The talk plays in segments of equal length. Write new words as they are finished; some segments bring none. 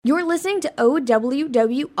You're listening to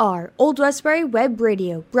OWWR, Old Westbury Web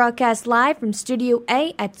Radio, broadcast live from Studio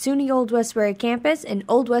A at SUNY Old Westbury campus in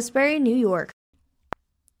Old Westbury, New York.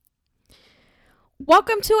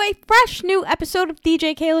 Welcome to a fresh new episode of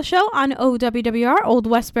DJ Keila Show on OWWR, Old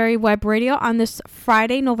Westbury Web Radio, on this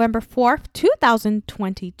Friday, November 4th,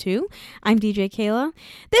 2022. I'm DJ Keila.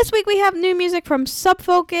 This week we have new music from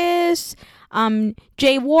Subfocus,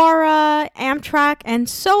 Jay Wara, Amtrak, and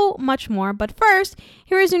so much more. But first,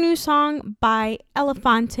 here is a new song by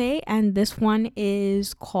Elephante, and this one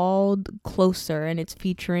is called Closer, and it's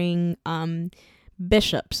featuring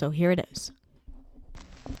Bishop. So here it is.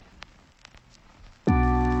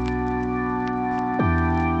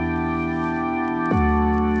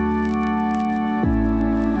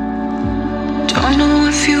 Don't know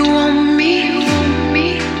if you want me.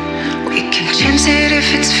 We can chance it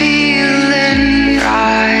if it's feeling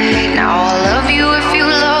right. Now I'll love you if you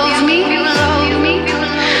love me.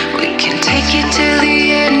 We can take it till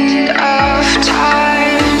the end of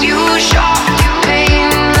time. You shock your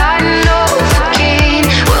pain, I know the gain.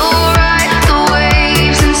 We'll ride the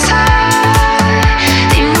waves inside.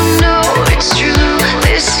 You know it's true,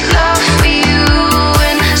 this love for you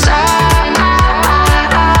inside.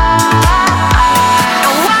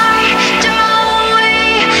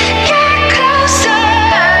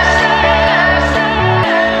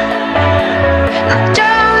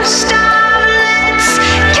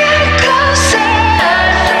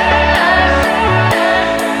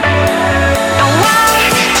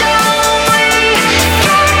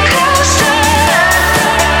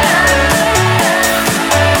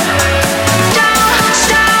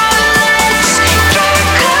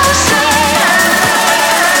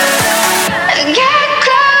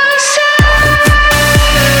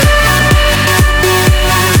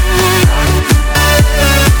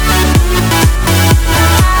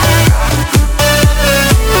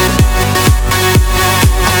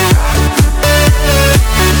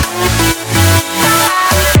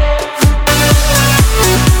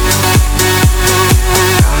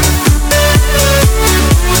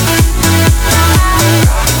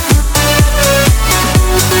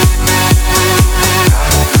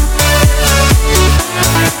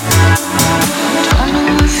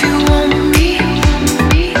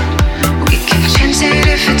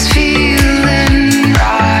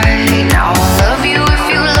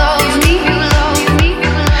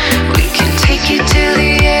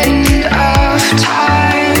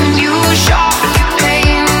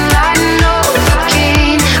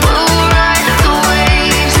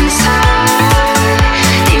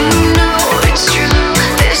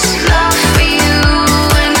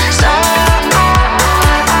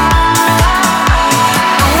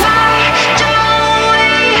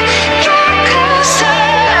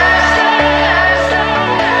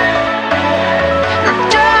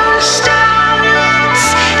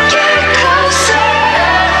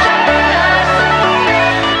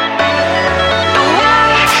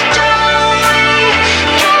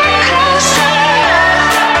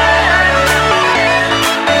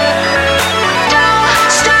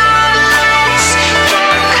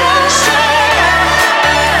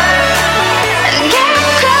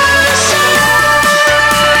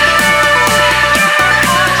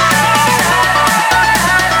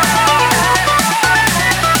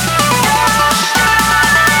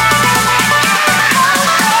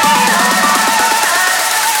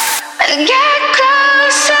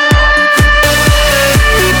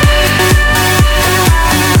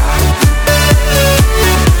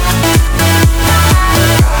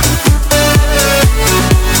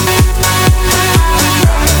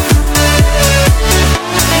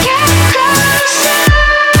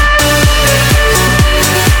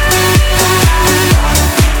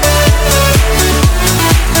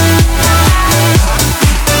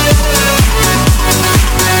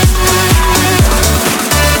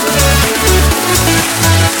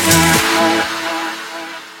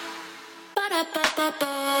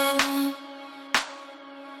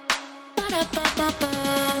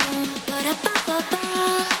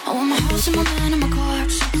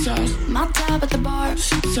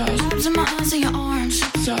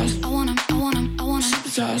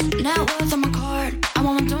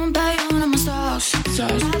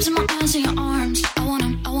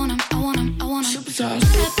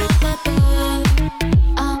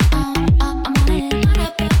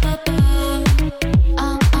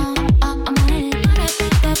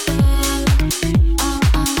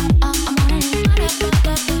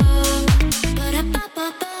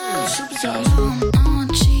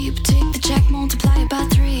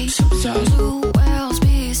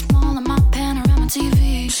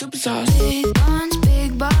 Big guns,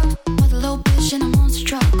 big bucks, with a little bitch in a monster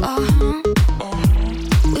truck.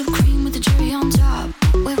 Whipped cream with the cherry on top.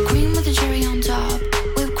 Whipped cream with the cherry on top.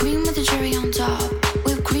 Whipped cream with the cherry on top.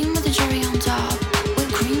 Whipped cream with the cherry on top.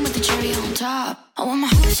 Whipped cream with the cherry on top. I want my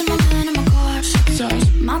horse and my man and my car.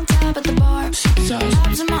 My tab at the bar.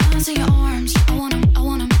 Tabs in my eyes and your arms. I want 'em, I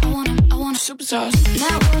want 'em, I want 'em, I want 'em. Superstars.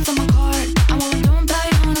 Net worth on my card. I want 'em, don't pay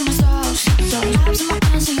on my stars. Tabs in my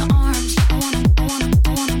eyes and your arms. I want 'em, I want 'em, I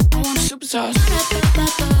want 'em, I want 'em. Superstars.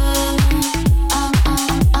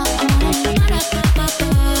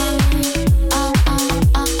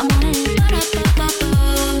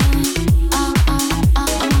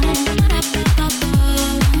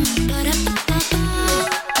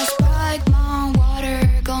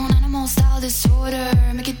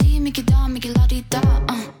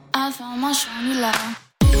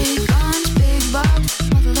 Big guns, big bucks,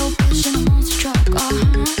 with a little bitch in a monster truck.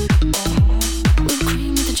 Whipped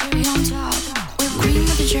cream with the cherry on top. Whipped cream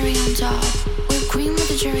with the cherry on top. Whipped cream with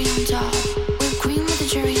the cherry on top. Whipped cream with the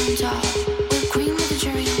cherry on top. Whipped cream with the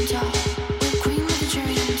cherry on top. Whipped cream with the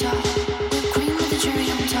cherry on top. Whipped cream with the cherry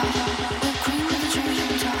on top. Whipped cream with the cherry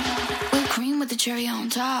on top. Whipped cream with the cherry on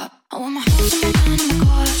top. I want my house and my man and my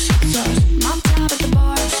car. My tab at the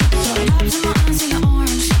bar. Tabs in my eyes and your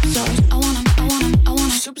arms. I want 'em, I want 'em, I want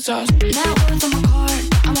 'em. Superstars. Net worth on my card.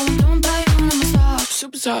 I want 'em, don't pay on my stars.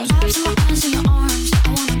 Superstars. Tabs in my eyes and your arms. I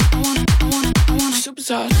want 'em, I want 'em, I want 'em, I want 'em.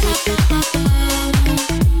 Superstars.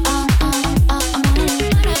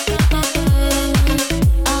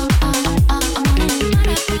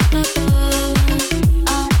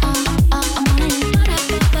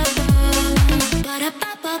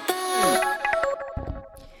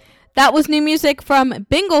 That was new music from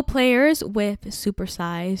Bingo Players with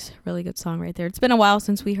Supersize. Really good song right there. It's been a while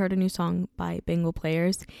since we heard a new song by Bingo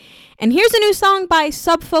Players. And here's a new song by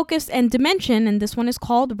Subfocus and Dimension, and this one is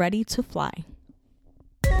called Ready to Fly.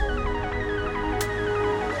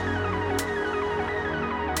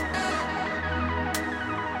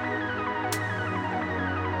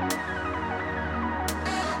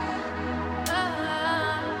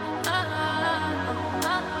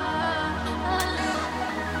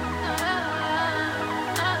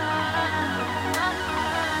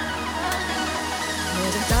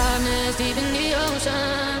 Deep in the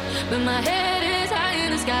ocean, but my head is high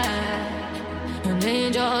in the sky. An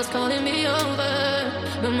angel's calling me over,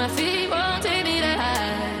 but my feet won't take me that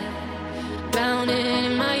high. Drowning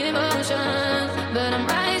in my emotions, but I'm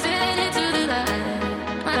rising into the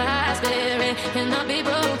light. My high spirit cannot be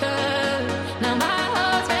broken. Now my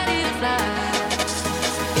heart's ready to fly.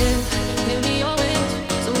 Give me your wings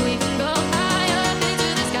so we can go high up into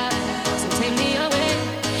the sky. So take me away,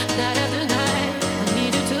 night after night.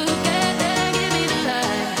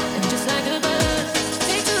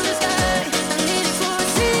 Take to the sky, I need it for a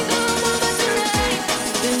single moment tonight.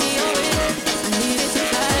 Give me your rhythm.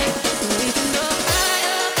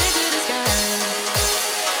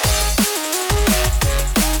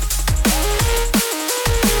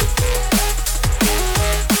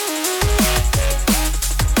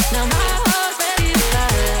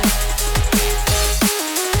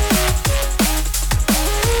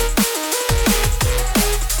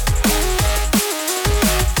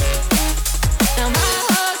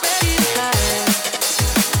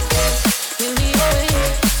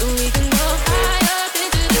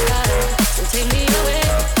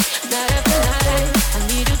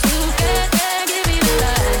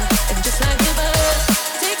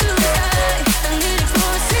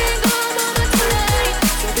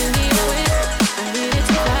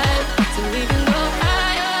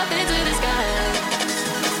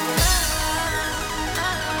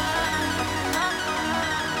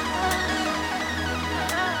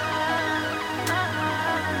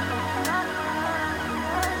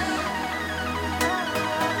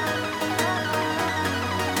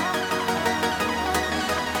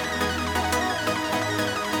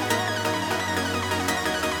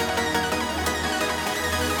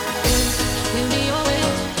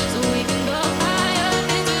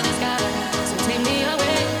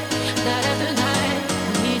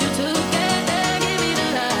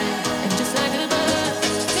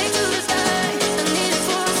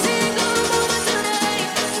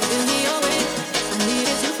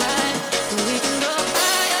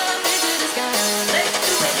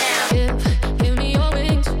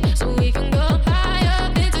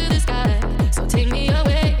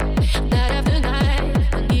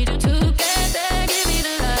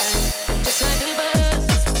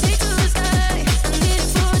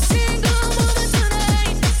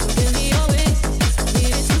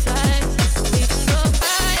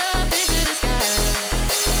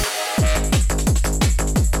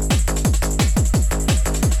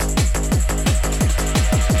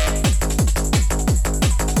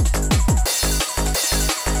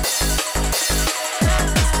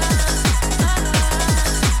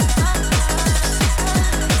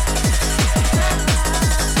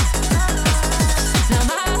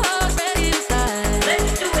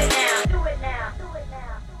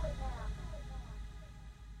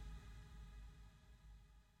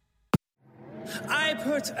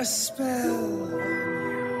 put a spell on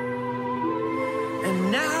you,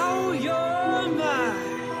 and now you're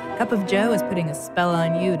mine. Cup of Joe is putting a spell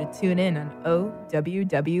on you to tune in on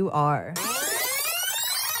OWWR.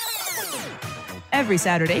 Every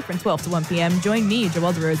Saturday from 12 to 1 p.m., join me,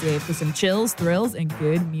 Joelle DeRosier, for some chills, thrills, and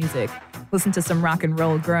good music. Listen to some rock and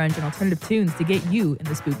roll, grunge, and alternative tunes to get you in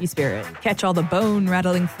the spooky spirit. Catch all the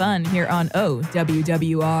bone-rattling fun here on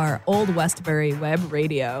OWWR, Old Westbury Web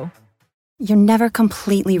Radio. You're never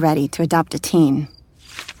completely ready to adopt a teen.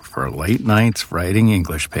 For late nights writing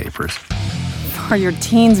English papers. For your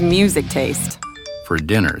teen's music taste. For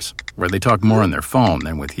dinners, where they talk more on their phone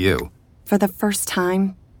than with you. For the first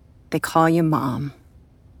time, they call you Mom.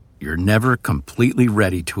 You're never completely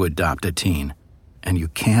ready to adopt a teen, and you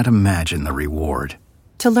can't imagine the reward.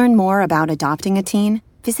 To learn more about adopting a teen,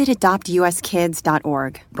 visit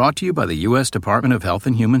adoptuskids.org. Brought to you by the U.S. Department of Health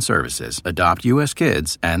and Human Services, Adopt U.S.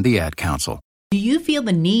 Kids, and the Ad Council. Do you feel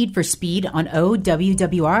the need for speed on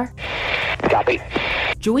OWWR? Copy.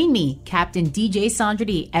 Join me, Captain DJ Sandra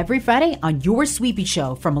D, every Friday on Your Sweepy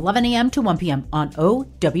Show from 11 a.m. to 1 p.m. on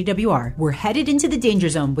OWWR. We're headed into the danger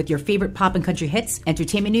zone with your favorite pop and country hits,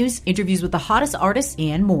 entertainment news, interviews with the hottest artists,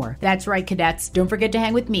 and more. That's right, cadets. Don't forget to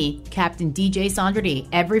hang with me, Captain DJ Sandra D,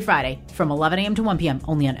 every Friday from 11 a.m. to 1 p.m.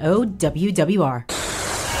 only on OWWR.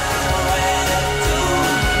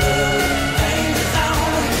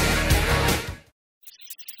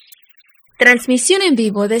 Transmisión en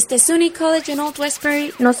vivo desde SUNY College en Old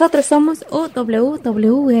Westbury. Nosotros somos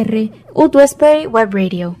OWWR, Old Westbury Web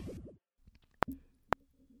Radio.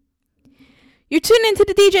 You're tuned into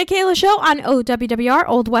the DJ Keila Show on OWWR,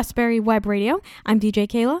 Old Westbury Web Radio. I'm DJ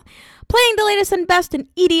Keila, playing the latest and best in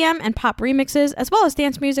EDM and pop remixes, as well as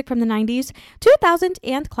dance music from the 90s, 2000s,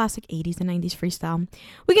 and classic 80s and 90s freestyle.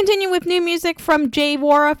 We continue with new music from Jay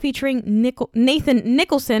Wara featuring Nathan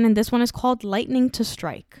Nicholson, and this one is called Lightning to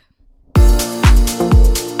Strike.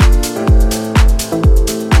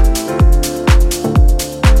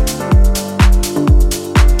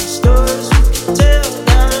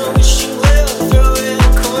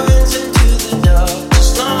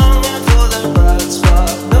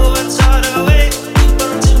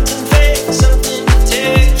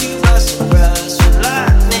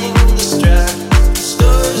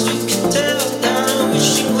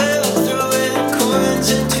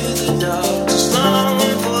 Into the dark, just long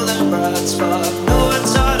for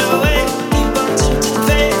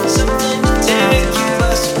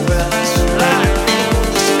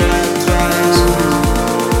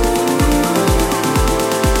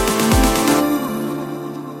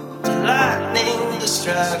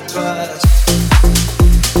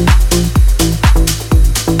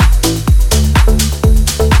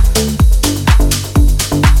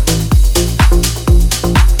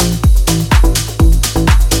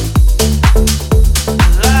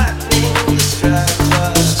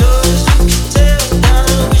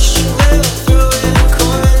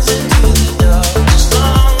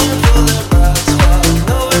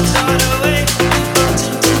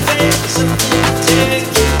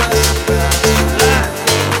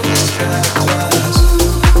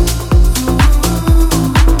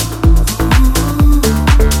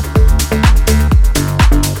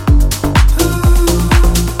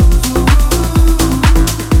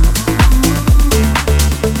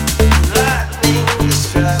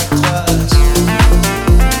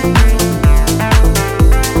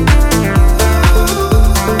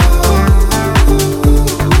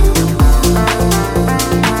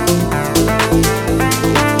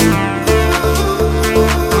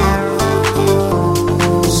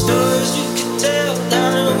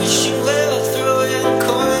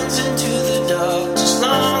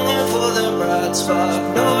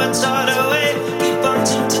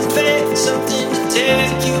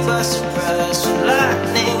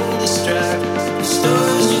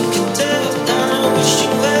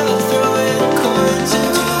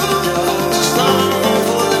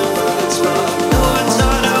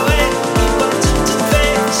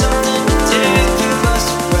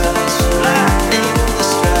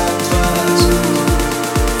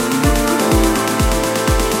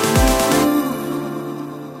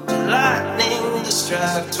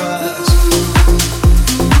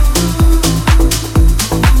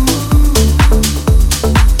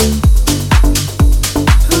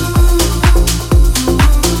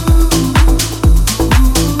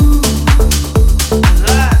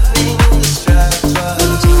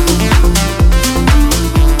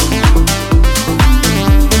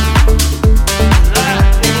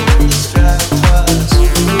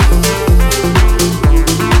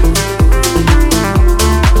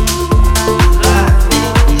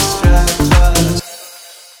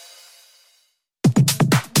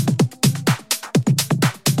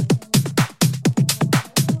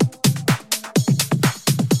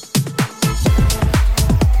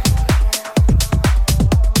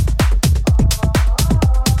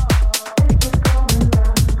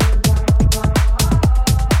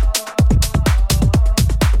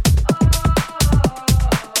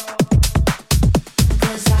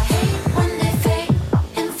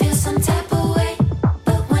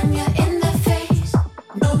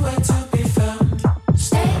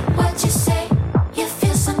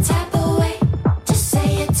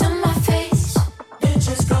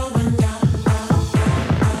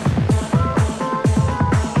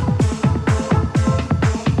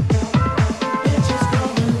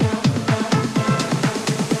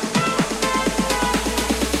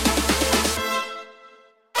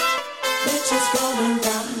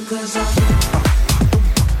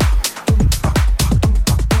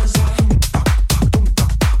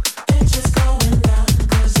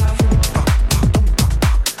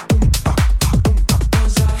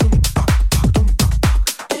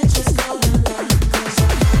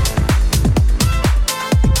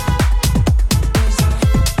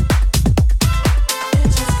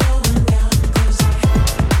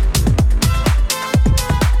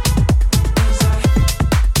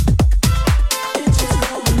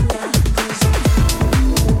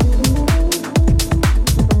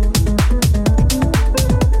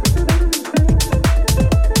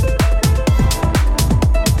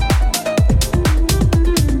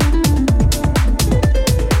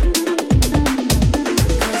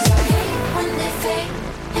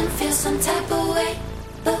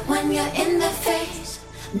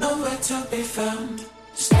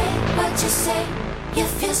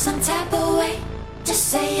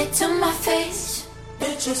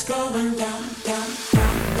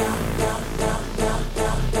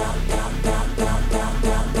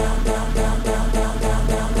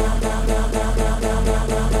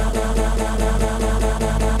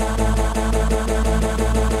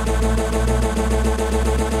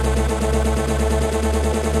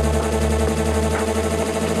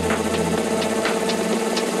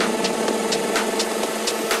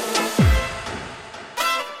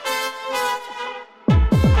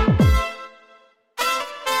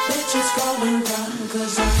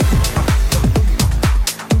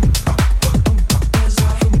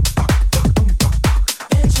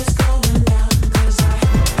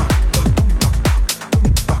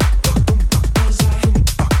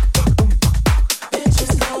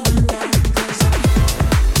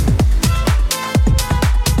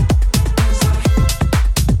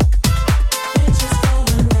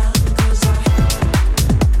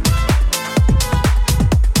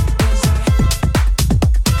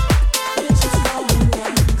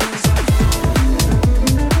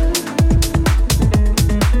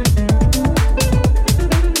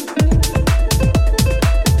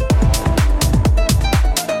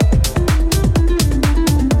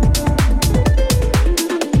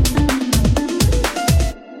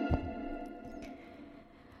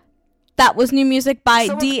That was new music by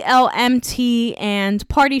DLMT and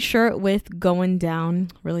Party Shirt with Going Down.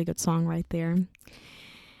 Really good song right there.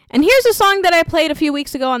 And here's a song that I played a few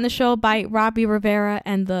weeks ago on the show by Robbie Rivera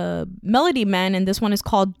and the Melody Men, and this one is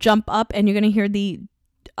called Jump Up, and you're going to hear the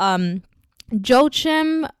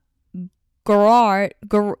Joachim Garrod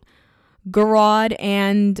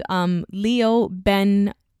and Leo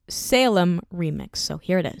Ben Salem remix. So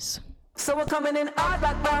here it is. So we're coming in hard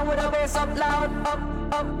back down with a bass up loud. Up,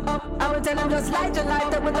 up, up. I will tell them just light your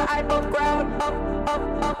light up with the hype up crowd. Up, up,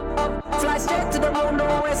 up, up. Fly straight to the moon,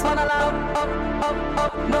 no waste man allowed. Up, up,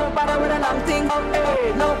 up. No bother with a long thing.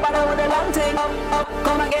 Hey, no bother with a long thing. Up, up.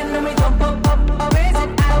 Come again, then we jump up, up, up. Raise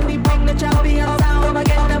it out, we bring the champion sound. Come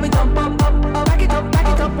again, then we jump up, up, up. Back it up,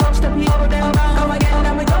 watch the people them round. Come again,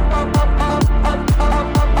 then we jump up, up, up, up, up,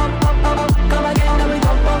 up, up, up, up. Come again, then we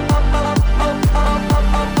jump up, up, up, up, up,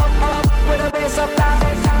 up, up, up. With a bass up loud,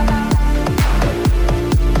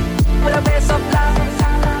 with a bass up loud,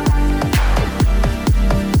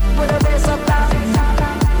 with a bass up loud,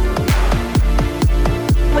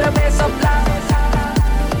 with a bass up loud.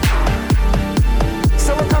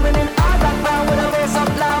 So we're coming in all back round with a bass up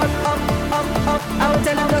loud. Up, up, up. I will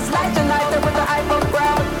tell them just light your light up with the hype up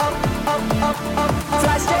crowd. Up, up, up, up.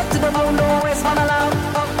 Fly straight to the moon, no waste man allowed.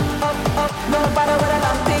 Up, up, up. No bother with a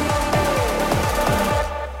long thing.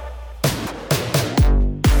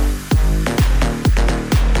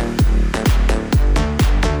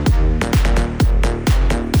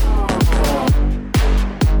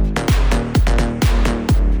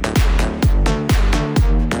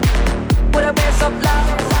 With a bass up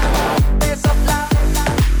loud.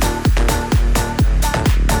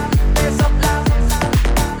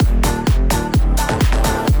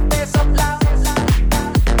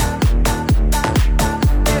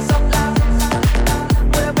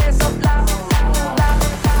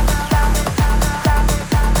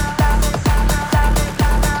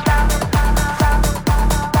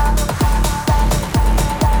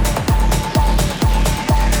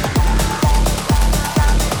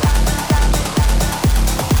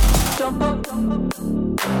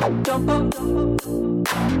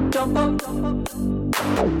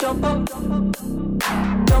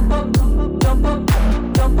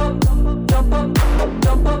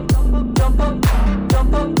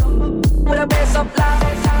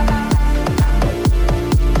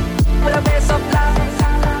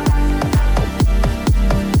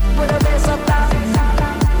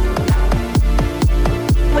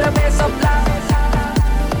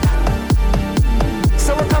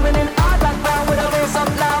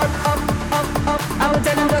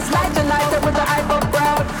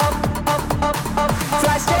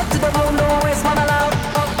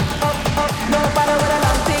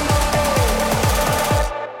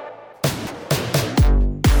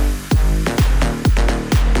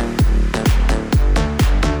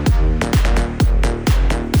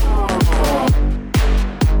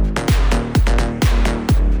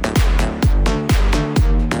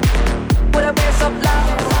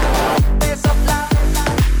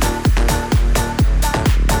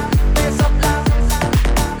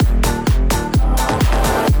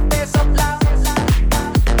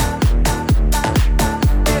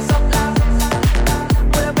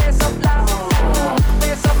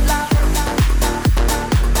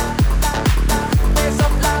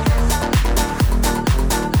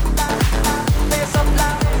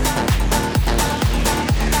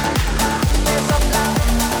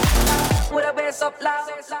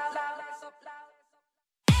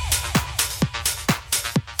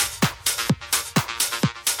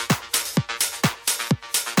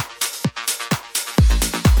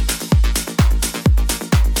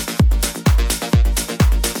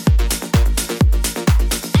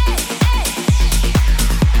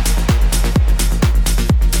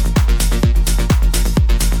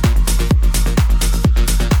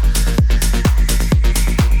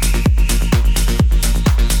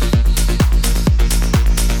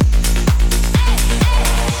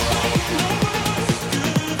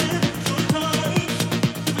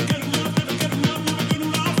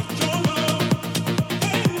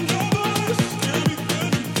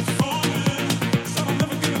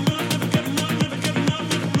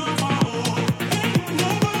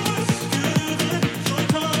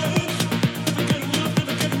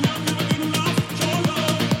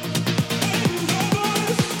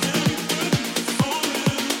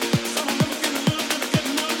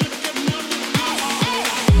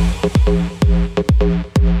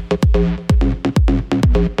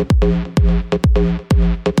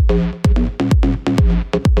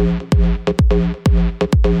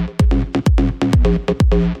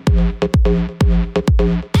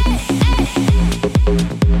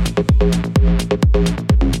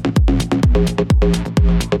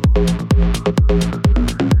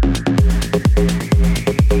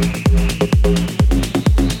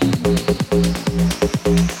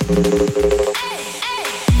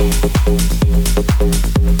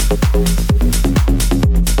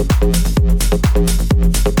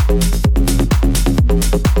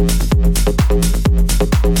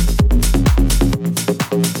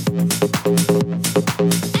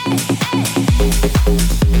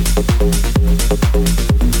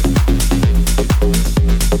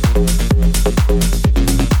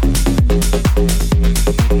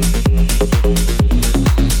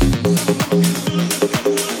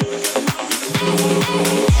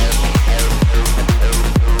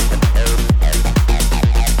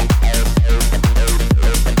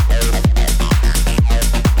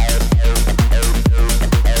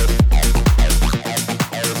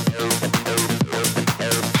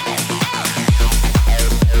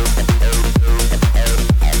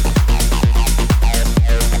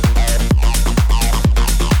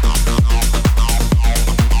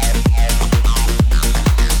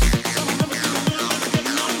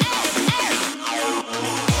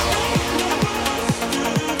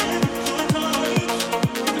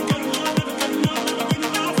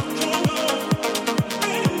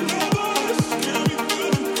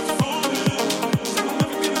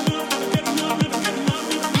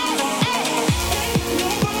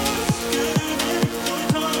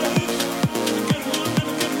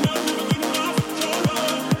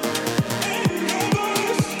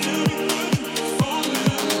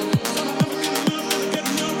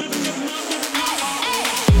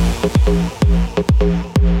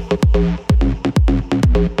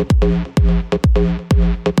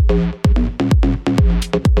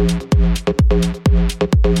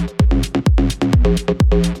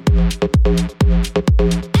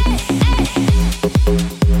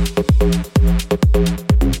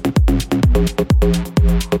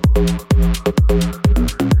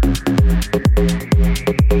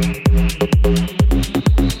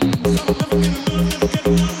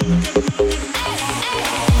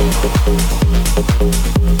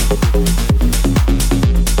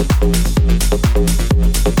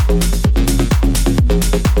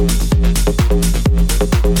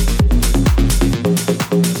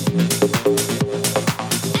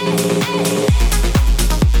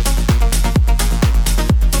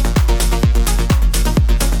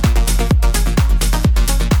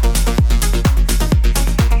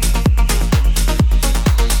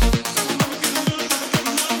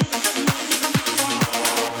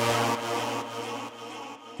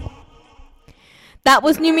 That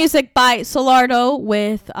was new music by Solardo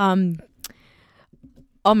with, oh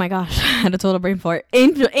my gosh, I had a total brain fart.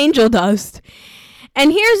 Angel Dust. And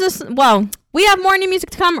here's this, well, we have more new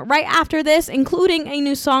music to come right after this, including a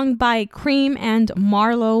new song by Cream and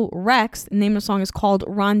Marlo Rex. The name of the song is called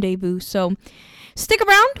Rendezvous. So stick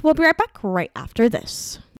around. We'll be right back right after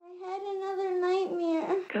this. I had another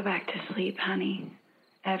nightmare. Go back to sleep, honey.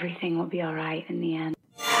 Everything will be all right in the end.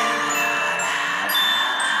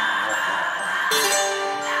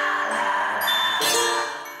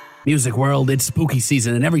 Music world, it's spooky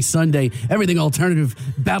season, and every Sunday, everything alternative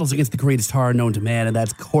battles against the greatest horror known to man, and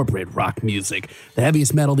that's corporate rock music. The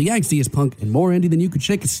heaviest metal, the angstiest punk, and more indie than you could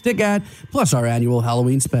shake a stick at, plus our annual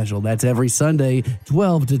Halloween special. That's every Sunday,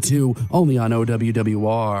 12 to 2, only on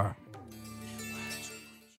OWWR.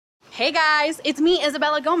 Hey guys, it's me,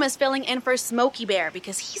 Isabella Gomez, filling in for Smokey Bear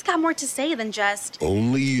because he's got more to say than just...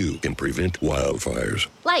 Only you can prevent wildfires.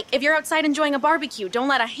 Like, if you're outside enjoying a barbecue, don't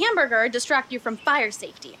let a hamburger distract you from fire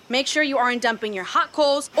safety. Make sure you aren't dumping your hot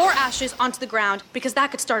coals or ashes onto the ground because that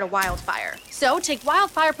could start a wildfire. So take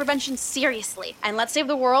wildfire prevention seriously and let's save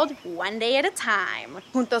the world one day at a time.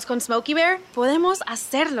 Juntos con Smokey Bear, podemos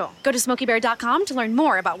hacerlo. Go to smokeybear.com to learn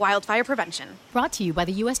more about wildfire prevention. Brought to you by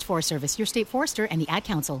the U.S. Forest Service, your state forester, and the Ad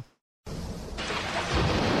Council.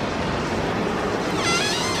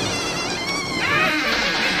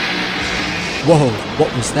 Whoa,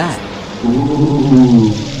 what was that?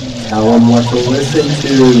 Ooh, tell them what to listen to.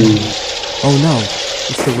 Oh no,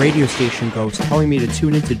 it's the radio station ghost telling me to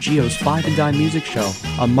tune into Gio's 5 and Dime Music Show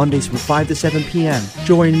on Mondays from 5 to 7 p.m.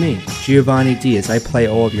 Join me, Giovanni D, as I play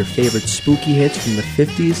all of your favorite spooky hits from the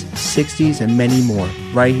 50s, 60s, and many more,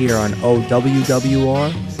 right here on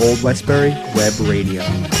OWWR, Old Westbury Web Radio.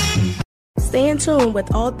 Stay in tune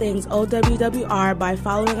with all things OWWR by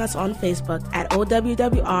following us on Facebook at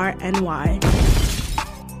OWWRNY.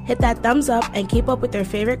 Hit that thumbs up and keep up with your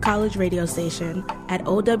favorite college radio station at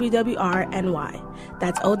OWWRNY.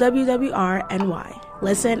 That's OWWRNY.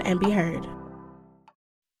 Listen and be heard.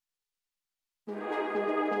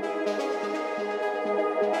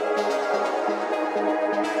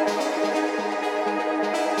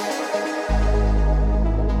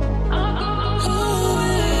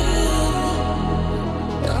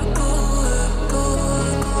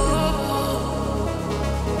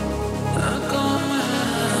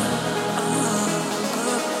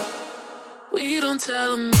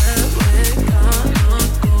 Tell them where we're gonna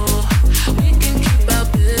go. We can keep our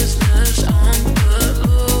business on the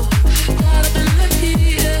low. Caught up in the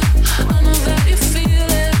heat, yeah. I know that you feel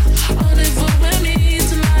it. Rendezvous with me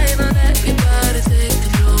tonight and let your body take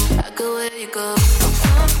control. I go where you go. Go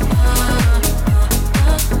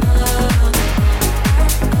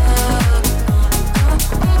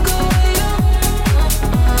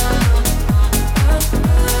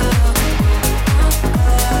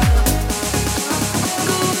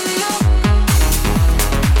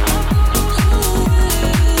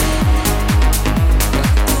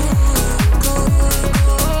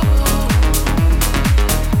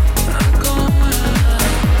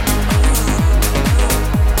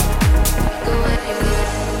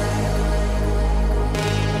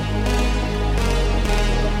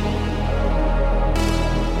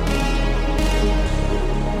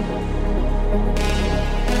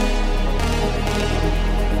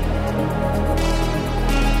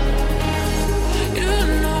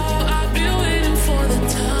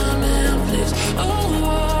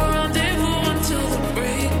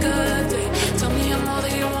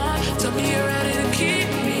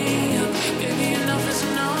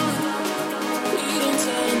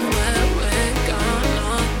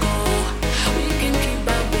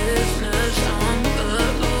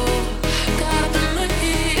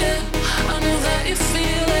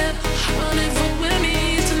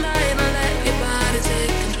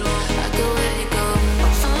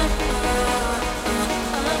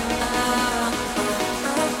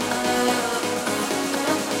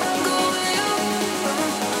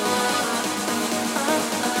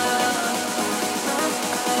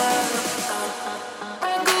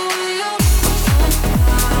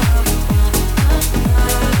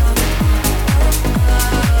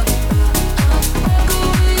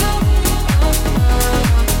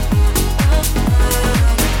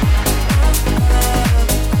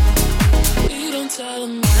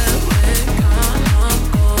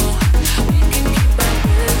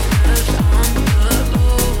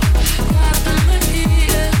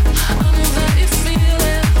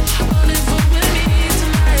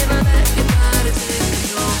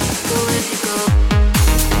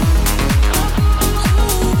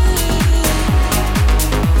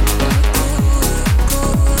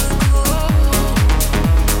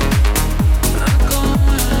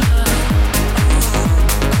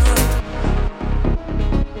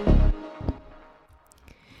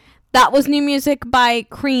That was new music by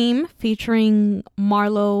Cream featuring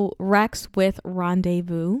Marlo Rex with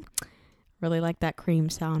Rendezvous. Really like that Cream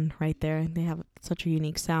sound right there. They have such a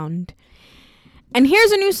unique sound. And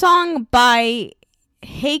here's a new song by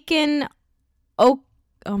Haken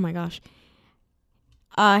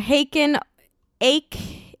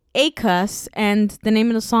Akus, and the name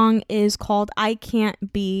of the song is called I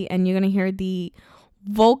Can't Be, and you're going to hear the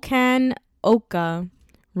Volkan Oka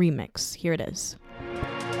remix. Here it is.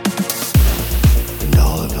 And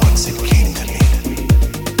all at once it came to me,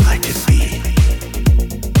 I could be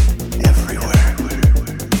everywhere.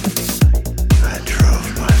 I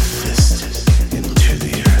drove my fist into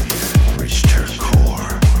the earth, reached her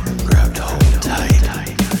core, grabbed hold tight.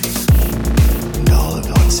 And all at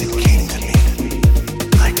once it came to me,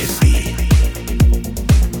 I could be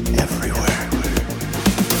everywhere.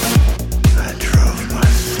 I drove my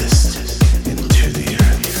fist into the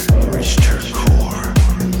earth, reached her core,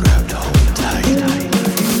 grabbed hold tight.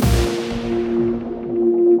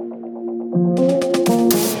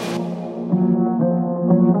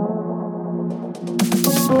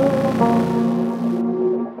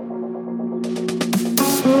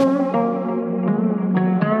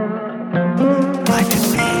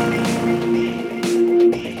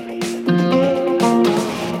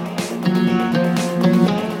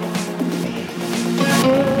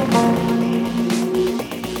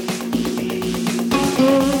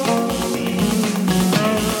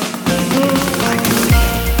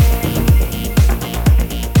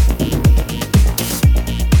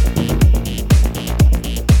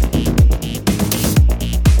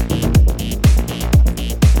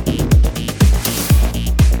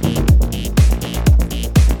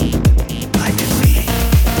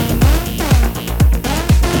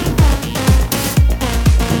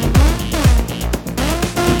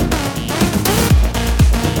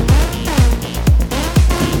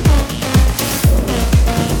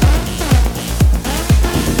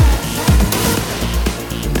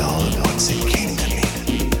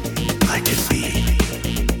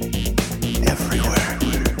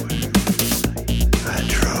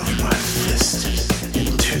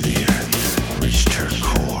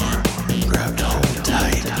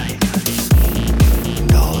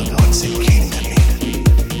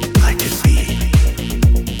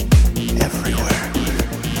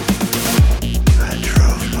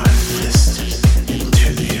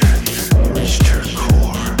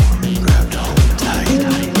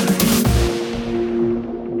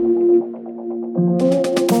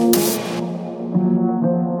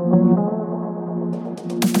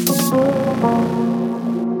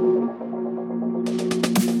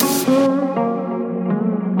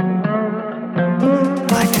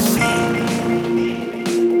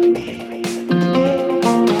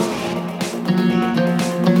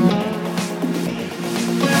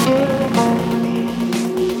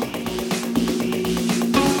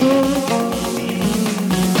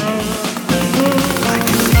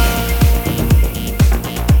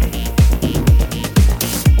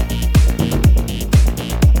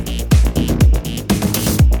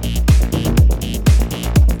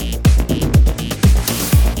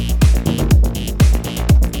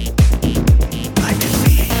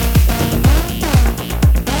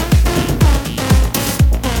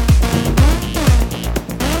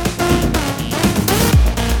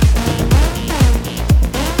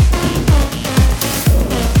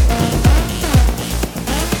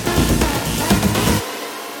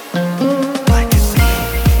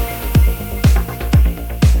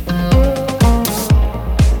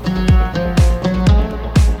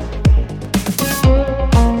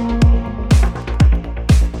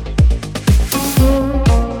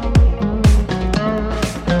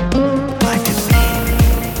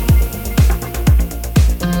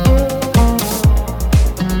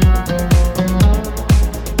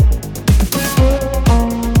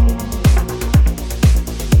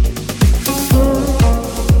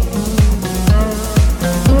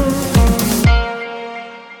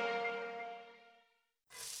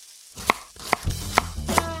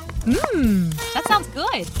 That sounds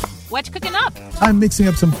good. What you cooking up? I'm mixing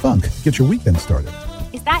up some funk. Get your weekend started.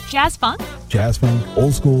 Is that jazz funk? Jazz funk,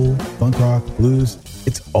 old school, funk rock, blues.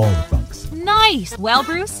 It's all the funks. Nice. Well,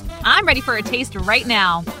 Bruce, I'm ready for a taste right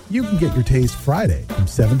now. You can get your taste Friday from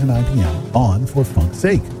 7 to 9 p.m. on For Funk's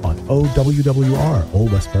Sake on OWWR,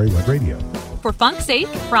 Old Westbury Web Radio. For Funk's Sake,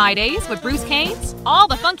 Fridays with Bruce Caines, all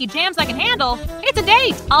the funky jams I can handle. It's a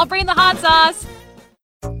date. I'll bring the hot sauce.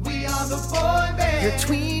 We are the boy band. Your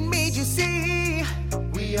tween made you see.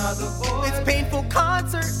 We are the boy band. It's Painful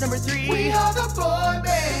Concert number 3. We are the boy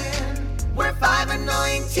band. We're 5 and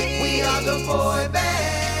 19. We are the boy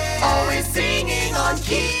band. Always singing on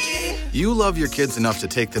key. You love your kids enough to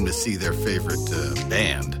take them to see their favorite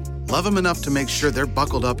band. Love them enough to make sure they're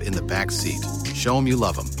buckled up in the back seat. Show them you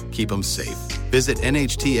love them. Keep them safe. Visit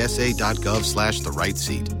nhtsa.gov/the right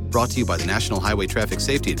seat. Brought to you by the National Highway Traffic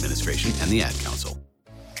Safety Administration and the Ad Council.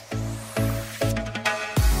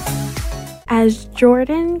 As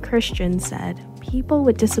Jordan Christian said, people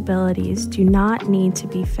with disabilities do not need to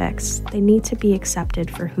be fixed. They need to be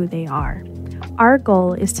accepted for who they are. Our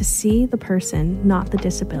goal is to see the person, not the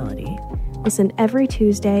disability. Listen every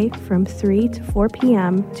Tuesday from 3 to 4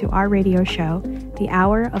 p.m. to our radio show, The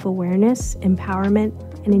Hour of Awareness, Empowerment,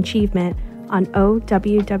 and Achievement on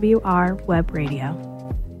OWWR Web Radio.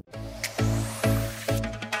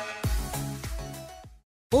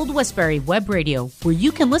 Old Westbury Web Radio, where you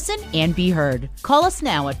can listen and be heard. Call us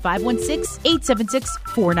now at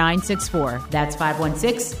 516-876-4964. That's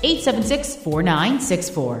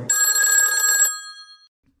 516-876-4964.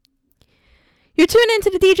 You're tuned into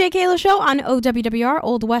the DJ Keila Show on OWWR,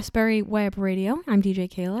 Old Westbury Web Radio. I'm DJ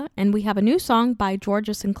Keila, and we have a new song by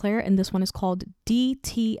Georgia Sinclair, and this one is called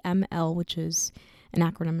DTML, which is an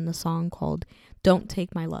acronym in the song called Don't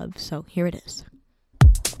Take My Love. So here it is.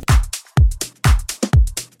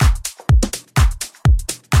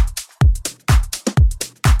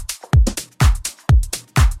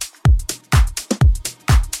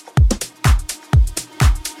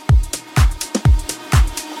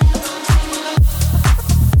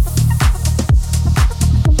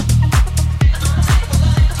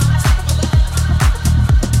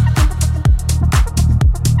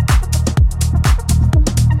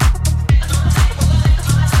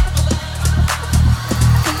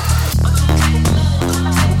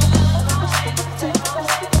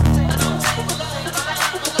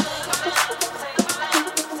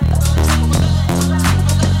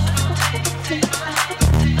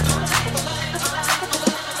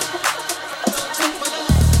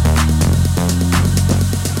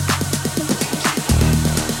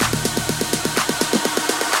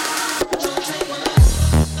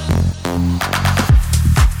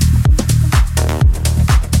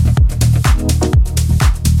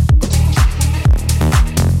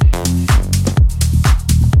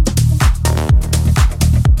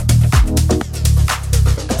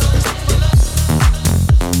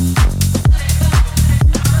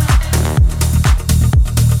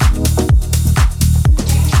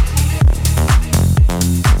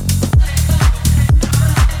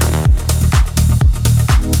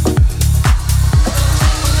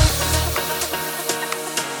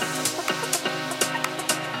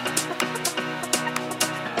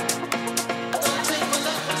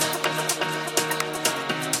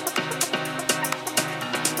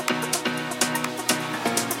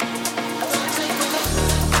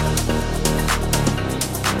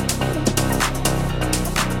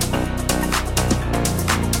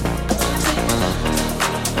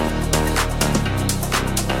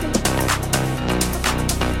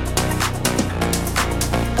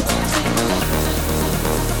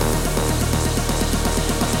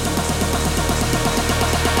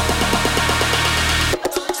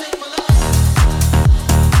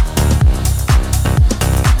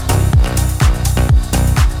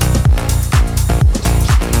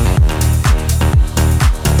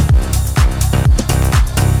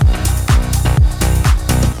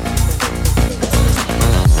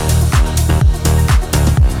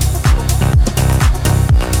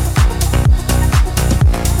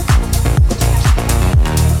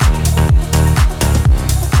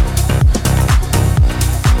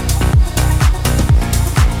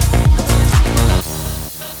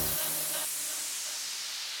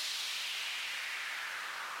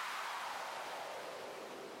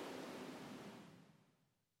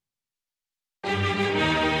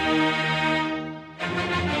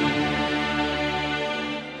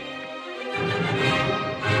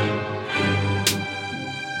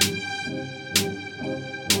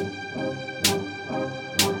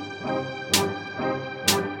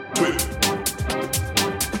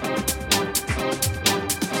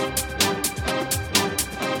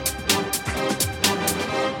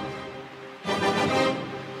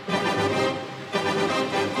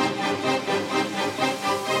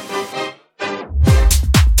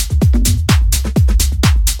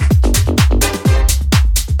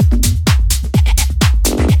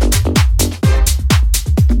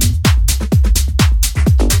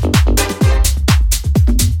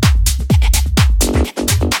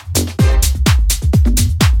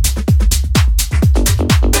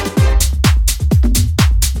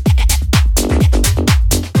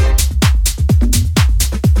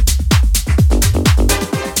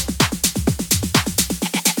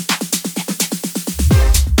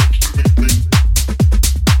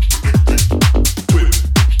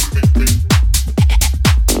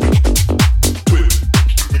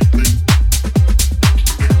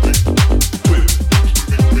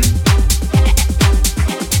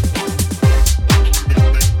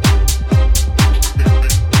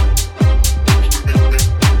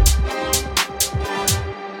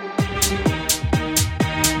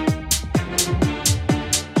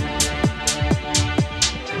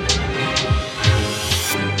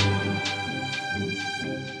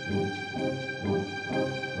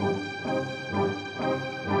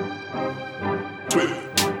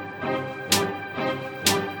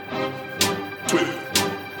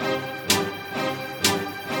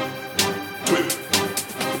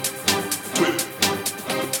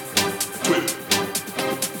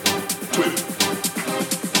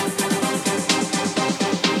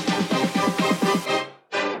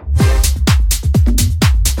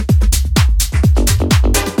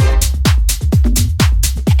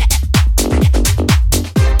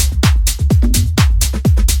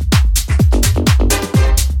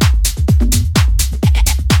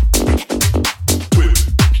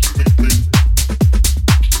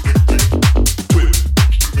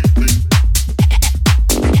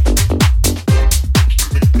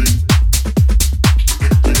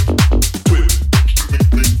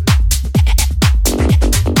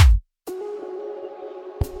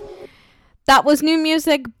 That was new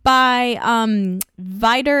music by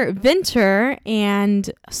Vider Vinter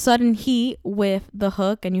and Sudden Heat with The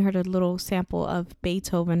Hook, and you heard a little sample of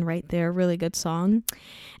Beethoven right there. Really good song.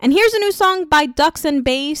 And here's a new song by Ducks and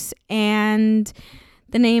Bass, and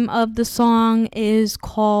the name of the song is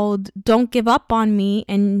called Don't Give Up on Me,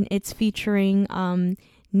 and it's featuring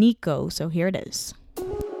Nico. So here it is.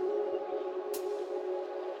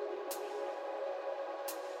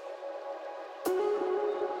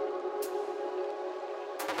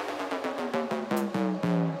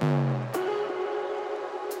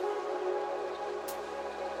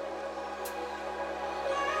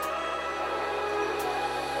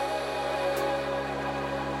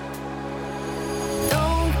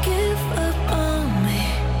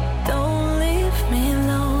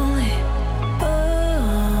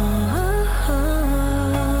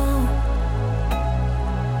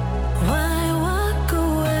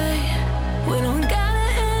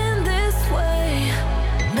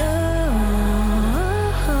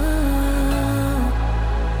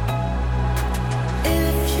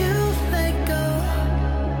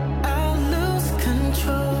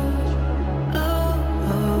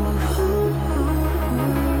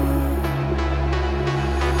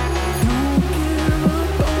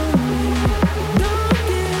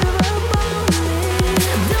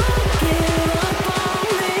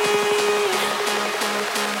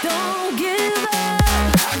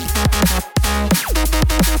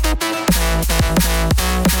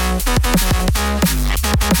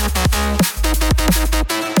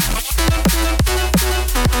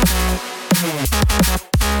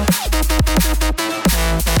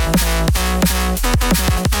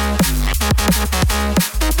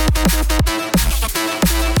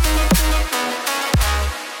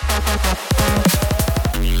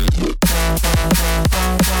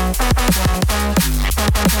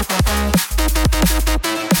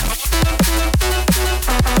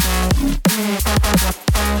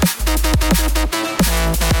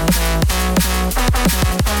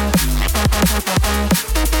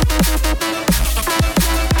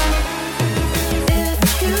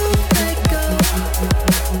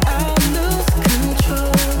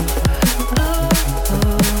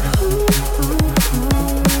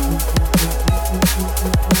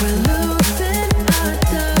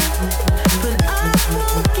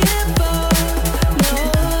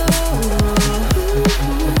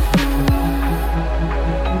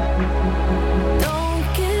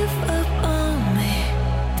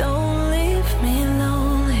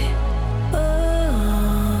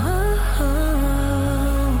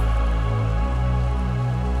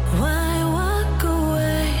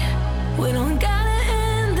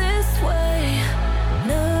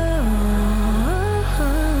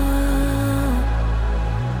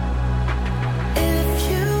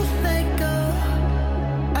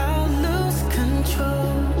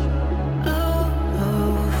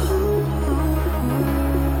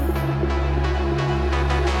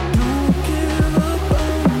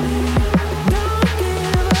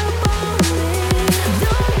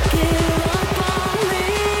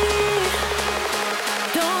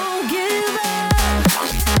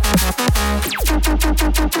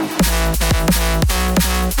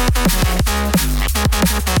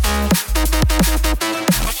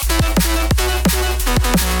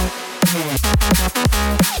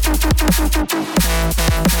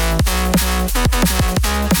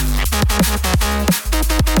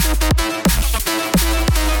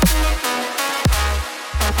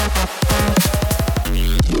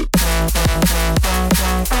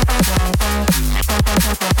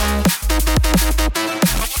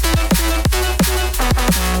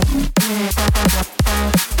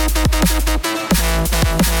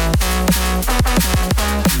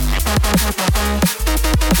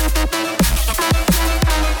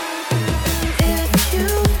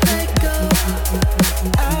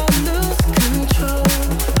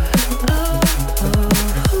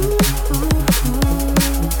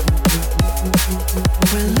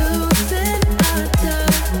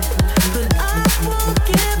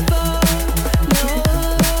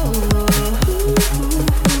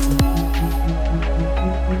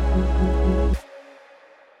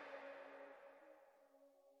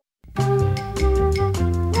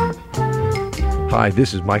 Hi,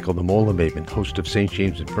 this is Michael the Molar Maven, host of St.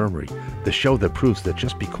 James Infirmary, the show that proves that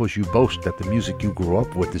just because you boast that the music you grew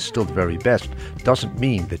up with is still the very best doesn't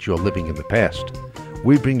mean that you're living in the past.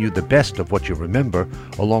 We bring you the best of what you remember,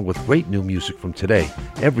 along with great new music from today,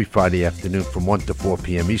 every Friday afternoon from 1 to 4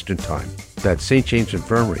 p.m. Eastern Time. That's St. James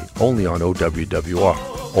Infirmary, only on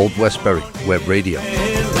OWWR, Old Westbury Web Radio.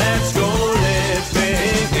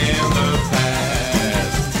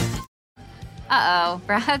 Uh-oh,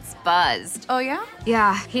 Brad's buzzed. Oh, yeah?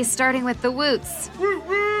 Yeah, he's starting with the woots.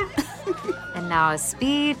 And now a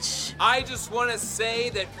speech. I just want to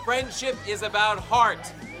say that friendship is about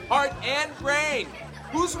heart and brain.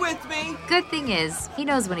 Who's with me? Good thing is, he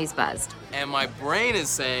knows when he's buzzed. And my brain is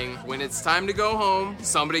saying, when it's time to go home,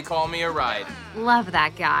 somebody call me a ride. Love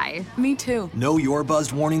that guy. Me too. Know your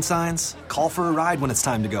buzzed warning signs? Call for a ride when it's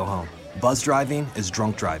time to go home. Buzz driving is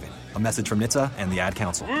drunk driving. A message from NHTSA and the Ad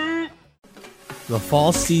Council. The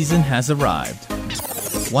fall season has arrived.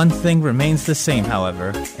 One thing remains the same,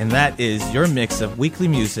 however, and that is your mix of weekly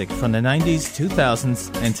music from the 90s,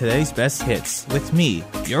 2000s, and today's best hits with me,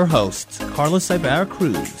 your host, Carlos Ibarra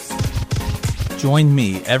Cruz. Join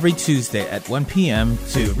me every Tuesday at 1 p.m.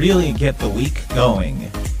 to really get the week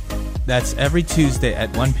going. That's every Tuesday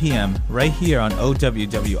at 1 p.m. right here on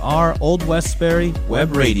OWWR Old Westbury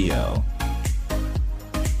Web Radio.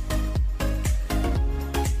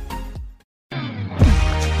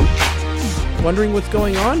 Wondering what's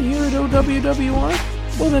going on here at OWWR?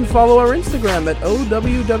 Well, then follow our Instagram at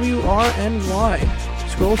OWWRNY.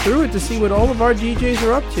 Scroll through it to see what all of our DJs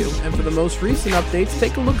are up to, and for the most recent updates,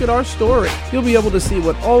 take a look at our story. You'll be able to see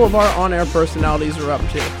what all of our on-air personalities are up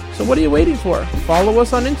to. So what are you waiting for? Follow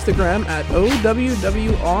us on Instagram at OWWRNY.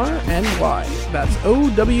 That's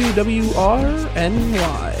OWWRNY.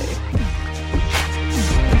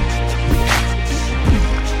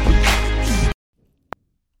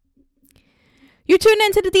 You tune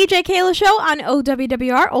into the DJ Keila Show on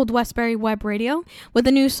OWWR, Old Westbury Web Radio, with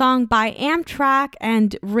a new song by Amtrak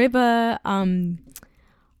and Riva,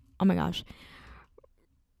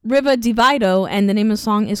 Riva Divido, and the name of the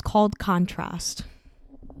song is called Contrast.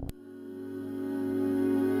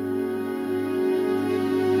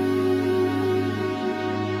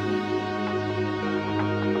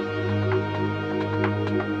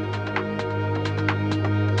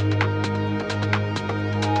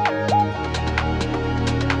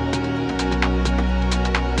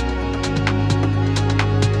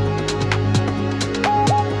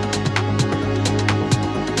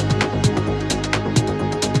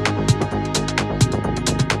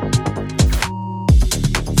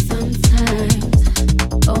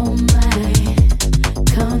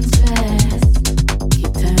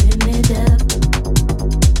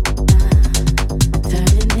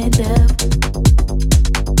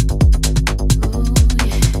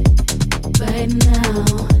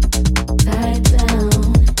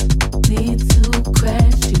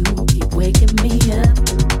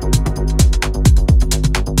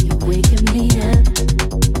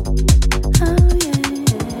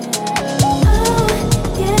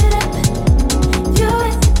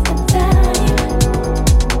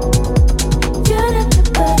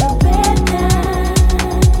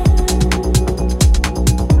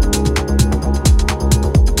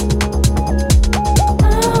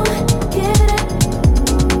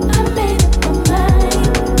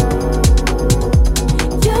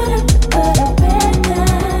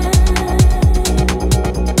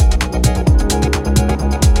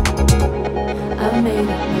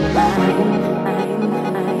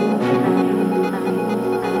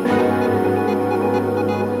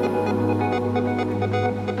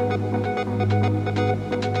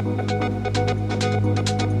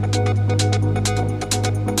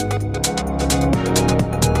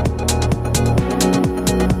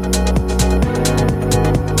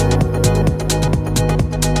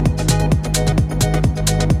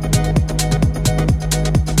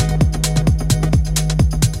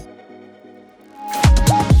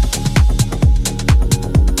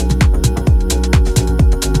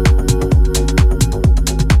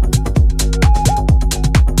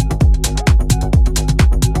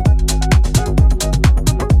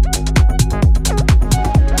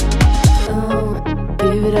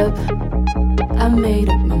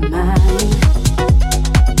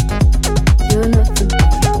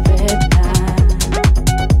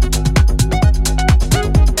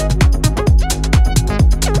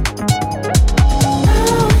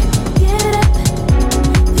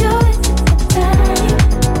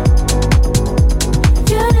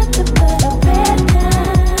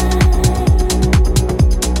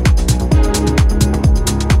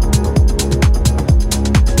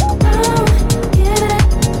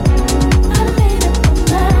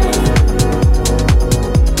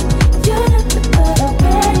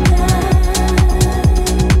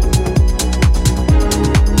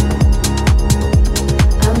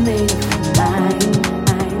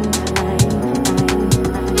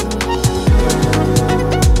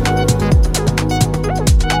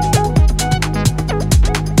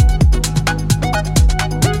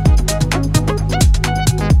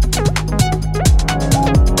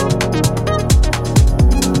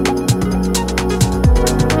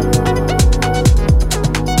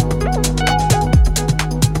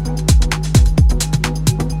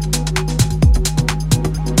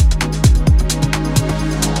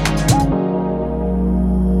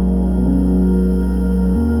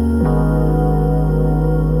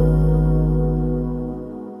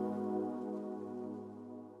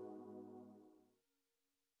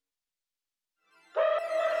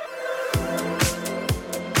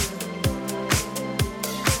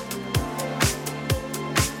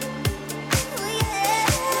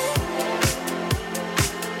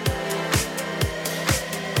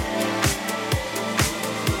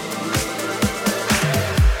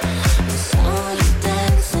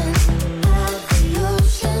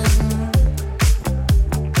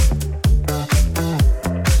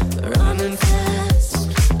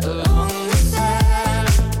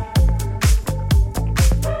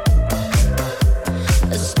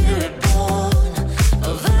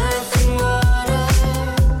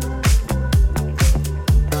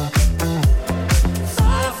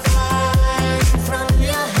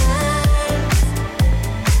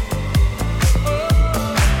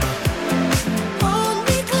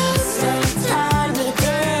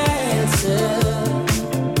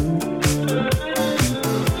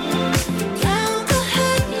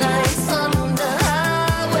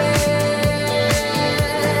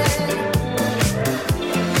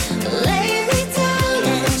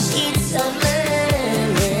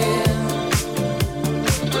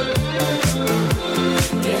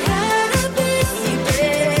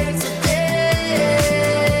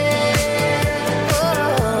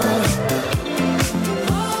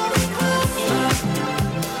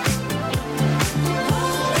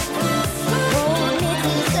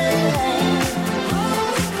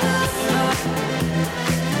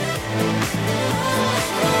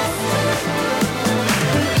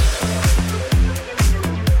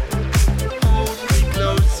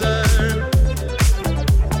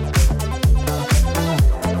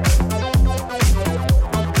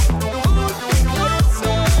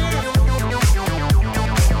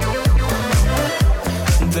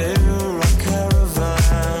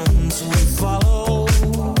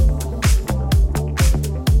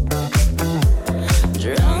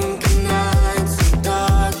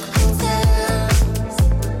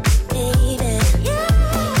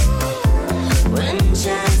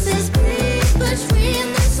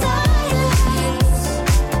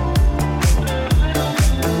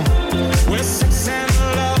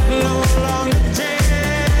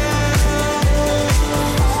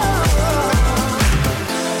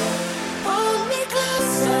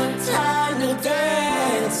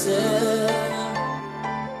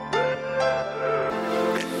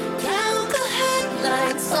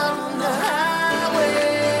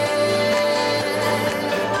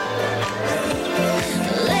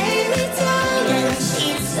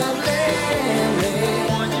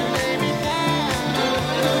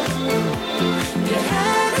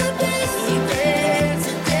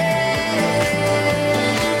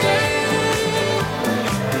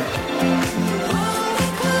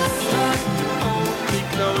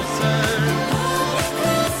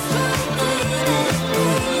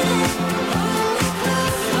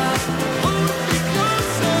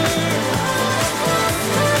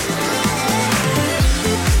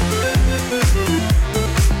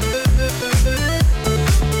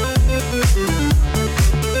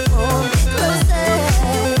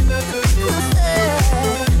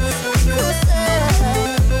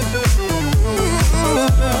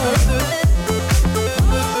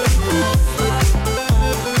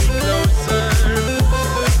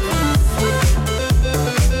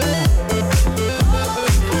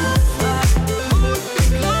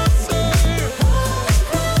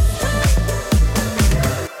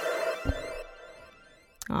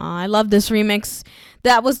 I love this remix.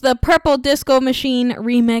 That was the Purple Disco Machine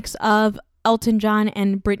remix of Elton John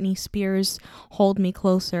and Britney Spears' Hold Me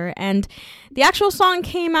Closer. And the actual song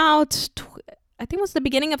came out, I think it was the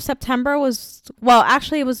beginning of September.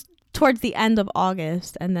 Actually it was towards the end of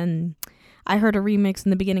August. And then I heard a remix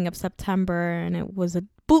in the beginning of September, and it was a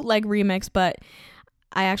bootleg remix, but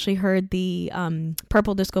I actually heard the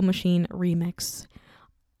Purple Disco Machine remix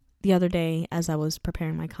the other day as I was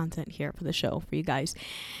preparing my content here for the show for you guys.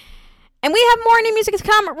 And we have more new music to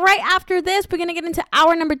come right after this. We're going to get into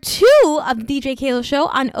hour number 2 of the DJ Keila Show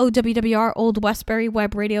on OWWR Old Westbury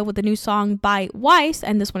Web Radio with a new song by Weiss,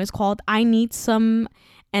 and this one is called I Need Some,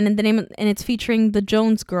 and it's featuring the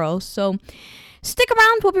Jones Girls. So stick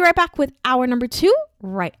around. We'll be right back with hour number 2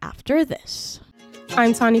 right after this.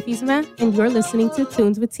 I'm Tanya Fizema, and you're listening to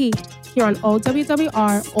Tunes with T here on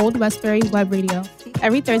OWWR Old Westbury Web Radio.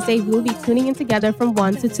 Every Thursday, we'll be tuning in together from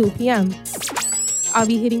 1 to 2 p.m. I'll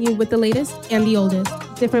be hitting you with the latest and the oldest.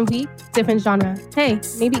 Different week, different genre. Hey,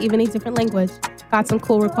 maybe even a different language. Got some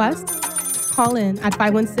cool requests? Call in at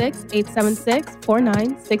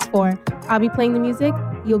 516-876-4964. I'll be playing the music,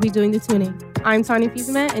 you'll be doing the tuning. I'm Tanya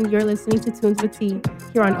Fizema, and you're listening to Tunes with T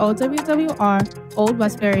here on OWWR Old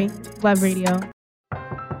Westbury Web Radio.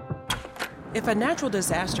 If a natural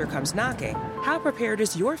disaster comes knocking, how prepared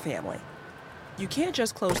is your family? You can't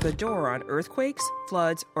just close the door on earthquakes,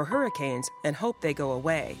 floods, or hurricanes and hope they go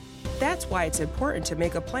away. That's why it's important to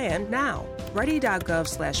make a plan now.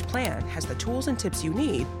 Ready.gov/plan has the tools and tips you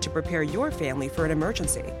need to prepare your family for an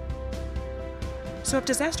emergency. So if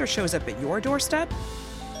disaster shows up at your doorstep,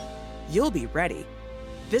 you'll be ready.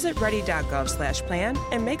 Visit ready.gov/plan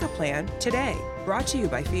and make a plan today. Brought to you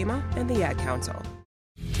by FEMA and the Ad Council.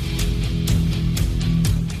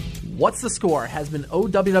 What's the Score has been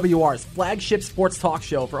OWWR's flagship sports talk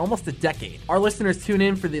show for almost a decade. Our listeners tune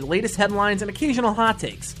in for the latest headlines and occasional hot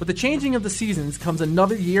takes. With the changing of the seasons comes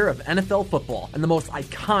another year of NFL football and the most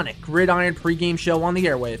iconic gridiron pregame show on the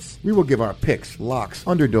airwaves. We will give our picks, locks,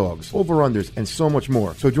 underdogs, over-unders, and so much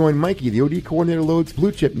more. So join Mikey, the OD coordinator loads,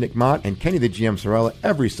 Blue Chip Nick Mott, and Kenny the GM Sorella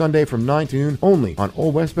every Sunday from 9 to noon only on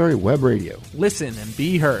Old Westbury Web Radio. Listen and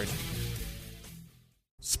be heard.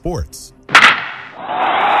 Sports.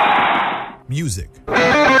 Music.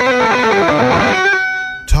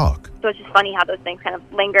 Talk. So it's just funny how those things kind of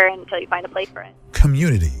linger until you find a place for it.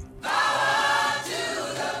 Community.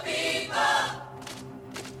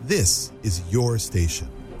 This is your station.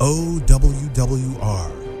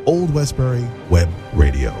 OWWR, Old Westbury Web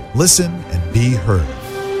Radio. Listen and be heard.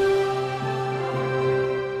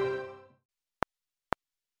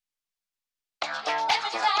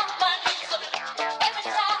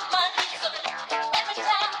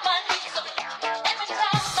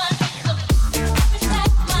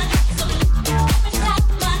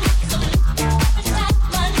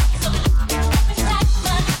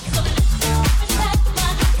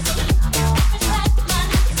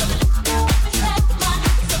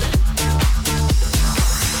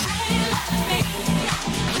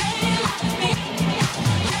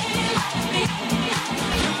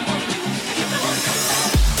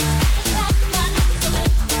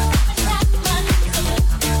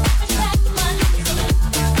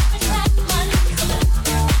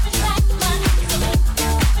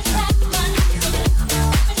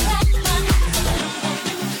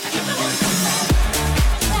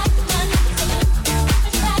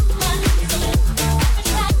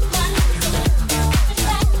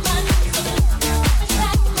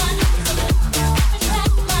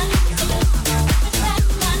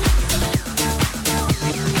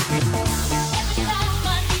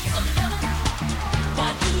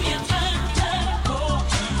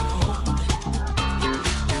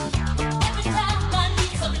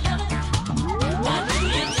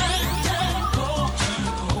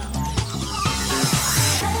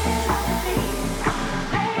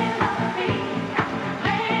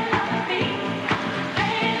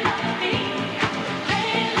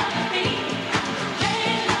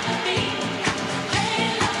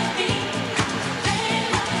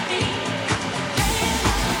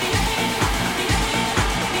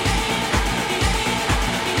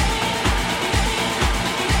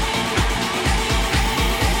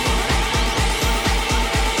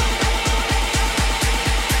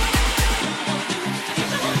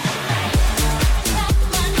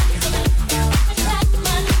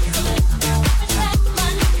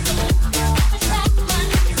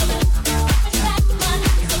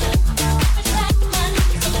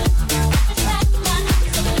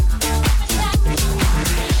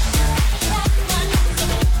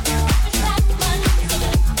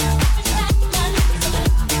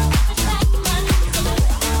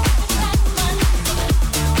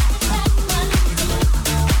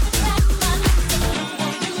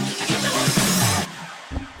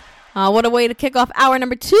 What a way to kick off hour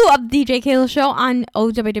number 2 of the DJ Keila Show on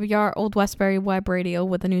OWWR Old Westbury Web Radio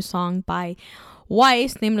with a new song by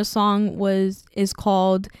Weiss. The name of the song is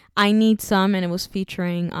called I Need Some, and it was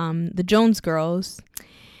featuring the Jones Girls.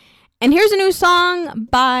 And here's a new song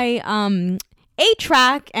by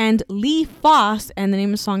A-Track and Lee Foss, and the name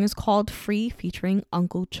of the song is called Free, featuring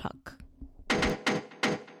Uncle Chuck.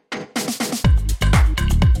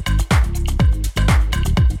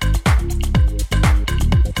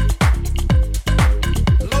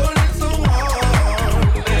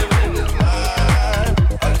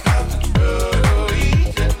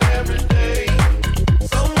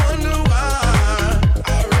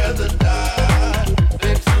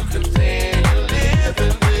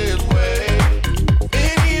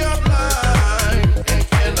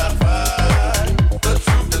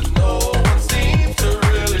 No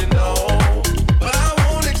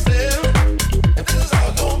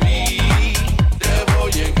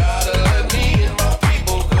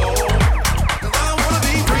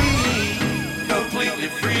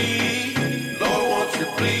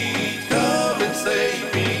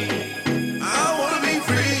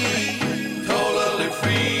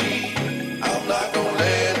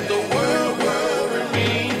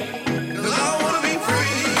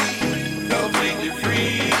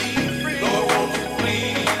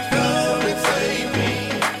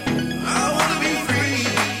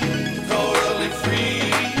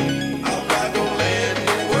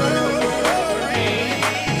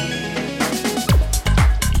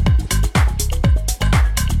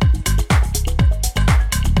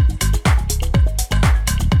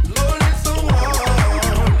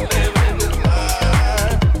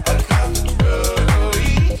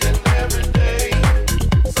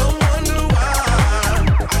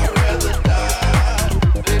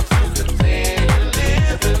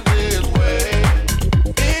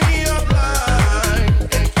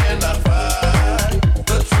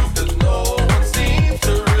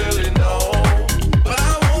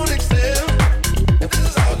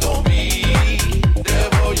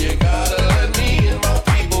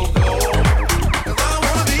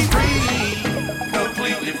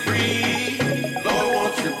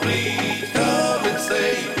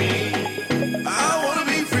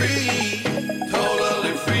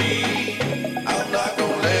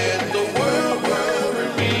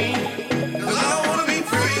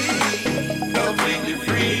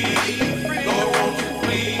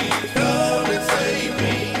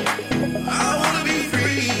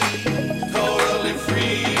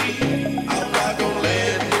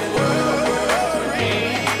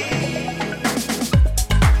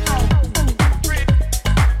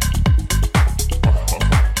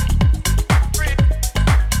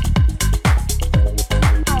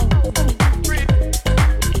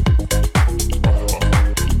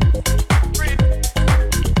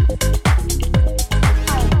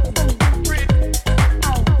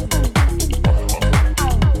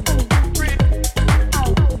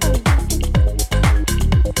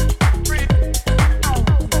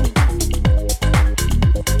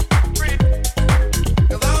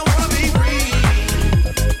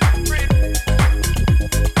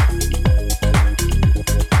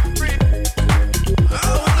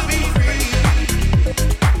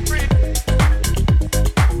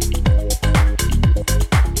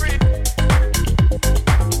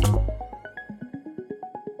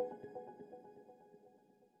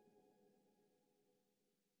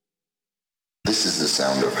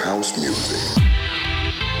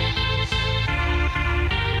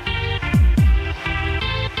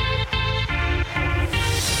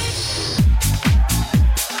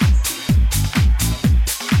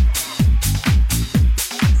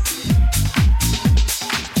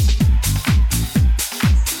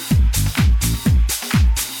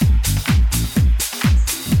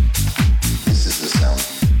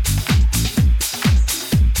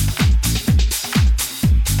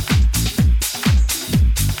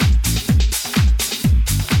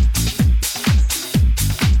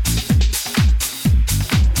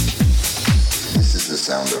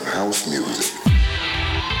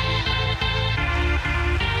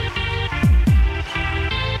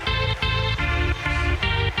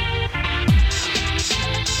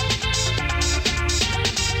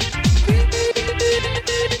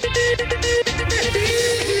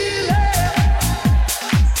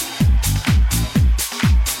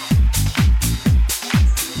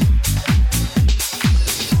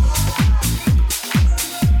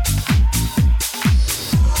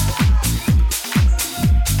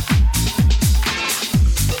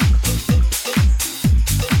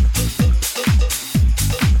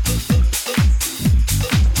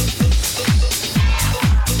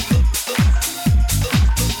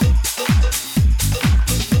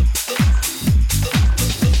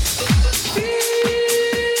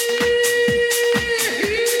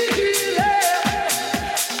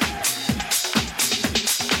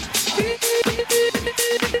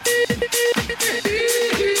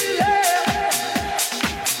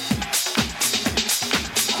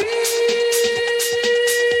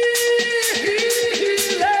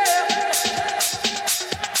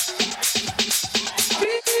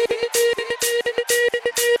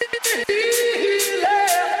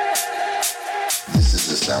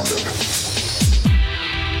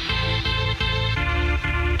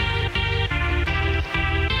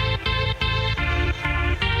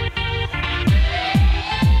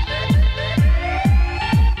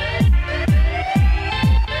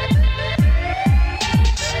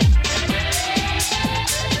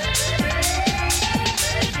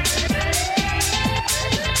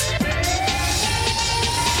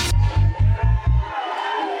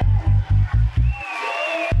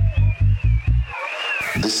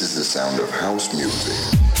sound of house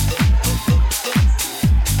music.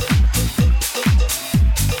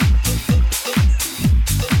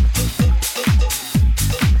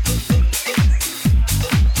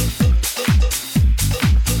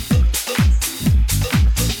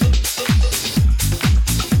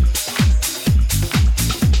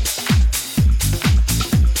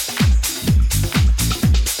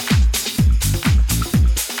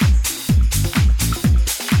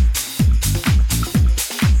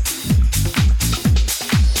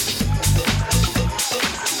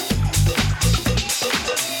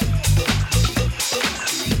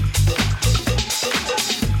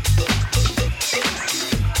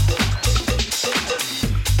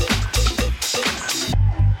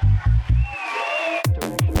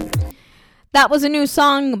 That was a new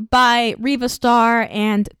song by Reva Starr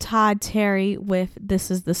and Todd Terry with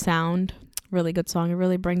This Is the Sound. Really good song. It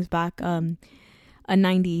really brings back a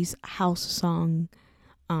 90s house song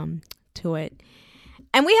to it.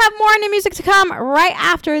 And we have more new music to come right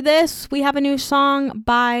after this. We have a new song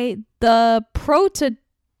by the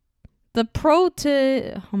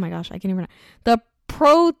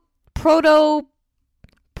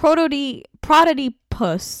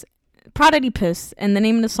Prodigy Puss, and the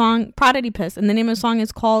name of the song Prodigy-Puss, and the name of the song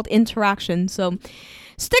is called Interaction. So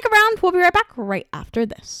stick around, we'll be right back right after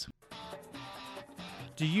this.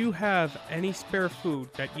 Do you have any spare food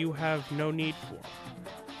that you have no need for?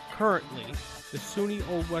 Currently, the SUNY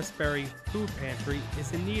Old Westbury Food Pantry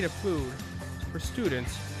is in need of food for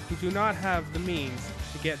students who do not have the means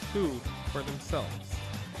to get food for themselves.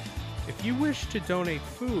 If you wish to donate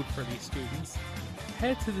food for these students,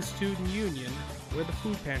 head to the Student Union where the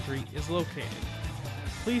food pantry is located.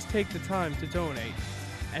 Please take the time to donate,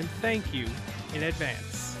 and thank you in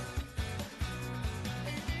advance.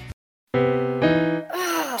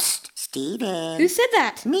 Steven. Who said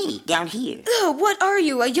that? Me, down here. Ugh, what are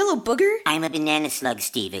you, a yellow booger? I'm a banana slug,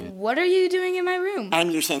 Steven. What are you doing in my room?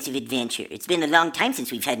 I'm your sense of adventure. It's been a long time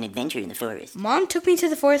since we've had an adventure in the forest. Mom took me to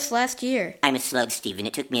the forest last year. I'm a slug, Steven.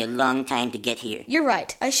 It took me a long time to get here. You're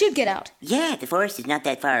right. I should get out. Yeah, the forest is not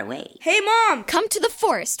that far away. Hey, Mom! Come to the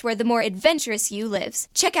forest where the more adventurous you lives.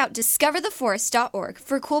 Check out discovertheforest.org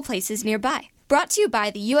for cool places nearby. Brought to you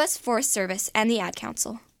by the U.S. Forest Service and the Ad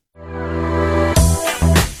Council.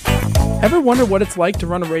 Ever wonder what it's like to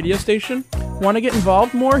run a radio station? Want to get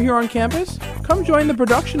involved more here on campus? Come join the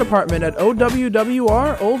production department at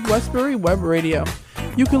OWWR Old Westbury Web Radio.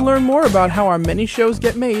 You can learn more about how our many shows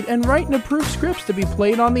get made and write and approve scripts to be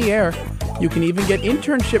played on the air. You can even get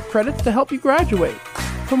internship credits to help you graduate.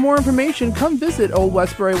 For more information, come visit Old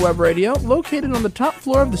Westbury Web Radio, located on the top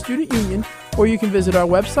floor of the Student Union, or you can visit our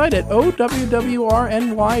website at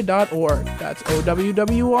owwrny.org. That's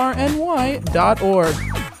owwrny.org.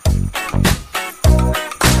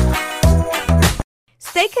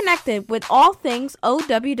 Stay connected with all things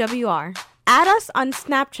OWWR. Add us on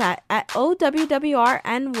Snapchat at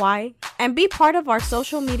OWWRNY and be part of our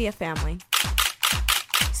social media family.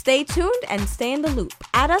 Stay tuned and stay in the loop.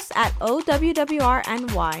 Add us at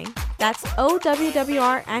OWWRNY. That's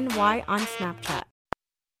OWWRNY on Snapchat.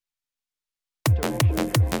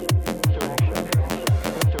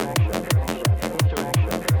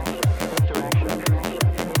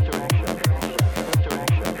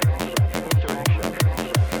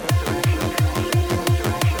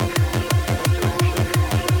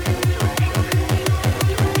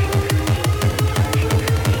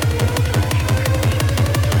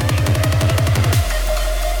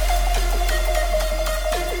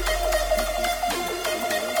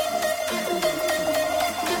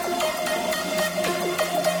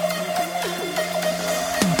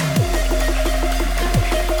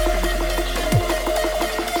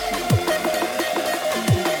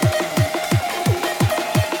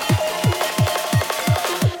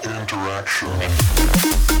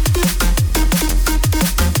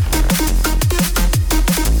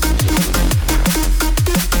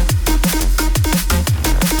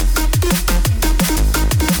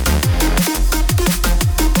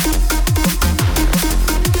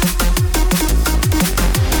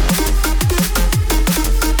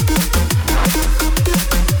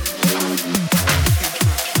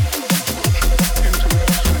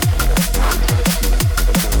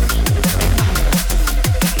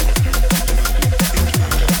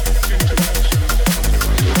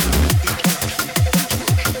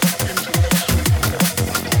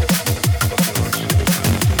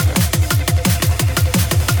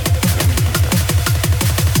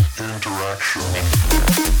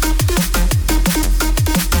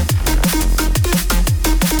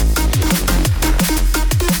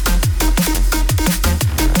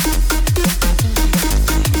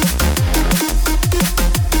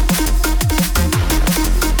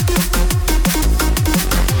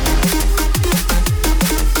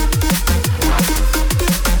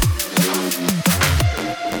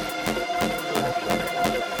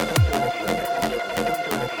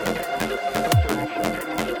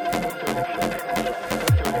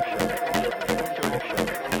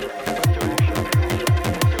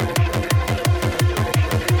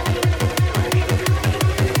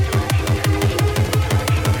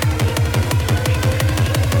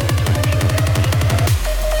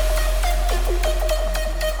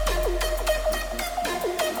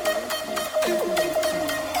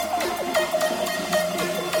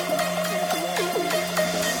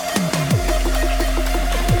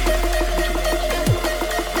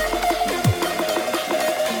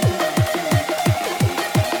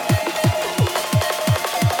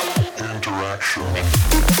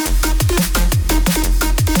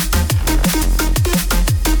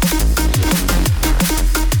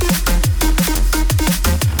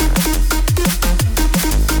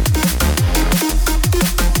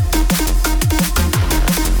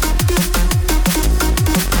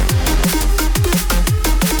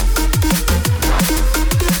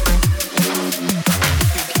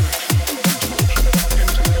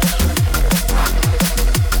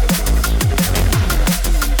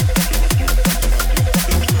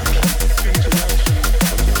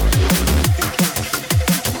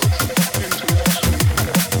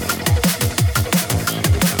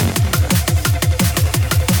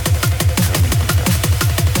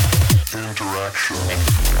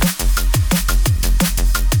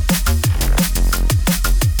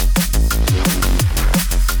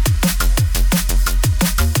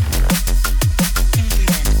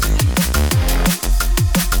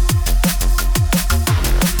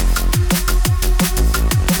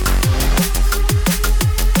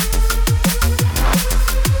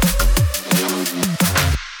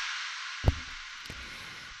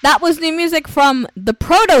 That was new music from The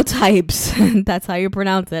Prototypes. That's how you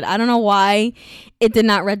pronounce it. I don't know why it did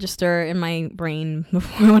not register in my brain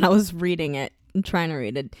before when I was reading it and trying to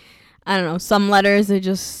read it. I don't know. Some letters, they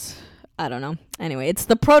just, I don't know. Anyway, it's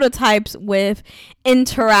The Prototypes with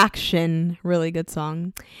Interaction. Really good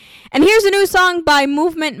song. And here's a new song by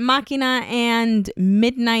Movement Machina and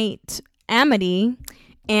Midnight Amity.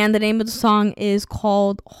 And the name of the song is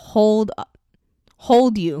called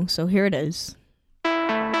Hold You. So here it is.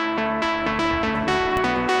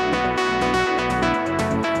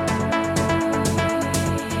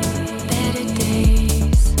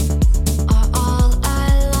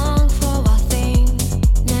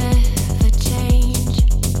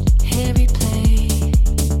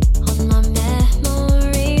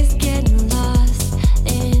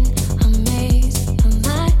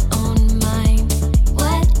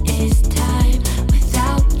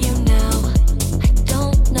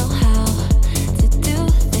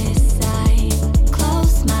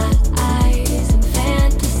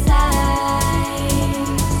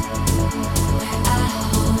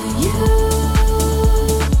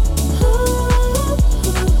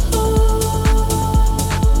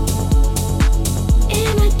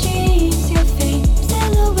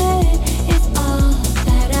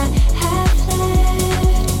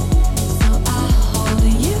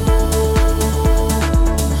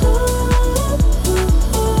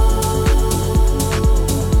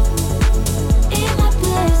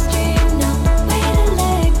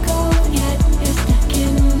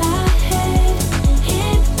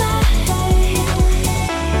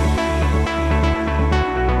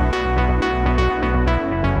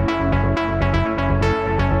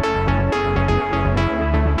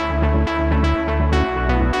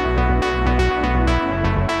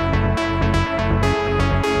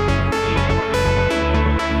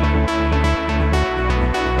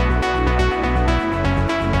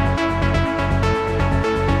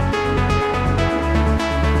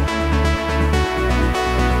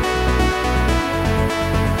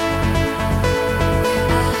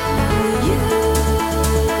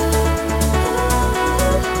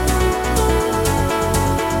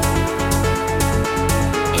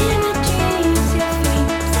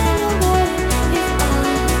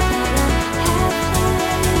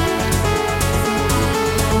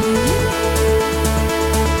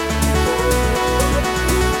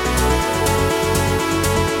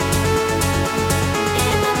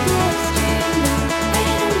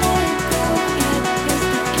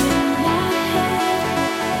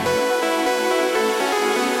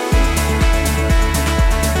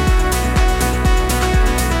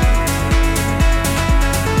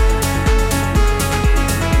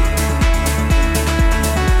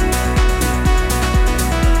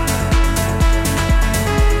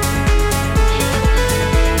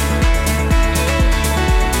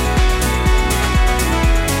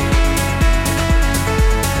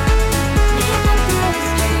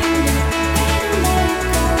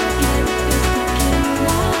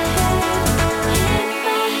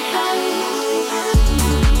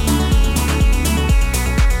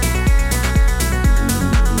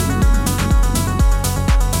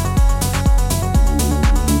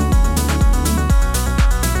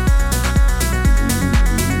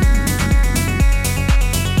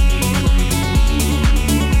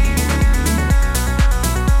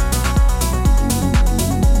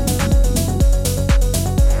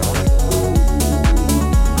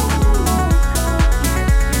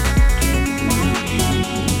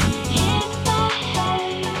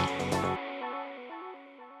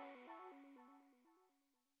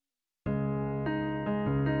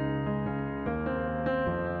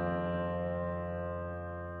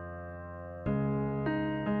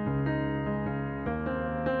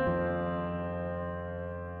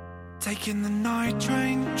 Taking the night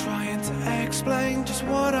train, trying to explain just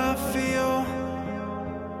what I feel.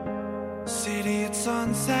 City at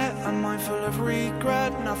sunset, I'm mindful of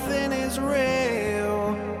regret, nothing is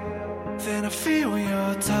real. Then I feel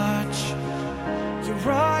your touch, you're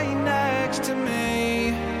right next to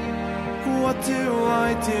me. What do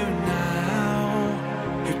I do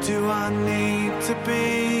now? Who do I need to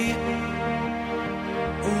be?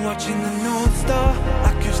 Watching the North Star,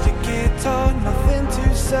 acoustic guitar, nothing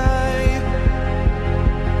to say.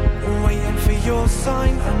 Waiting for your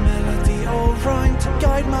sign, a melody alright.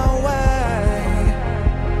 find my way.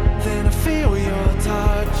 Then I feel your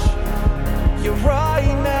touch. You're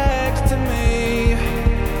right next to me.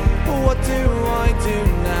 What do I do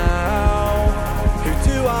now? Who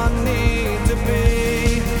do I need to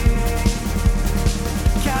be?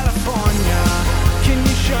 California, can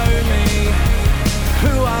you show me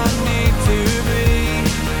who I need to be?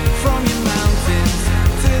 From your mountains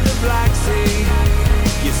to the Black Sea,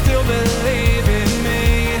 you still believe in me.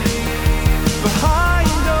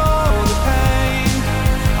 Behind all the pain,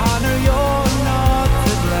 I know you're not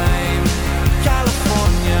to blame.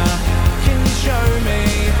 California, can you show me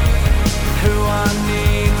who I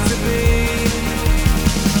need to be?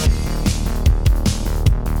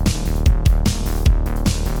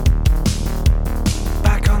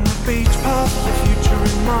 Back on the beach path, the future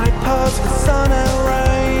in my past, the sun and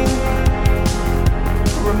rain.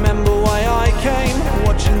 Remember why I came,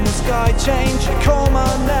 watching the sky change. You call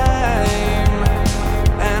my name,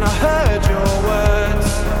 and I heard your words.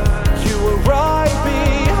 You were right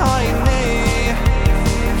behind me.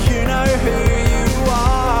 You know who you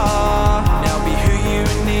are. Now be who you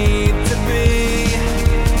need to be.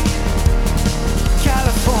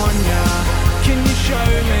 California, can you show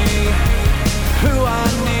me who I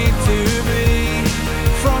need to be?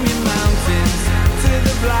 From your mountains to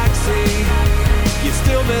the Black Sea, you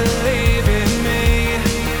still believe in me.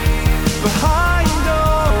 Behind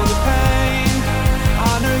all the pain,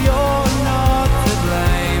 I know you're not to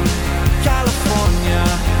blame. California,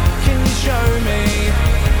 can you show me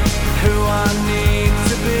who I need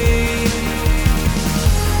to be?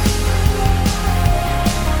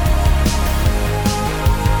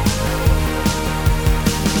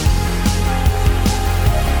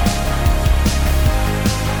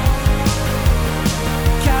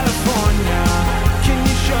 California, can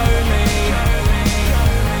you show me?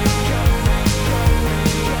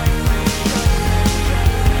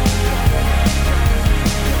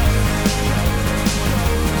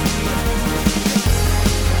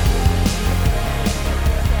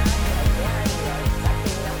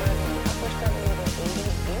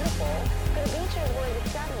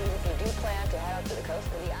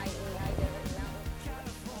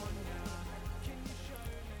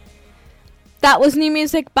 That was new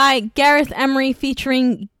music by Gareth Emery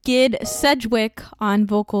featuring Gid Sedgwick on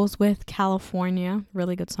vocals with California.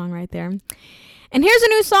 Really good song right there. And here's a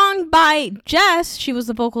new song by Jess. She was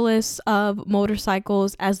the vocalist of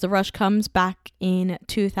Motorcycles As the Rush Comes back in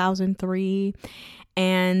 2003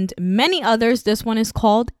 and many others. This one is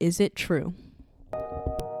called Is It True?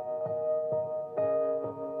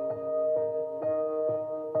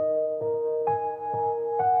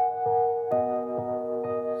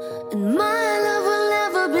 And my love will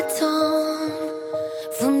never be torn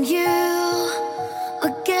from you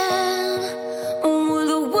again. Oh,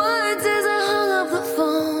 the words as I hung up the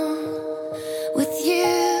phone with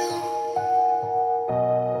you.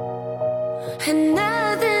 And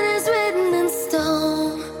nothing is written in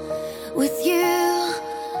stone with you.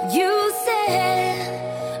 You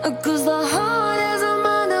said, 'cause the heart has a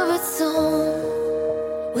mind of its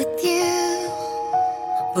own with you.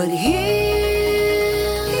 But here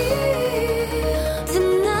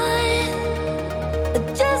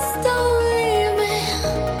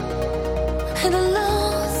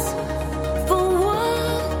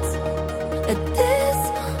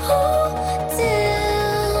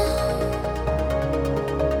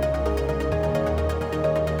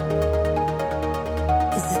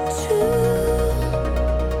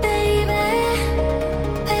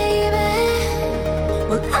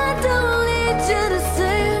I don't need you to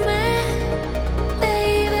save me.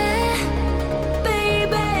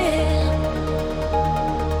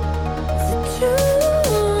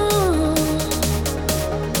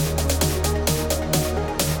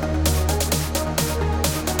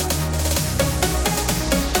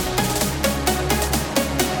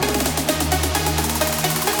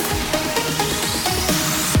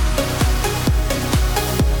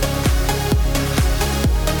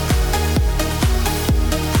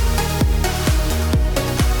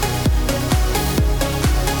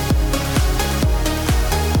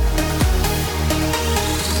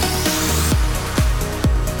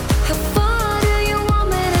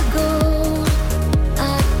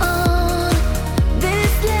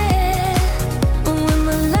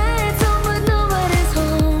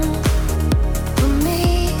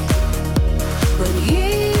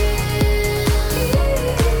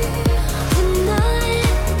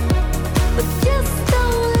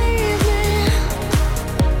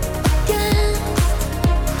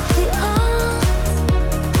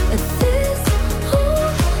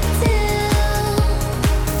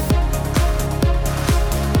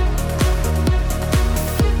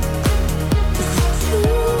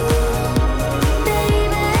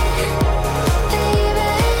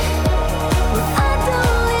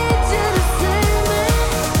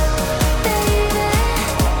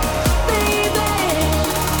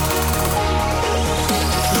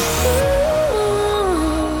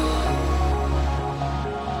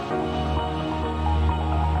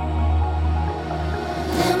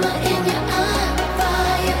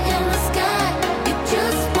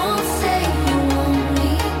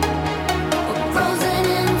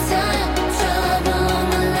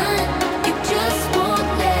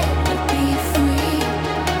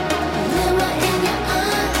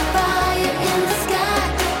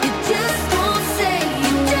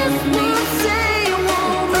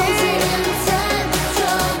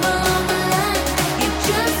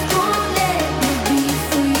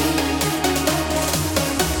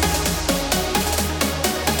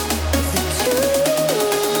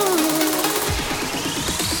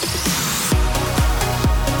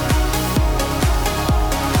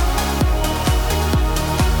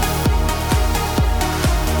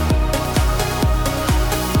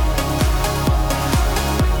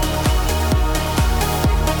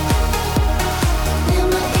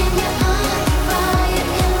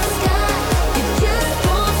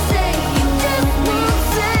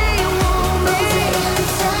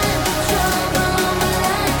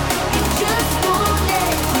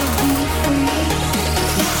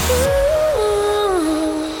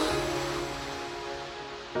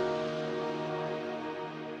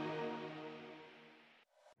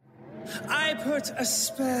 a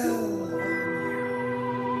spell,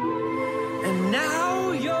 and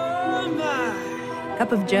now you're mine.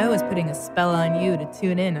 Cup of Joe is putting a spell on you to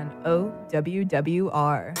tune in on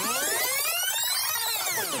OWWR.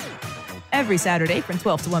 Every Saturday from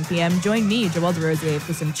 12 to 1 p.m., join me, Joelle DeRosier,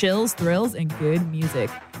 for some chills, thrills, and good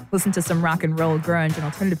music. Listen to some rock and roll, grunge, and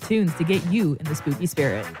alternative tunes to get you in the spooky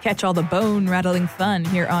spirit. Catch all the bone-rattling fun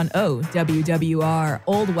here on OWWR,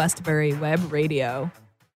 Old Westbury Web Radio.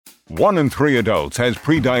 1 in 3 adults has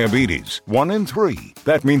prediabetes. 1 in 3.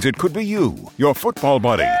 That means it could be you, your football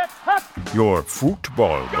buddy, your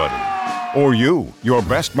football buddy, or you, your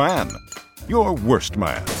best man, your worst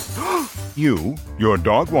man, you, your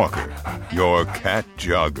dog walker, your cat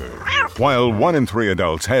jogger. While 1 in 3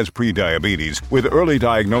 adults has prediabetes, with early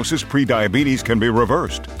diagnosis, prediabetes can be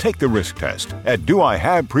reversed. Take the risk test at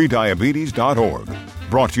doihaveprediabetes.org.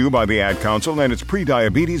 Brought to you by the Ad Council and its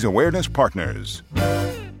prediabetes awareness partners.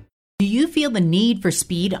 Do you feel the need for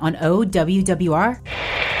speed on OWWR?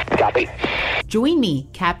 Copy. Join me,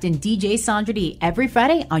 Captain DJ Sandra D, every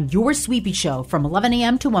Friday on Your Sweepy Show from 11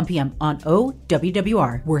 a.m. to 1 p.m. on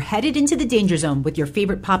OWWR. We're headed into the danger zone with your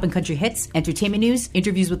favorite pop and country hits, entertainment news,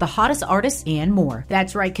 interviews with the hottest artists, and more.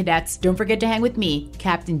 That's right, cadets. Don't forget to hang with me,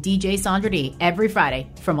 Captain DJ Sandra D, every Friday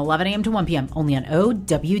from 11 a.m. to 1 p.m. only on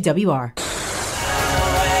OWWR.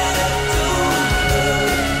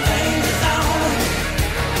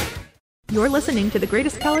 You're listening to the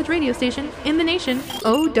greatest college radio station in the nation,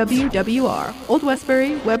 OWWR, Old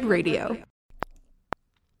Westbury Web Radio.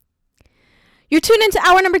 You're tuned into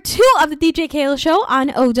hour number 2 of the DJ Keila Show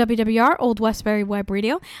on OWWR, Old Westbury Web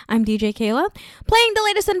Radio. I'm DJ Keila, playing the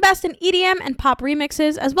latest and best in EDM and pop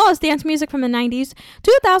remixes, as well as dance music from the 90s,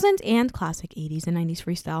 2000s, and classic 80s and 90s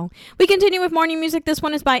freestyle. We continue with morning music. This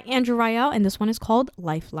one is by Andrew Rayel, and this one is called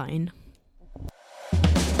Lifeline.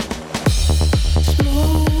 In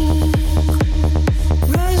blue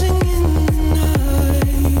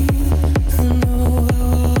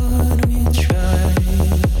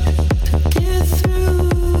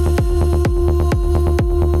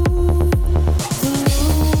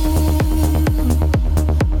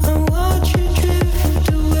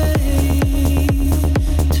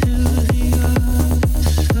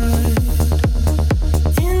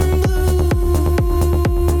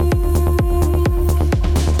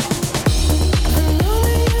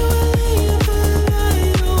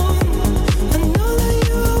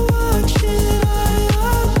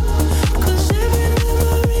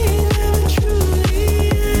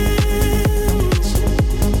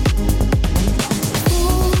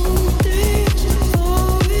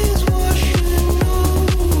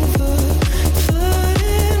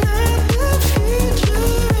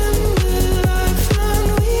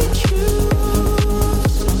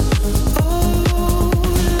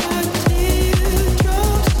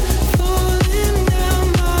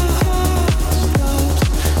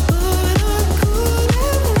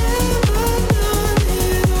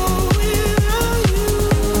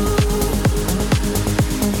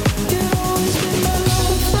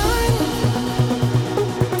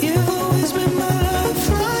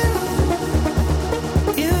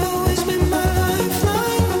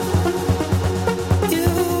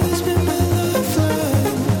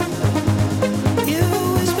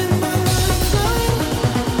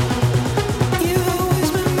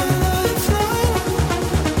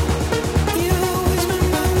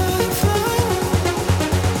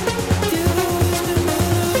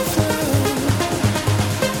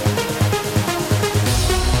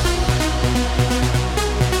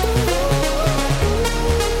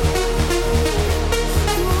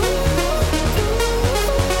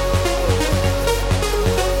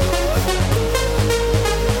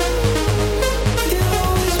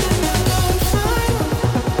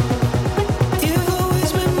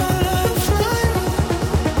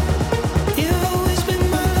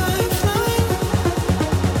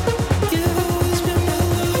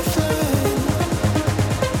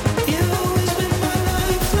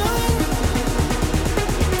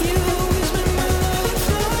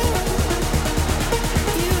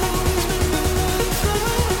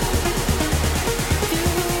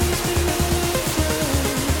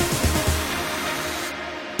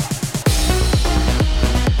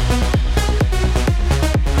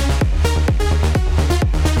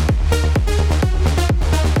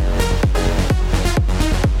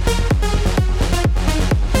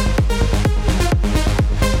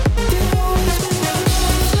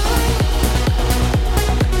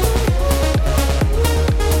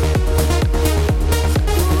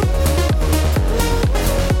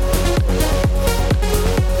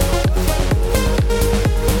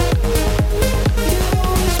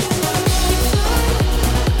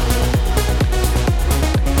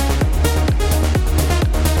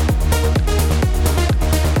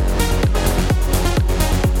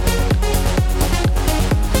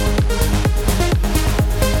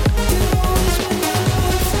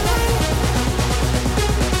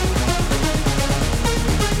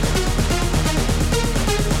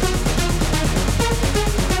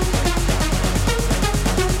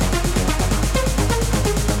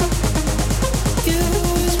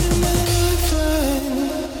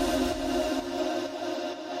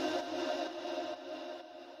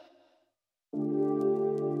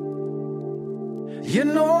You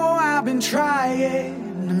know I've been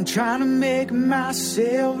trying, I'm trying to make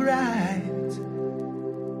myself right.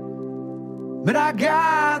 But I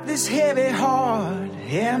got this heavy heart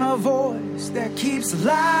and a voice that keeps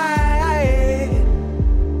lying.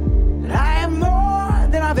 I am more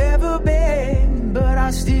than I've ever been, but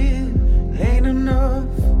I still ain't enough.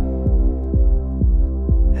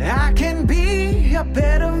 I can be a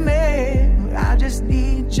better man, I just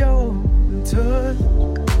need your touch.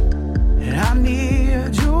 And I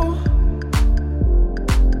need you,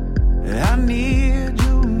 I need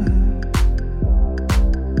you,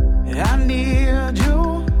 I need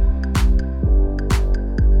you.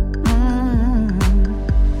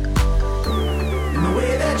 And the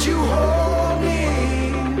way that you hold me,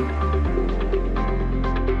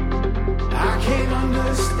 I can't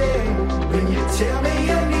understand when you tell me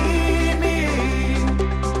you need me.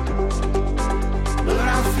 But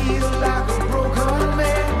I feel like a broken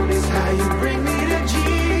man. It's how you bring me to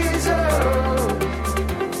Jesus.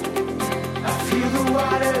 I feel the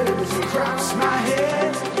waters across my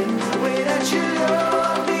head in the way that you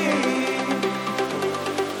love me.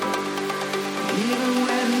 Even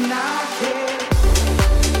when I can't.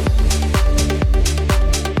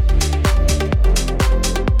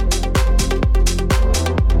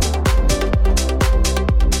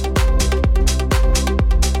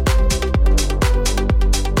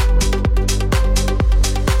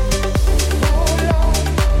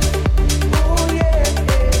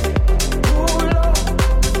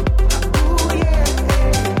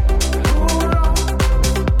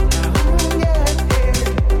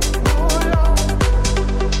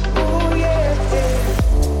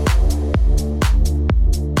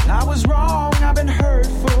 I was wrong, I've been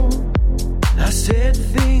hurtful. I said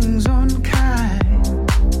things unkind.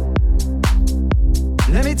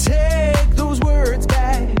 Let me take those words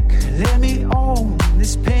back. Let me own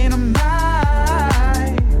this pain of mine.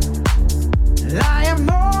 I am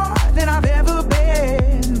more than I've ever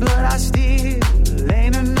been, but I still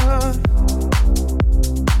ain't enough.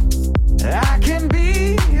 I can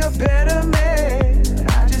be a better man.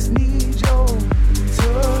 I just need your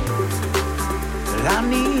touch. I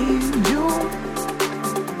need you.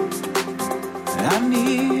 I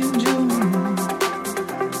need you.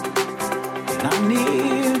 I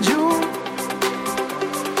need you.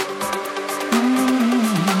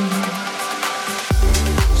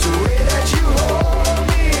 So the way that you hold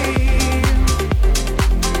me,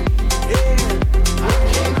 yeah, I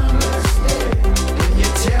can't understand when you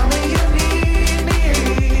tell me you need me.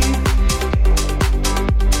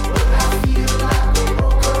 Well, I feel like a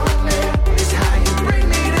broken man. It's how you bring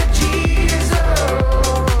me to Jesus.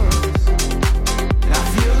 I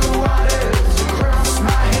feel the waters across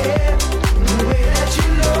my head, the way that you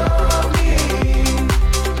love me.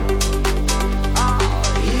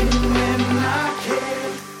 Even when I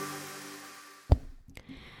can't.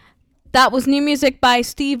 That was new music by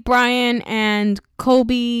Steve Bryan and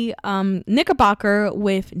Kobe Knickerbocker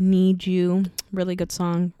with Need You. Really good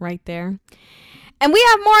song right there. And we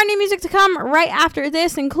have more new music to come right after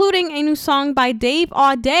this, including a new song by Dave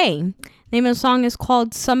Auday. Name of the song is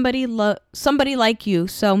called Somebody Like You.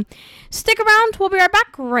 So stick around. We'll be right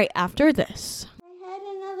back right after this.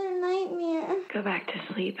 Another nightmare. Go back to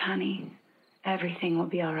sleep, honey. Everything will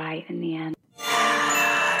be all right in the end.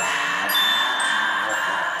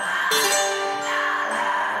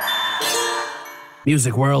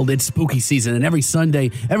 Music world, it's spooky season, and every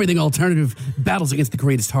Sunday, everything alternative battles against the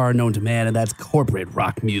greatest horror known to man, and that's corporate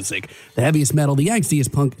rock music. The heaviest metal, the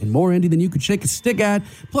angstiest punk, and more indie than you could shake a stick at,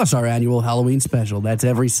 plus our annual Halloween special. That's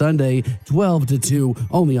every Sunday, 12 to 2,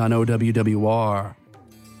 only on OWWR.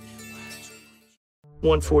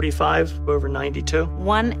 145 over 92.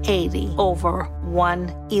 180 over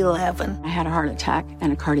 111. I had a heart attack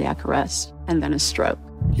and a cardiac arrest, and then a stroke.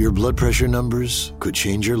 Your blood pressure numbers could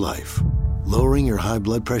change your life. Lowering your high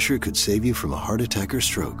blood pressure could save you from a heart attack or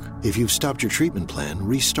stroke. If you've stopped your treatment plan,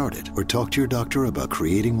 restart it or talk to your doctor about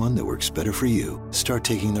creating one that works better for you. Start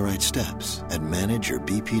taking the right steps at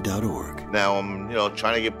manageyourbp.org. Now I'm,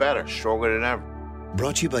 trying to get better, stronger than ever.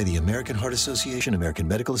 Brought to you by the American Heart Association, American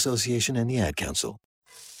Medical Association, and the Ad Council.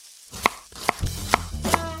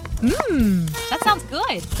 That sounds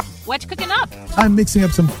good. What you cooking up? I'm mixing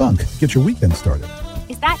up some funk. Get your weekend started.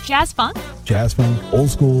 Is that jazz funk? Jazz funk, old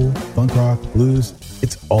school, funk rock, blues.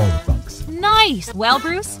 It's all the funks. Nice. Well,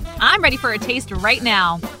 Bruce, I'm ready for a taste right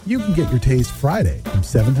now. You can get your taste Friday from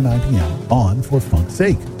 7 to 9 p.m. on For Funk's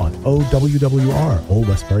Sake on OWWR, Old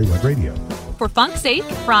Westbury Web Radio. For Funk's Sake,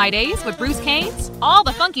 Fridays with Bruce Caines, all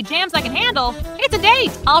the funky jams I can handle. It's a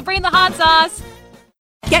date. I'll bring the hot sauce.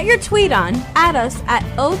 Get your tweet on, add us at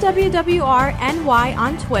OWWRNY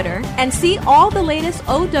on Twitter, and see all the latest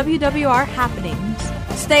OWWR happenings.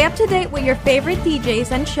 Stay up to date with your favorite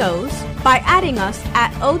DJs and shows by adding us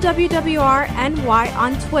at OWWRNY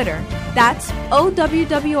on Twitter. That's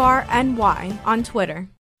OWWRNY on Twitter.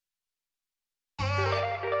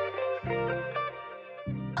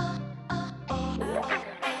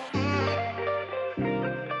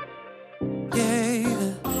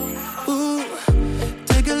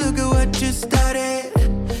 Started,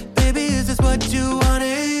 baby, is this what you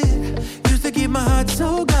wanted? Used to keep my heart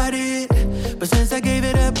so guarded, but since I gave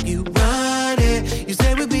it up, you run it. You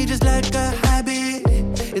say with me just like a habit.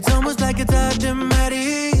 It's almost like it's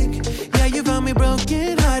automatic. Yeah, you found me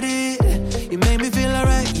broken hearted. You made me feel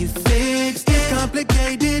alright. You fixed it.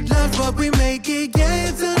 Complicated love's what we make it. Yeah,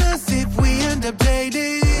 it's on us if we end up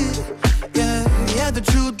dating. Yeah, the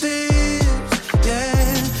truth is,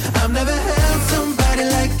 yeah, I've never held somebody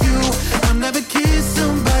like you. I've never kissed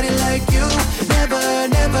somebody like you. Never,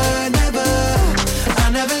 never, never. I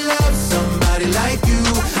never loved somebody like you.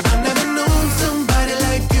 I've never known somebody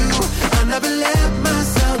like you. I never let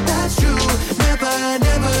myself, that's true. Never,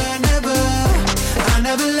 never, never. I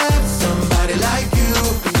never loved somebody like you.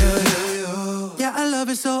 Yeah, our love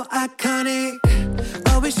is so iconic.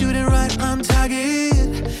 Always shooting right on target.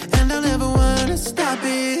 And I'll never wanna stop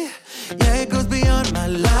it. Yeah, it goes beyond my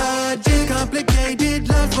logic. Complicated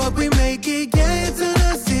love's what we make it. Yeah, it's on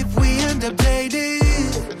us if we end up dating.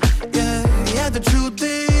 Yeah, the truth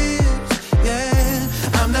is, yeah,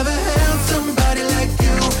 I've never held somebody like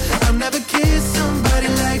you. I've never kissed somebody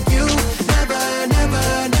like you. Never,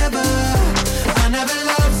 never, never. I never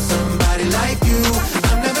loved somebody like you.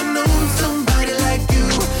 I've never known somebody like you.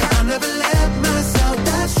 I've never let myself,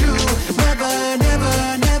 that's true. Never, never,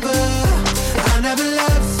 never. I never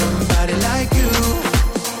loved somebody like you.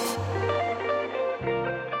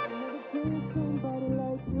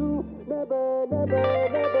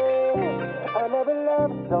 I never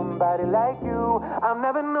loved somebody like you. I've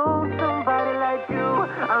never known somebody like you.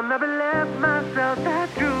 I'll never let myself,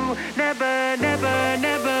 that's true. Never, never,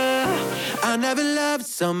 never. I never loved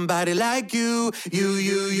somebody like you. You.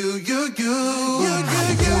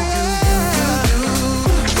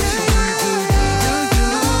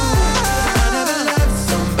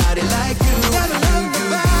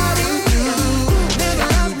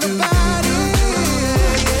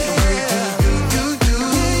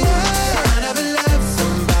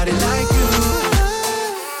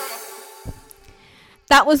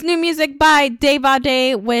 That was new music by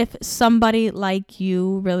Devade with Somebody Like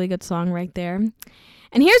You. Really good song right there.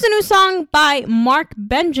 And here's a new song by Mark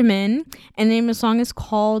Benjamin, and the name of the song is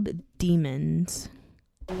called Demons.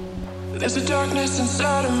 There's a darkness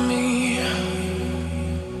inside of me.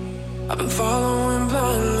 I've been following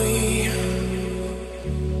blindly.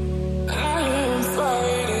 I am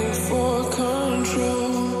fighting for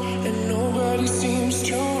control, and nobody seems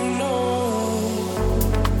to know.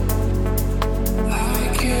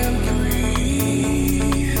 I can't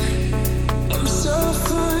breathe. I'm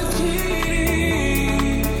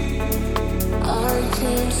suffocating. I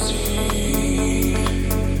can't see.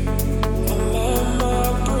 I'm at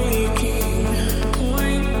my breaking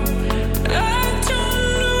point. I don't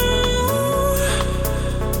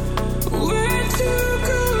know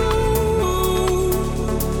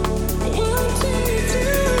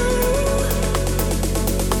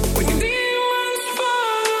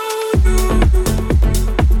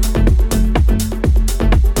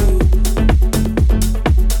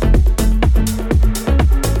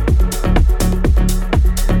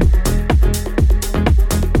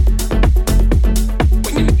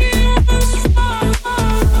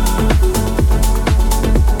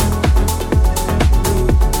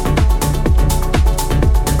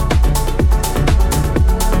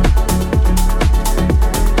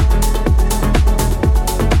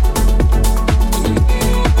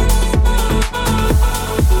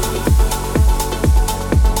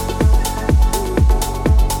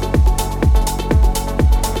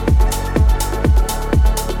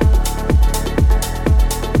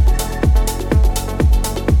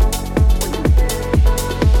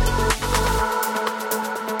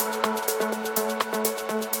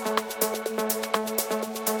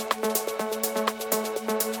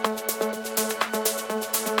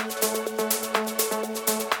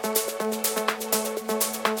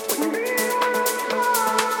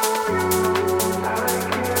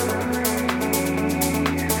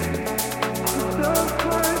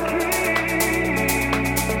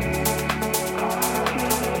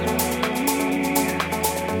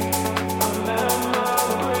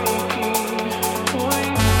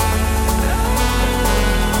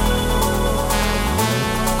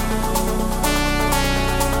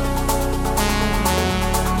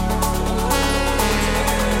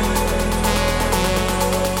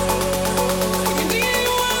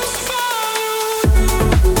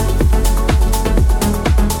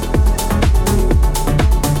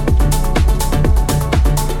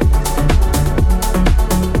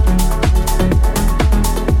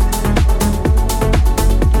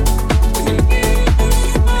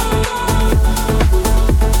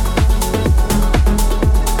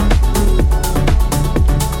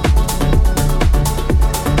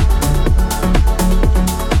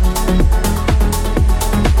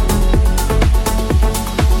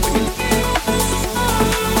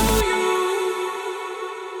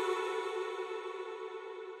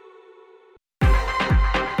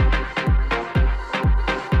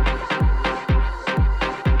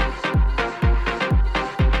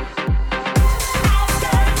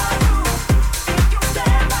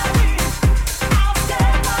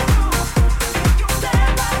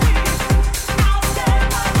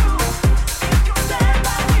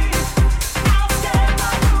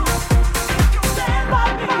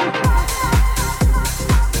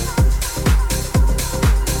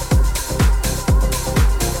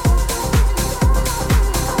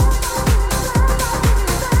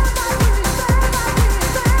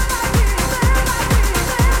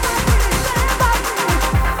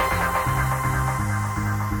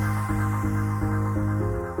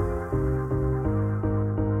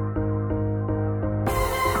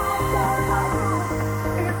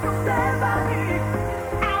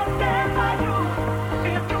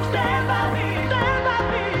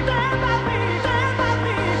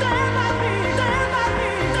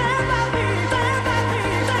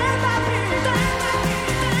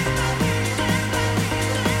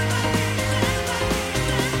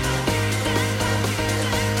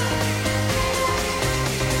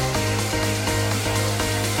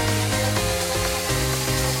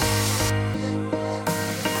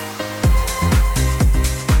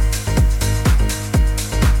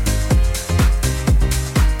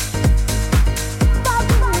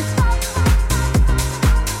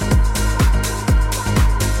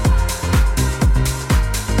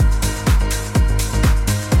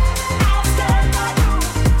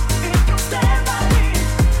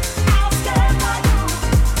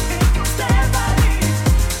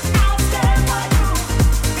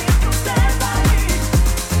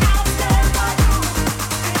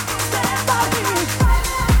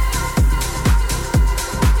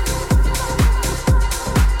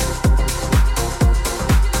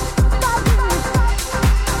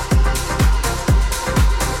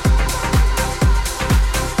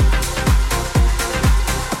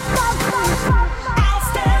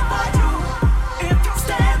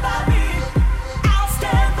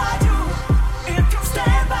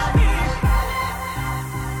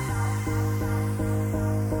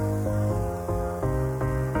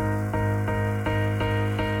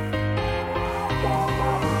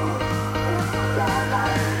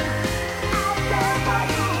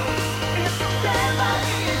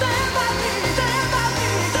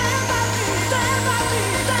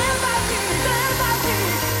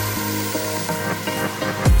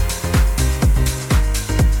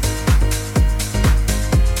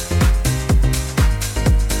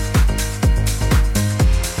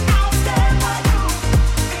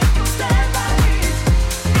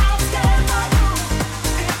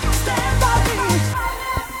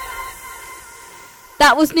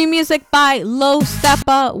That was new music by Low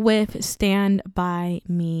Steppa with Stand By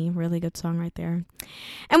Me. Really good song right there.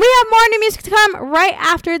 And we have more new music to come right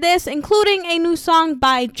after this, including a new song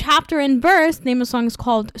by Chapter and Verse. The name of the song is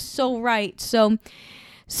called So Right. So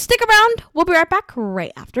stick around. We'll be right back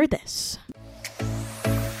right after this.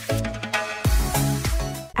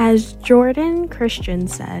 As Jordan Christian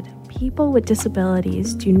said, people with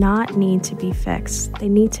disabilities do not need to be fixed. They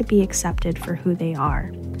need to be accepted for who they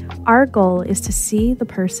are. Our goal is to see the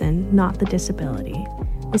person, not the disability.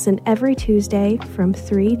 Listen every Tuesday from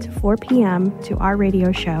 3 to 4 p.m. to our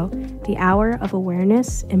radio show, The Hour of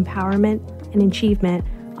Awareness, Empowerment, and Achievement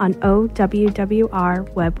on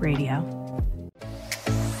OWWR Web Radio.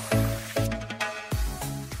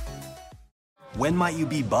 When might you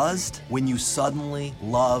be buzzed? When you suddenly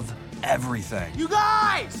love everything. You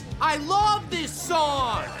guys! I love this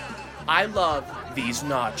song! I love these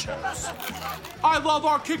nachos. I love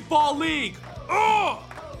our kickball league! Ugh!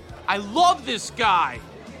 I love this guy!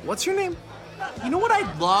 What's your name? You know what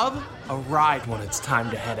I'd love? A ride when it's time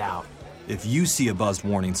to head out. If you see a buzzed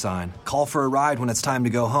warning sign, call for a ride when it's time to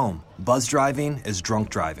go home. Buzz driving is drunk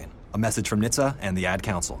driving. A message from NHTSA and the Ad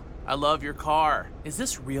Council. I love your car. Is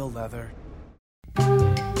this real leather?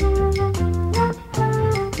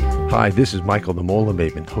 Hi, this is Michael the Molar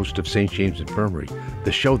Maven, host of St. James Infirmary,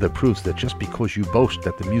 the show that proves that just because you boast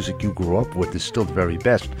that the music you grew up with is still the very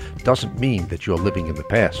best doesn't mean that you're living in the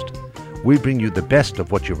past. We bring you the best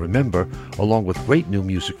of what you remember, along with great new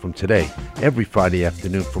music from today, every Friday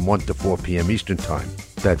afternoon from 1 to 4 p.m. Eastern Time.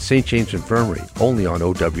 That's St. James Infirmary, only on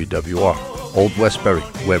OWWR, Old Westbury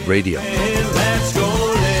Web Radio.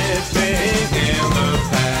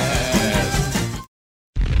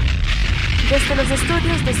 Desde los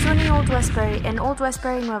estudios de SUNY Old Westbury en Old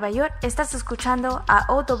Westbury, Nueva York, estás escuchando a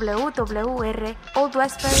OWWR, Old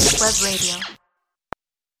Westbury Web Radio.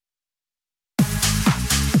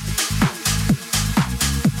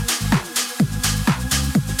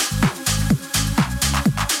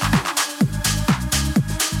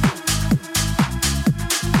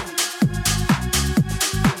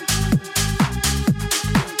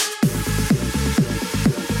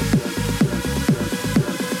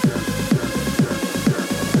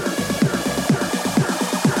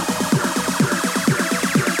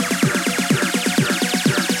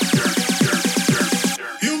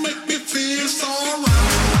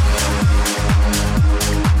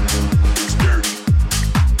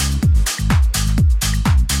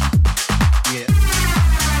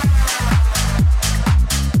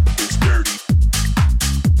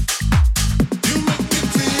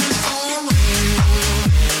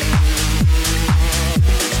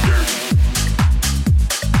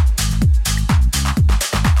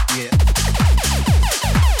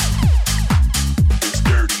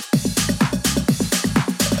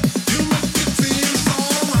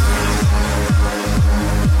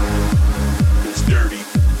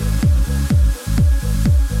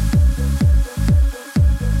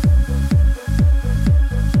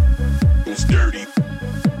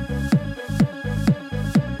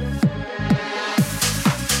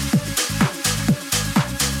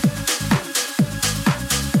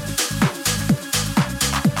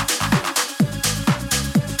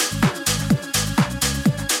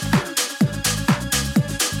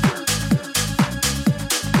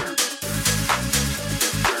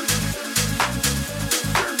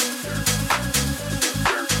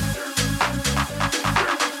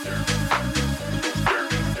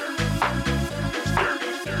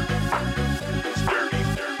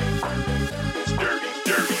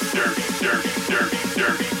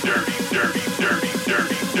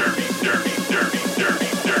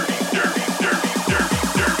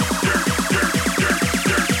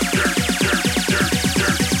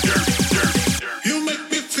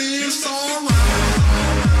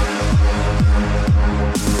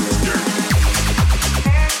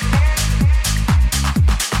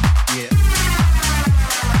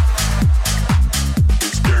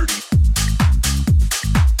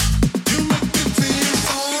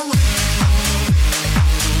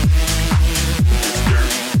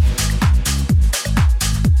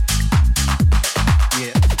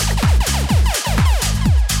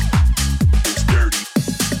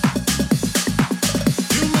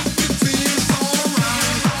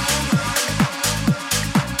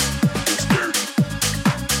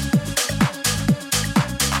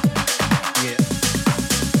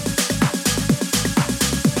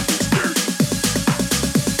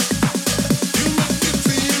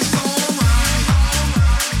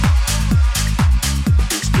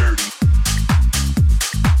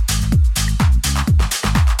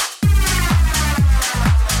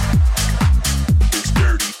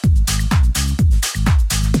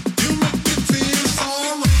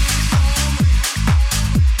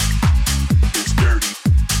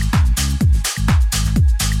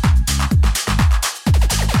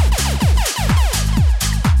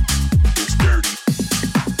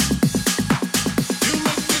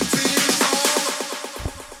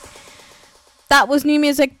 That was new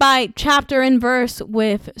music by Chapter and Verse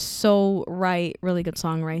with So Right. Really good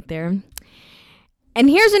song right there. And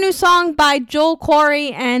here's a new song by Joel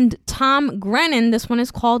Corey and Tom Grennan. This one is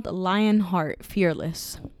called Lionheart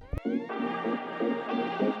Fearless.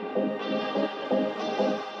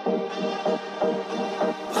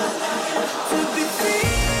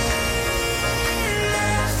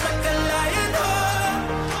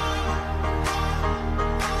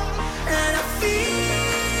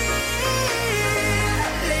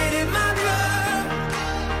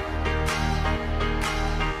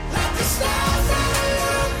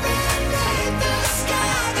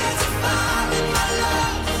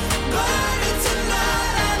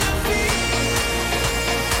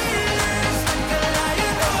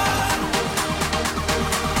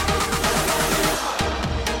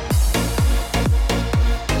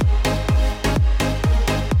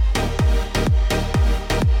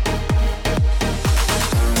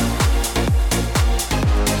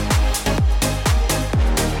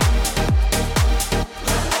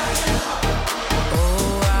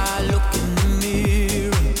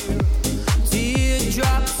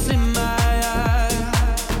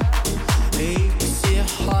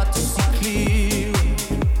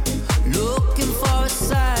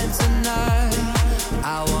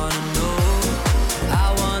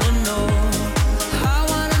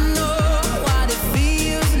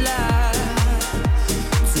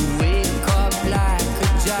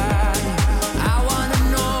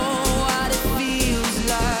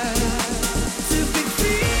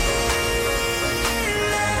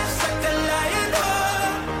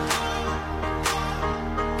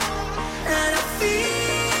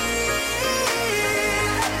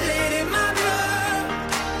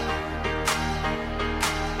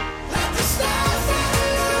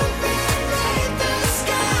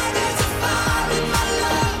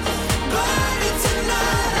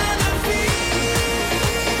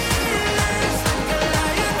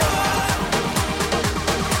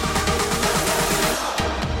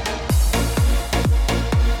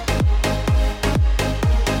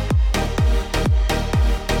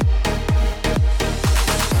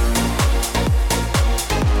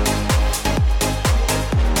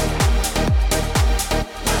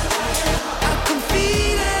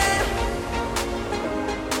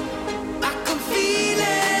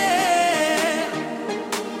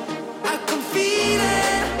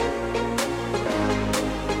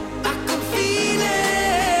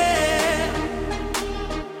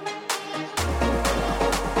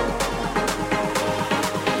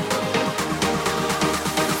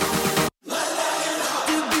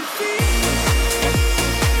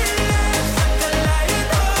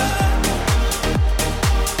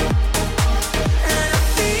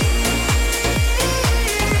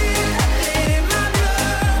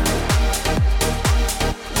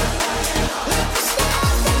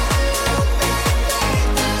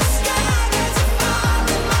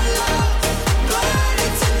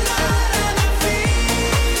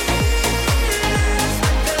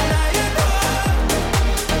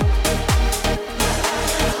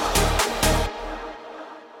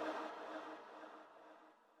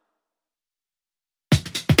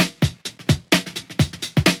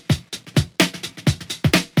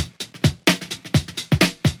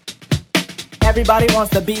 Everybody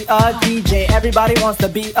wants to be a DJ. Everybody wants to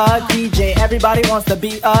be a DJ. Everybody wants to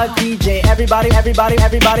be a DJ. Everybody.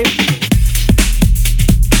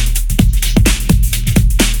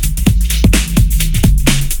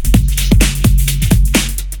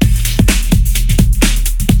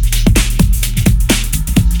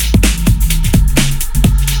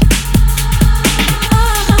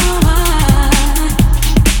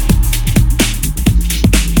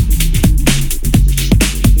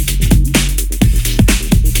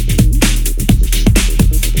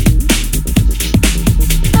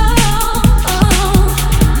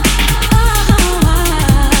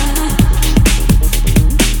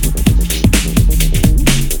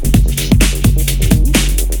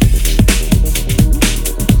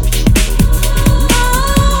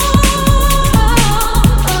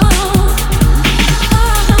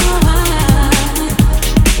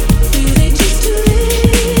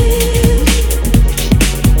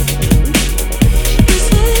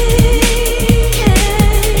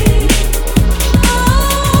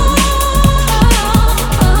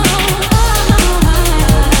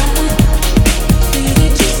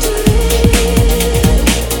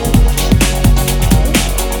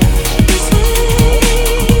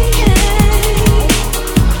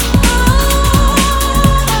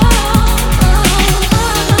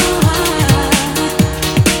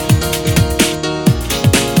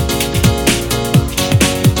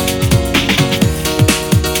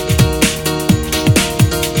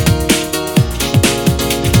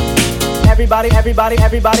 everybody, everybody,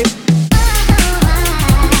 everybody.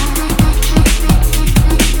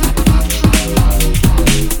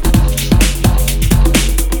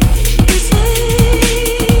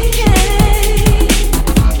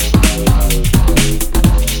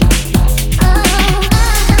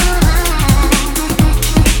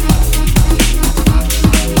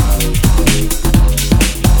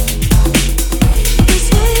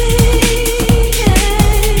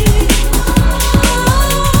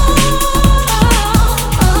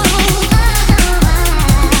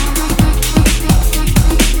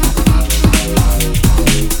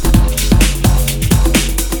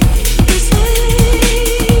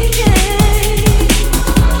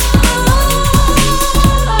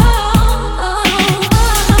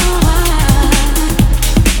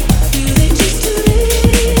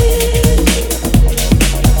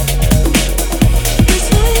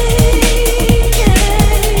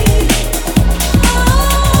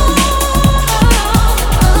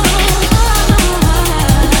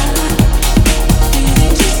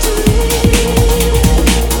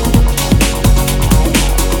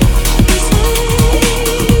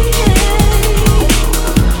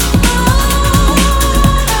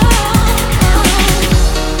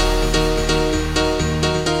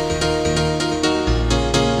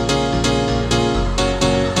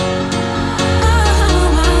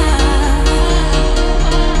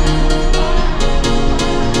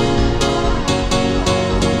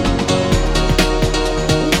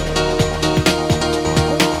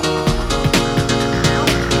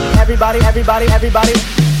 Everybody, everybody. Everybody,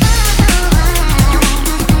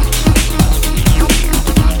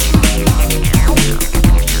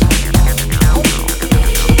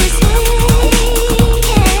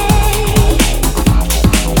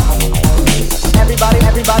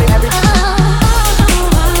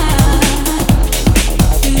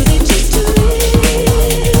 everybody, everybody.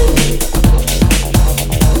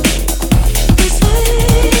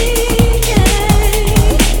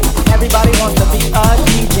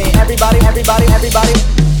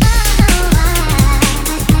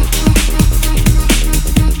 Everybody wants to be a DJ.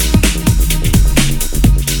 Everybody, everybody, everybody.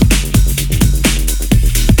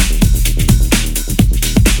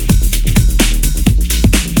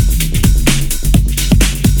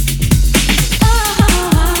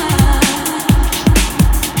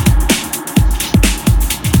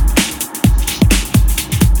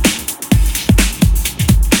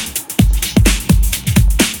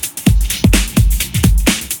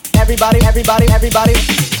 Everybody, everybody, everybody.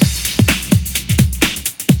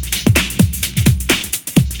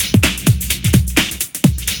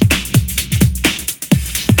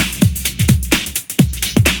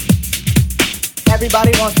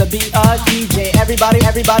 Everybody wants to be a DJ. Everybody,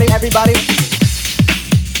 everybody, everybody.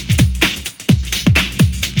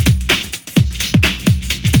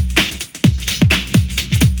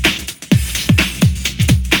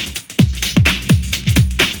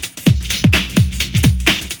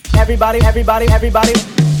 Everybody, everybody, everybody.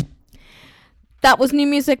 That was new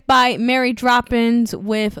music by Mary Droppins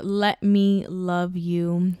with Let Me Love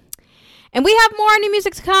You. And we have more new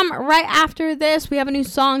music to come right after this. We have a new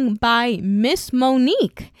song by Miss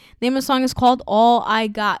Monique. The name of the song is called All I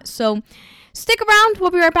Got. So stick around.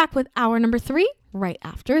 We'll be right back with hour number 3 right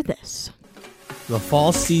after this. The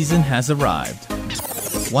fall season has arrived.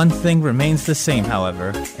 One thing remains the same,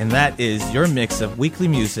 however, and that is your mix of weekly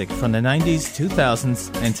music from the 90s,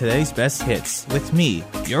 2000s, and today's best hits with me,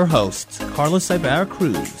 your host, Carlos Ibarra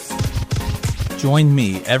Cruz. Join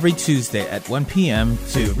me every Tuesday at 1 p.m.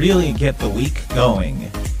 to really get the week going.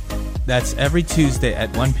 That's every Tuesday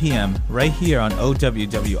at 1 p.m. right here on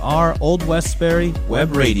OWWR Old Westbury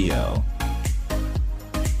Web Radio.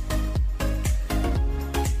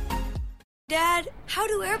 Dad, how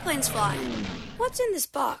do airplanes fly? What's in this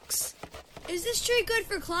box? Is this tree good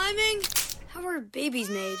for climbing? How are babies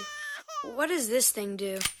made? What does this thing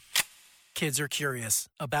do? Kids are curious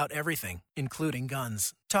about everything, including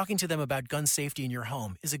guns. Talking to them about gun safety in your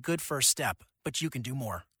home is a good first step, but you can do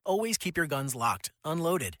more. Always keep your guns locked,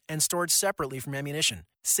 unloaded, and stored separately from ammunition.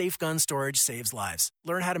 Safe gun storage saves lives.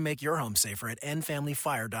 Learn how to make your home safer at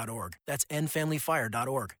endfamilyfire.org. That's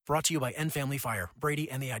endfamilyfire.org. Brought to you by End Family Fire, Brady,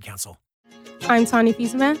 and the Ad Council. I'm Tanya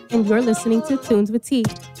Fiesman, and you're listening to Tunes with T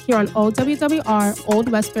here on OWWR Old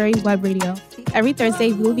Westbury Web Radio. Every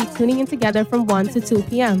Thursday, we'll be tuning in together from 1 to 2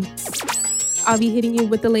 p.m. I'll be hitting you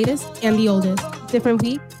with the latest and the oldest. Different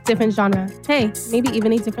week, different genre. Hey, maybe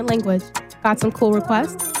even a different language. Got some cool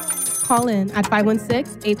requests? Call in at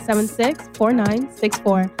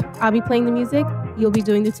 516-876-4964. I'll be playing the music, you'll be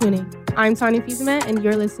doing the tuning. I'm Tanya Fiesman, and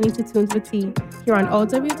you're listening to Tunes with T here on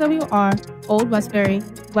OWWR Old Westbury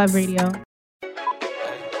Web Radio.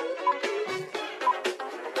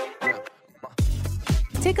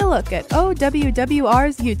 Take a look at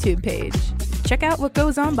OWWR's YouTube page. Check out what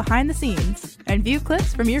goes on behind the scenes and view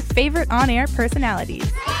clips from your favorite on-air personalities.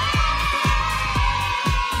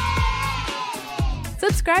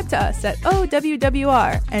 Subscribe to us at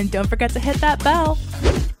OWWR and don't forget to hit that bell.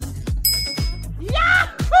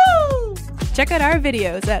 Yahoo! Check out our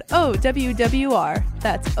videos at OWWR.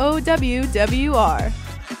 That's OWWR.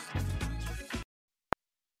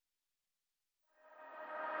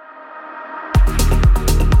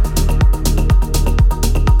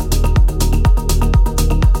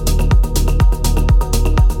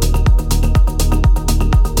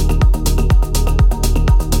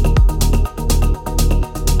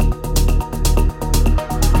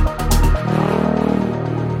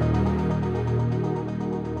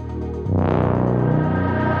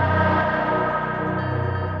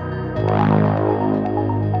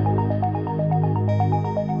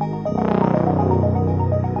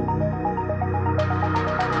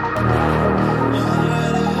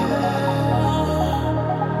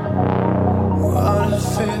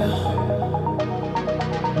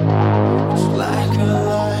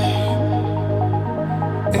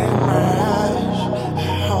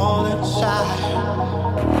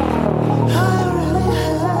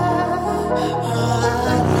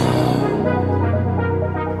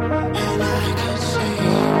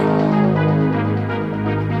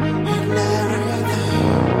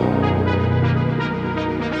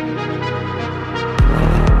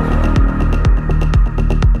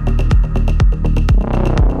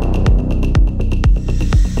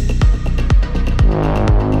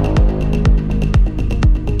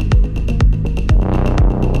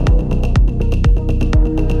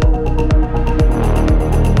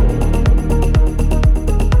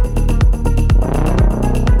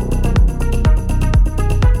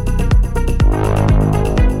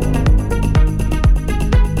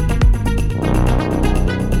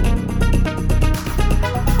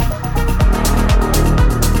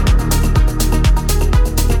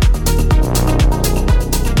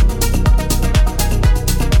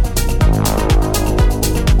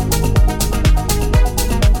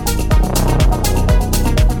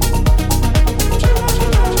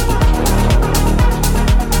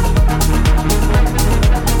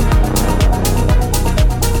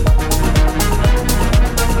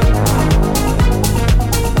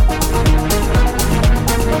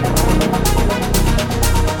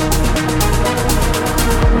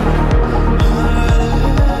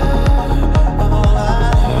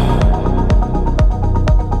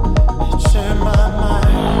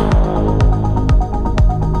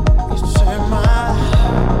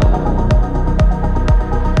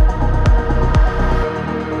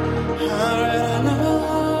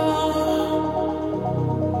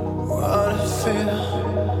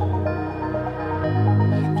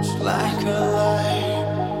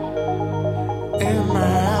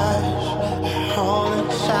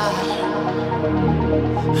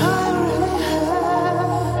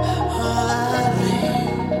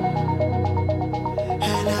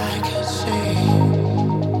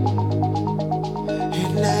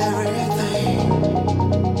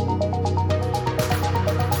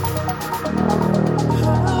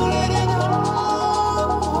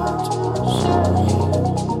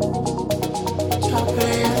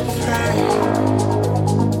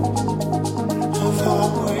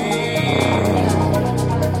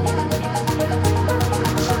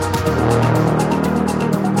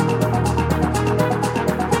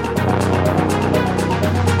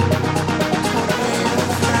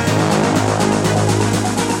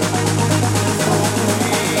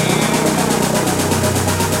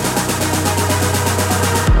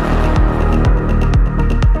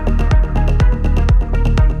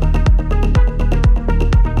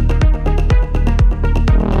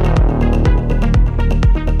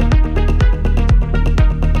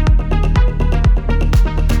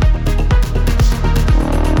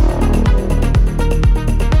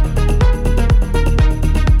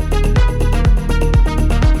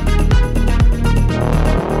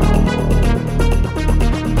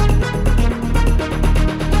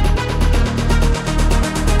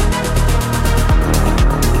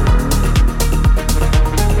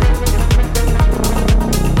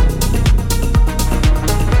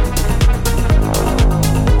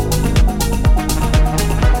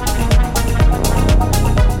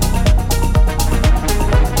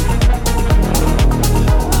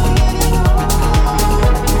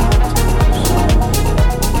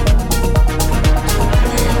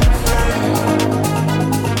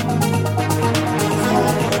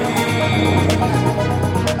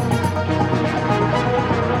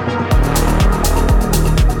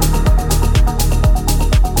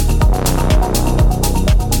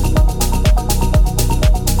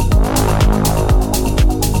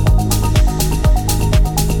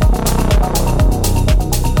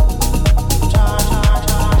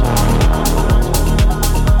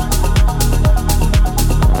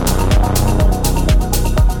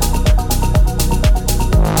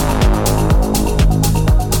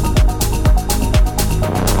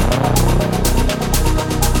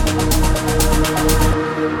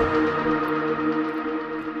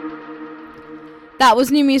 That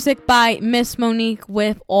was new music by Miss Monique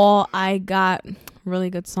with All I Got.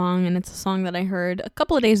 Really good song, and it's a song that I heard a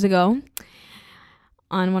couple of days ago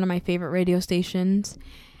on one of my favorite radio stations.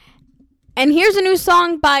 And here's a new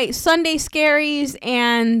song by Sunday Scaries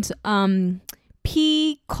and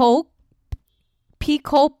P. Cope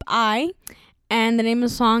I. And the name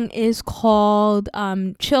of the song is called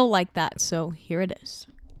Chill Like That. So here it is.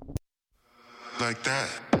 Like that.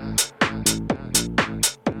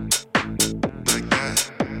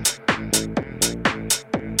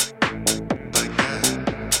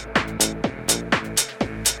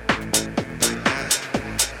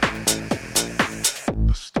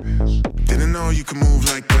 Didn't know you could move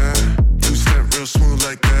like that. Two-step real smooth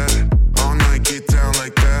like that. All night get down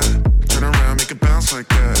like that. Turn around, make it bounce like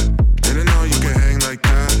that. Didn't know you could hang like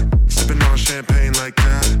that. Sipping on champagne like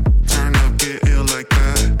that. Turn up, get ill like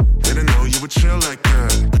that. Didn't know you would chill like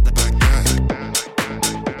that. Like that.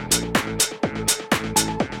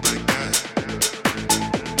 Like that.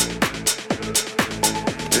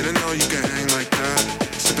 Didn't know you could hang like that.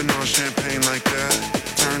 Sipping on champagne like that.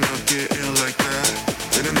 Turn up, get ill like that.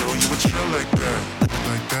 Didn't know you would chill like that.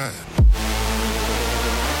 Like that.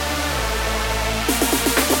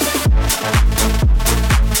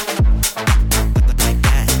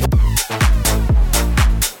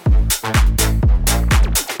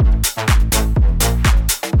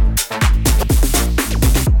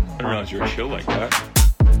 I realize you're chill like that.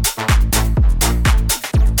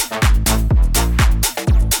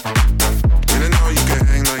 Didn't know you could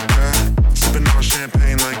hang like that. Sipping on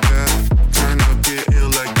champagne like that. Turn up, get ill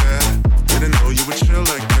like that. Didn't know you would chill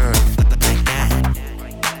like that. Like that.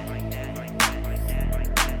 Like that.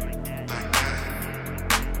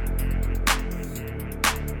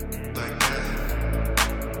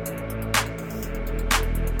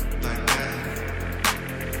 Like that.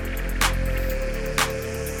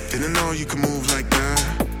 Didn't know you could move like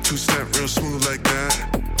that. Two-step real smooth like that.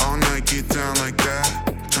 All night get down like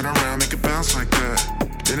that. Turn around, make it bounce like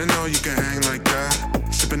that. Didn't know you could hang like that.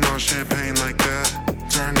 Sipping on champagne like that.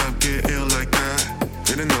 Turn up, get ill like that.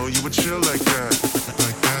 Didn't know you would chill like that.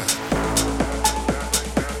 Like that.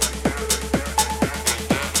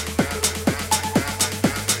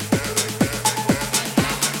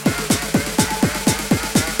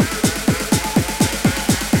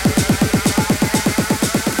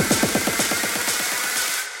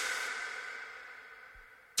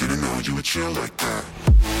 Didn't know you would chill like that.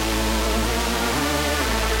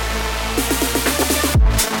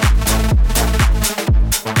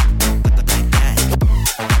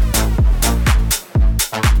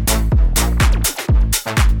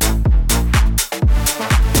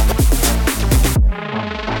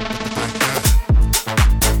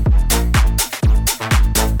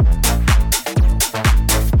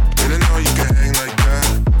 Didn't know you could hang like that.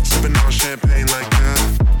 Sipping on champagne like that.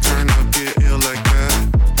 Turn up, get ill like that.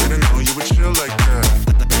 Didn't know you would chill like that.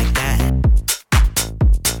 Like that.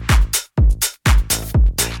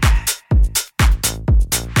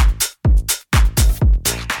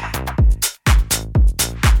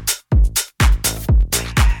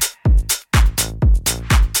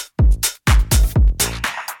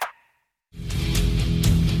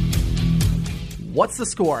 What's the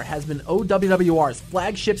Score has been OWWR's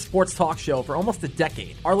flagship sports talk show for almost a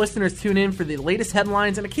decade. Our listeners tune in for the latest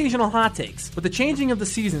headlines and occasional hot takes. With the changing of the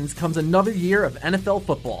seasons comes another year of NFL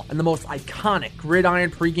football and the most iconic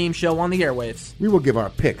gridiron pregame show on the airwaves. We will give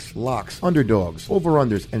our picks, locks, underdogs,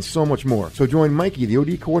 over-unders, and so much more. So join Mikey, the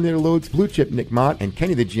OD coordinator loads, Blue Chip Nick Mott, and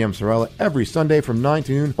Kenny the GM Sorella every Sunday from 9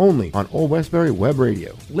 to noon only on Old Westbury Web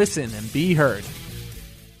Radio. Listen and be heard.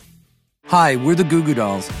 Hi, we're the Goo Goo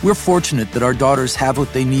Dolls. We're fortunate that our daughters have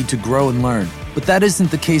what they need to grow and learn. But that isn't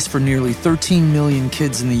the case for nearly 13 million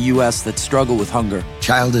kids in the U.S. that struggle with hunger.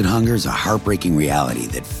 Childhood hunger is a heartbreaking reality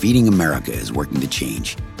that Feeding America is working to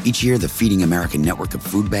change. Each year, the Feeding America network of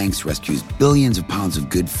food banks rescues billions of pounds of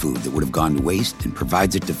good food that would have gone to waste and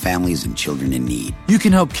provides it to families and children in need. You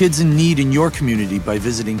can help kids in need in your community by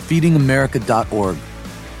visiting feedingamerica.org.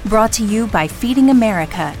 Brought to you by Feeding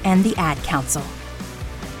America and the Ad Council.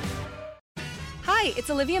 Hi,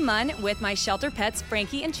 it's Olivia Munn with my shelter pets,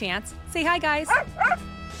 Frankie and Chance. Say hi, guys.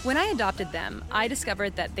 When I adopted them, I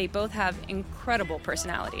discovered that they both have incredible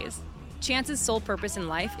personalities. Chance's sole purpose in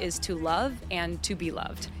life is to love and to be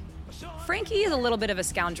loved. Frankie is a little bit of a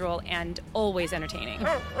scoundrel and always entertaining.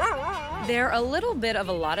 They're a little bit of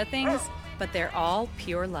a lot of things, but they're all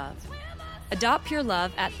pure love. Adopt pure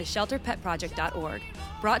love at theshelterpetproject.org.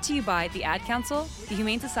 Brought to you by the Ad Council, the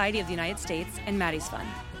Humane Society of the United States, and Maddie's Fund.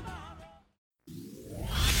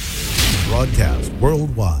 Broadcast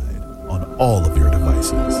worldwide on all of your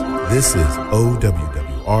devices. This is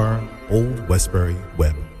OWWR Old Westbury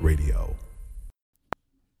Web Radio.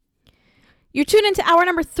 You're tuned into hour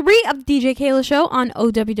number 3 of the DJ Keila Show on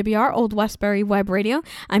OWWR, Old Westbury Web Radio.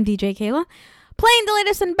 I'm DJ Keila, playing the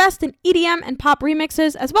latest and best in EDM and pop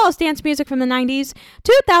remixes, as well as dance music from the 90s,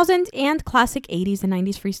 2000s, and classic 80s and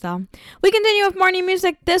 90s freestyle. We continue with more new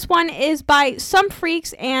music. This one is by Some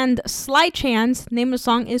Freaks and Sly Chance. The name of the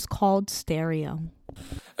song is called Stereo.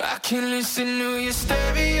 I can listen to your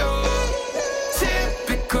stereo.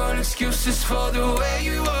 Typical excuses for the way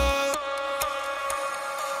you are.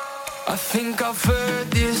 I think I've heard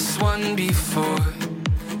this one before.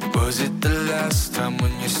 Was it the last time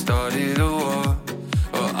when you started a war?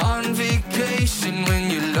 Or on vacation when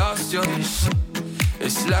you lost your shit?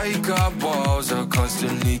 It's like our walls are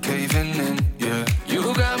constantly caving in, yeah.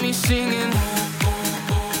 You got me singing.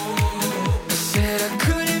 Said I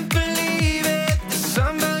couldn't believe it, that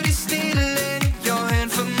somebody's stealing your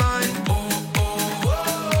hand from mine.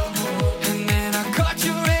 And then I caught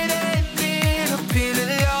you red-handed up in a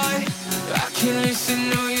lie. I can listen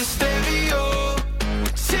to your stereo.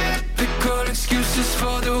 Typical excuses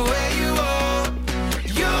for the way you are.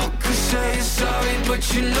 You could say you're sorry, but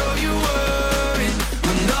you know you weren't.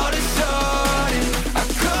 When all is sudden, I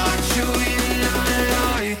caught you in a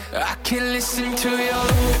lie. I can listen to your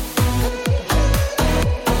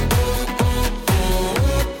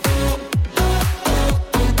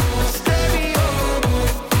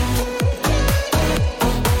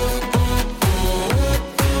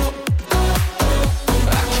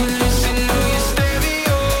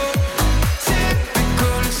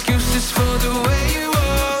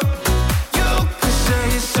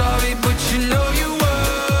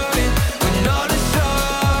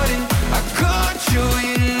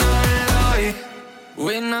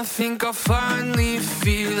I think I'll finally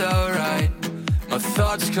feel alright. My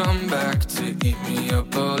thoughts come back to eat me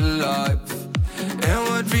up alive. And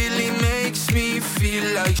what really makes me feel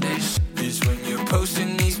like this is when you're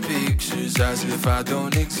posting these pictures as if I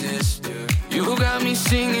don't exist, yeah. You got me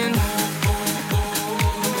singing.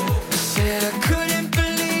 Said I couldn't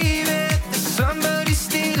believe it, that somebody's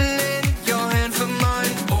stealing your hand from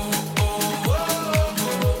mine.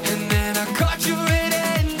 And then I caught you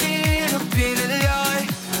red-handed up in a lie.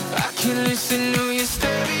 I can listen to your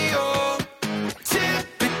stereo.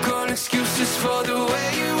 Typical excuses for the way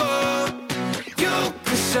you are. You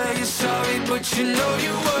could say you're sorry, but you know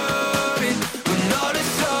you weren't. When all is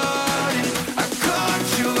sudden, I caught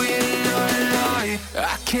you in a lie.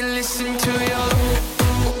 I can listen to your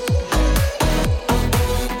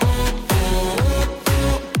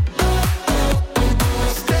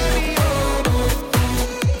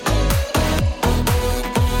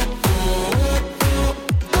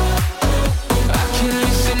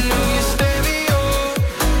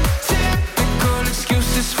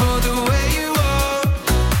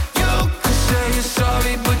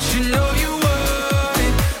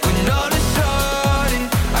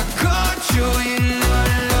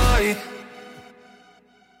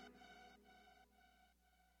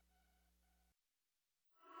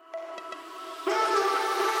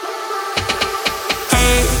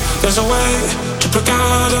there's a way to break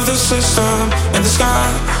out of the system, and the sky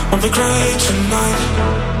won't be gray tonight.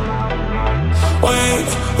 Wait,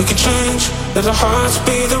 we can change, let our hearts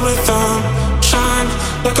be the rhythm. Shine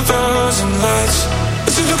like 1,000 lights.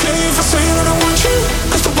 Is it okay if I say that I want you?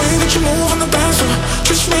 Cause the way that you move on the dance floor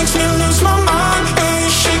just makes me lose my mind. And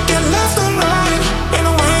you shake it left and right. Ain't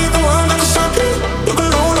no way in the world I can stop you. You go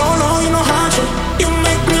low, low, low, you know how to. You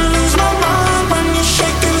make me lose my mind when you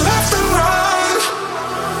shake it left and right.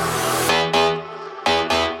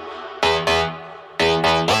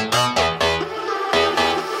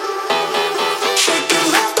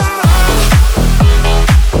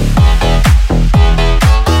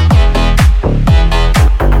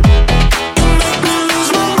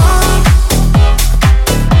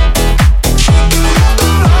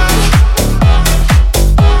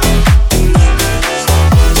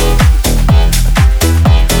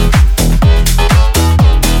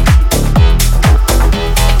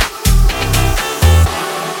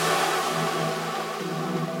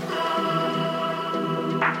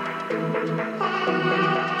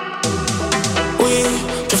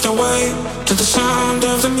 To the sound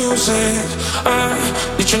of the music, I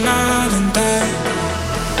need you night and day.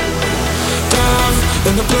 Down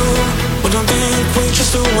in the blue, we don't think we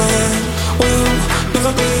just do it. We'll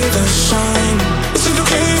never be the same. Is it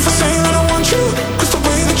okay if I say that I want you? Cause the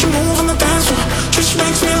way that you move on the dance floor just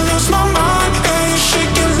makes me lose my mind. And you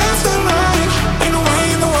shake it left and right. Ain't no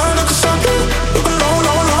way in the world I can stop you. You go low,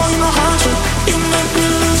 low, low, you know how to. You make me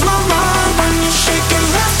lose my mind when you shake it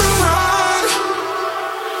left and right.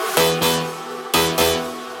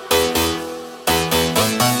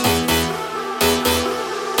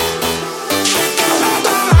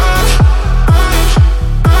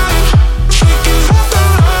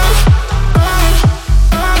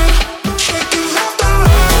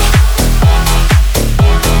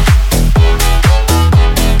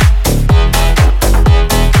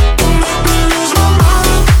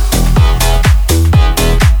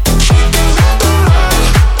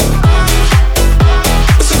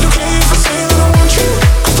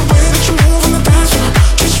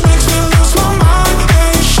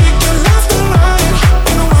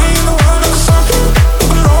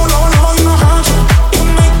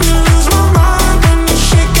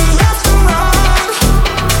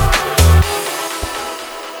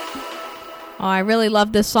 Oh, I really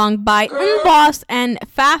love this song by Boss and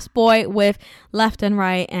Fast Boy with Left and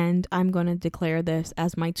Right, and I'm going to declare this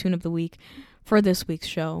as my tune of the week for this week's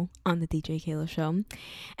show on the DJ Keila Show.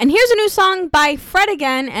 And here's a new song by Fred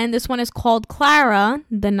again, and this one is called Clara,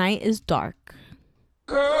 The Night is Dark.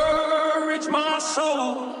 Courage, my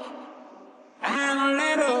soul, and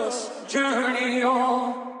let us journey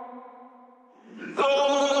on.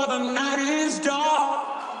 Though the night is dark,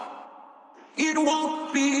 it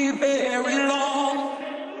won't be very long.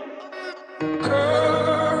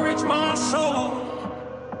 Courage, my soul,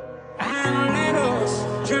 and let us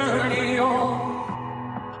journey on.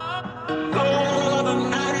 Though the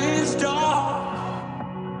night is dark,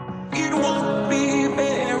 it won't be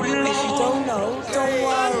very long. If you don't know, don't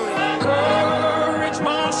worry. Courage,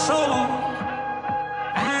 my soul,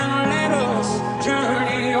 and let us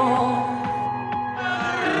journey on.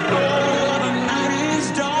 Though the night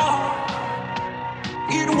is dark,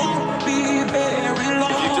 it won't be very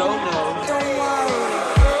long. If you don't know, don't worry.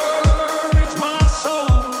 Courage, my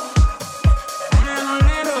soul, and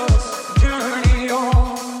let us journey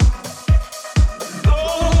on.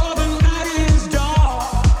 Though the night is dark,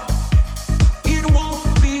 it won't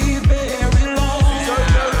be very long.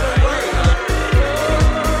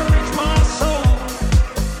 Courage, my soul,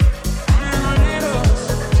 and let us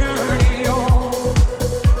journey on.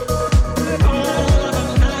 Though the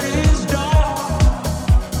night is dark,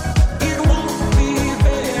 it won't be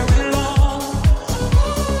very long.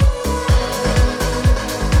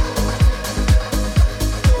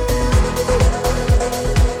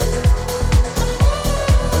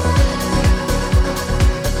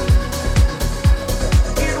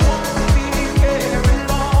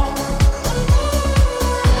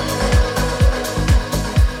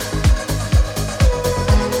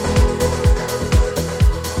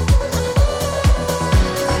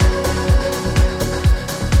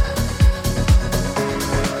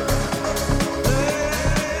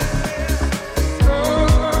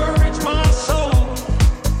 Courage, my soul,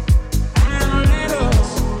 and let us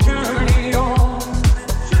journey on.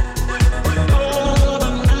 Though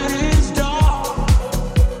the night is dark,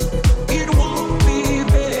 it won't be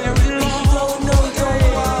very long.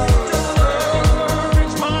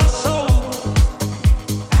 Courage, my soul,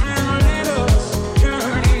 and let us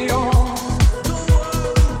journey on.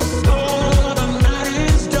 Though the night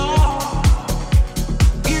is dark,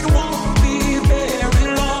 it won't be very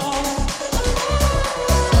long.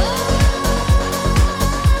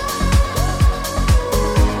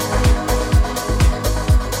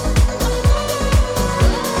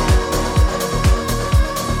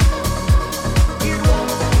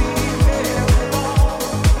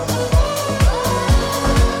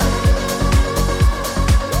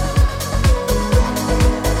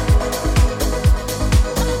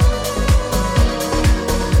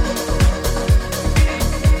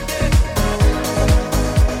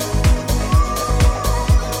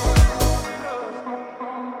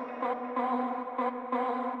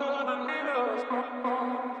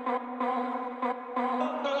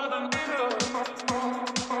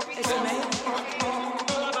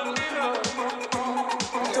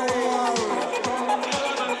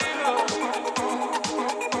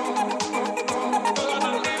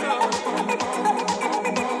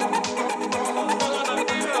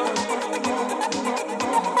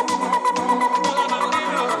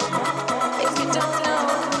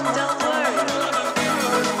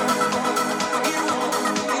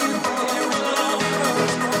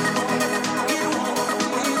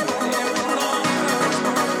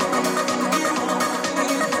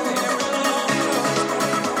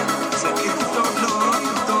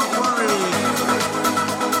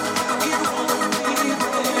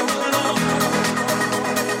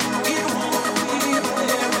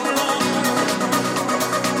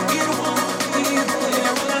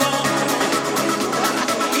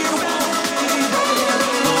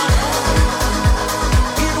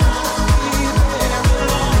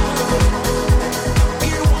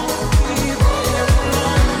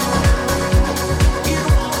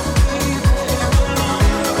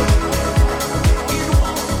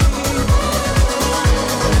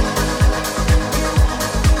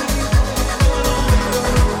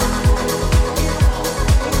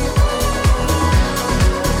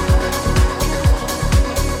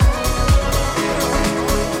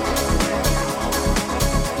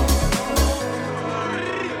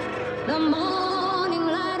 The morning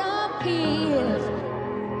light appears.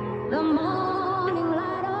 The morning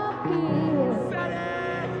light appears.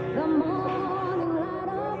 The morning light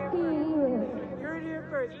appears. You're here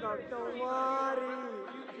first, don't worry.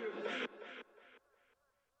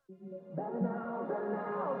 Better now, better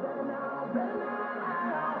now, better now, better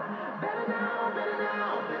now, better now.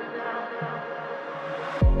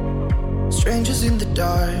 Strangers in the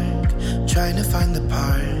dark, trying to find the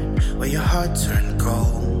part where your heart turned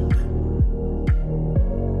cold.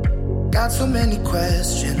 Got so many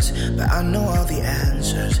questions, but I know all the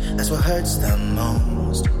answers. That's what hurts the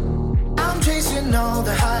most. I'm chasing all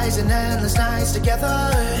the highs and endless nights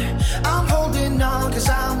together. I'm holding on cause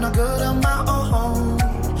I'm not good on my own.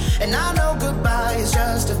 And I know goodbye is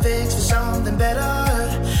just a fix for something better.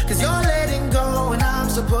 Cause you're letting go and I'm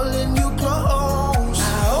still pulling you close.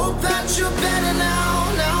 I hope that you're better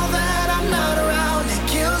now, now that I'm not around. It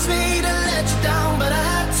kills me to let you down, but I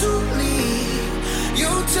had to leave. You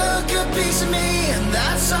took a piece of me and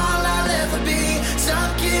that's all I'll ever be.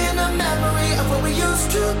 Stuck in a memory of what we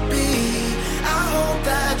used to be. I hope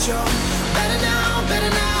that you're better now,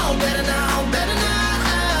 better now, better now, better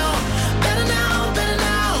now. Better now, better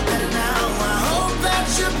now, better now. I hope that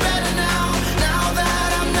you're better now, now that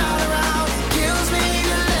I'm not around. It kills me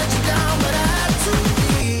to let you down, but I had to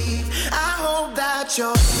leave. I hope that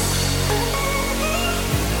you're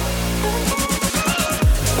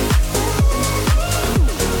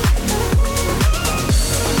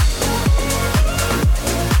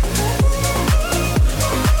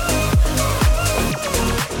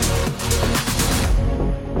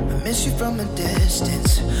miss you from a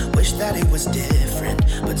distance. Wish that it was different,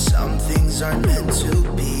 but some things aren't meant to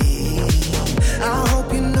be. I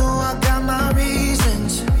hope you know I got my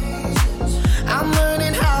reasons. I'm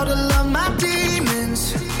learning how to love my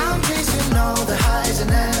demons. I'm chasing all the highs and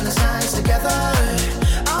endless nights together.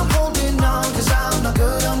 I'm holding on cause I'm not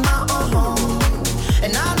good on my own.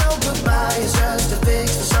 And I know goodbye is just a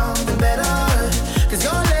fix for something better. Cause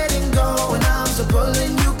you're letting go and I'm still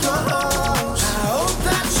pulling you close. I hope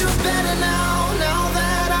that you're better now, now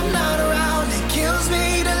that I'm not around. It kills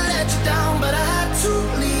me to let you down, but I had to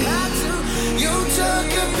leave. You took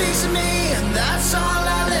a piece of me and that's all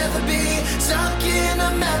I'll ever be. Stuck in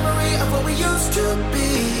a memory of what we used to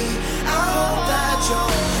be. I hope that you're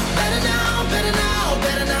better now, better now,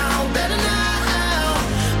 better now, better now.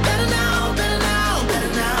 Better now, better now,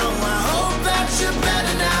 better now. I hope that you're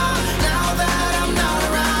better now, now that I'm not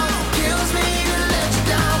around. Kills me to let you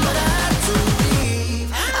down, but I had to leave.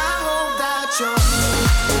 I hope that you're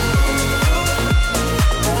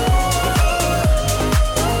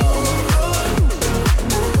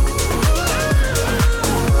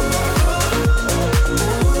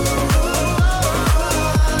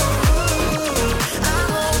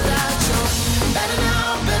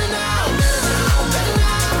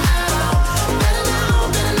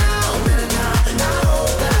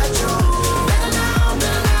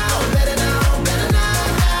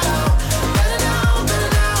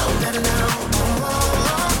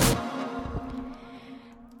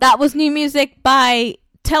That was new music by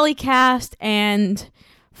Telecast and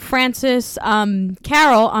Francis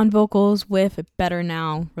Carroll on vocals with Better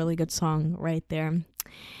Now. Really good song right there. And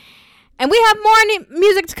we have more new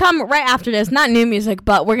music to come right after this. Not new music,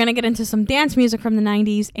 but we're going to get into some dance music from the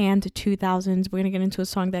 90s and 2000s. We're going to get into a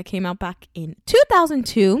song that came out back in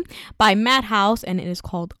 2002 by Madhouse, and it is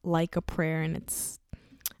called Like a Prayer, and it's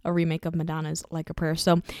a remake of Madonna's Like a Prayer.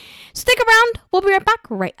 So stick around. We'll be right back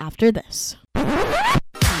right after this.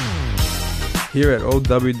 Here at Old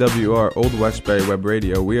WWR Old Westbury Web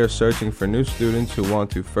Radio, we are searching for new students who want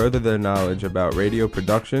to further their knowledge about radio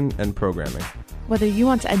production and programming. Whether you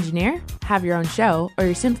want to engineer, have your own show, or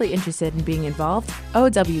you're simply interested in being involved,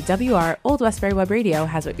 OWWR Old Westbury Web Radio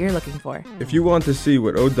has what you're looking for. If you want to see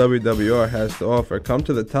what OWWR has to offer, come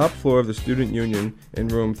to the top floor of the Student Union in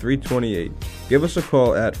room 328. Give us a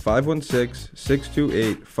call at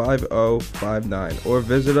 516-628-5059 or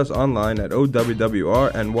visit us online at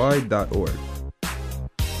owwrny.org.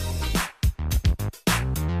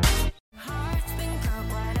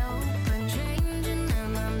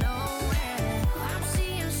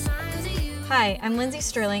 Hi, I'm Lindsay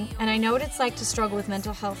Sterling, and I know what it's like to struggle with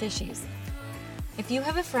mental health issues. If you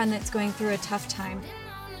have a friend that's going through a tough time,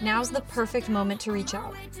 now's the perfect moment to reach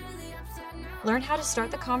out. Learn how to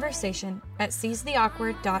start the conversation at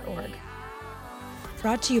seizetheawkward.org.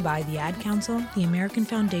 Brought to you by the Ad Council, the American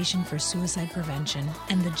Foundation for Suicide Prevention,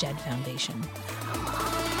 and the JED Foundation.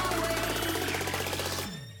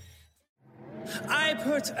 I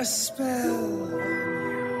put a spell,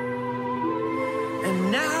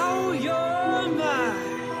 and now you're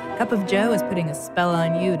mine. Cup of Joe is putting a spell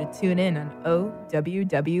on you to tune in on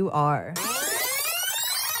OWWR.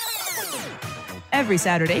 Every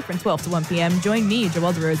Saturday from 12 to 1 p.m., join me,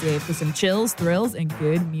 Joelle DeRosier, for some chills, thrills, and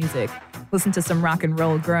good music. Listen to some rock and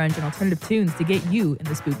roll, grunge, and alternative tunes to get you in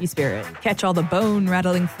the spooky spirit. Catch all the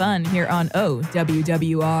bone-rattling fun here on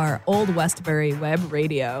OWWR, Old Westbury Web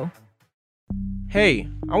Radio. Hey,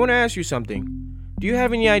 I want to ask you something. Do you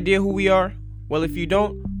have any idea who we are? Well, if you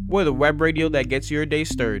don't, we're the web radio that gets your day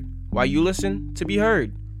stirred while you listen to be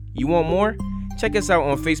heard. You want more? Check us out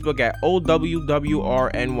on Facebook at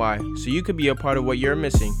OWWRNY so you could be a part of what you're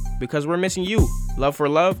missing, because we're missing you. Love for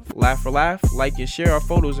love, laugh for laugh, like and share our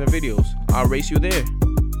photos and videos. I'll race you there.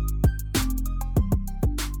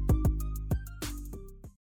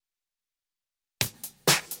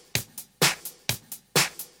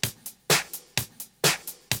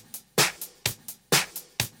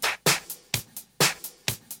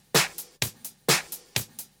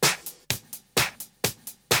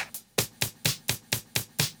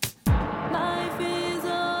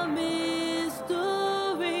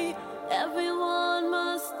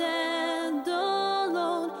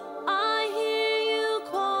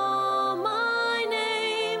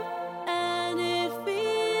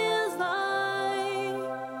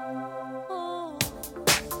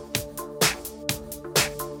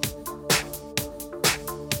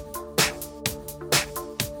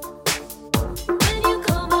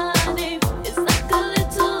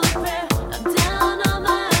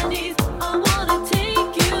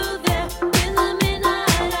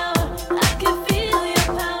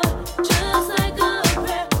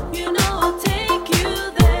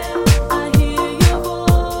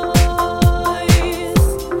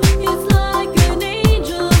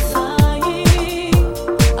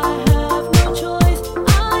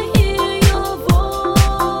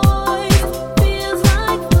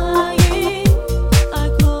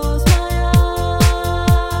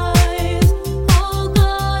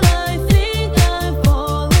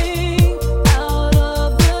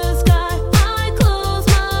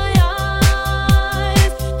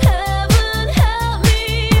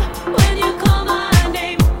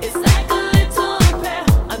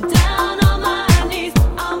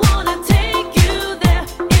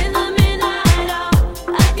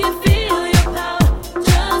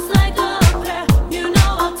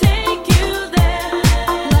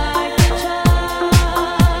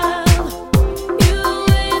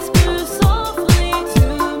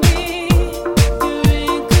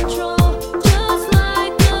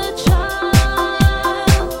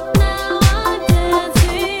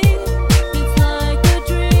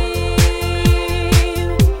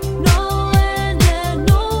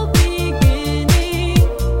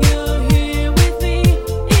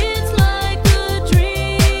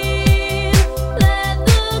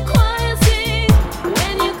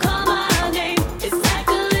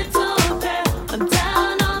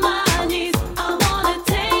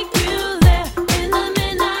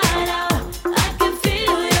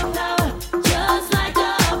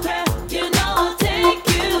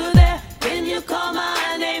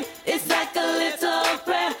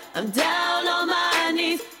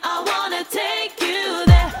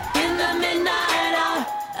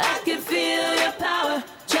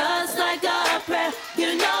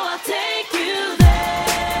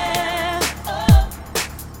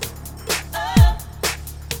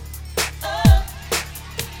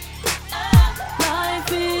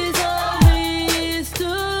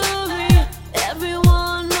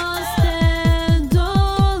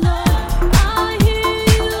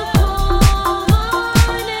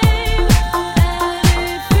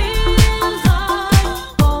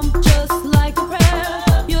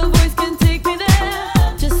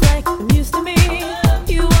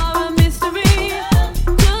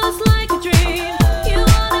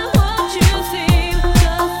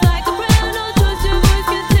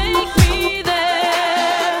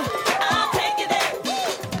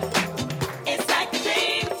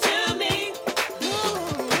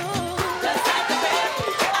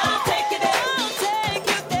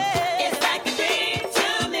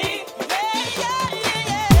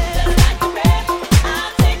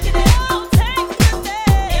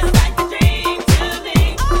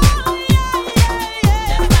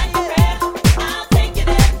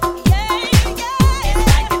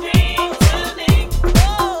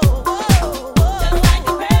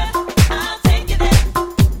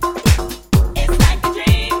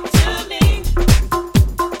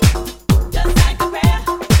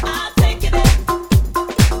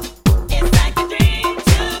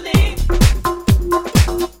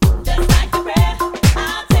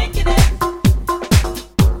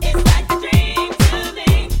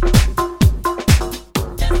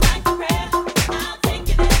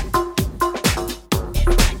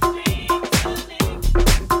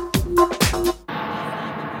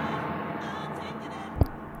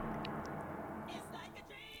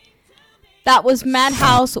 That was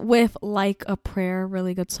Madhouse with Like a Prayer.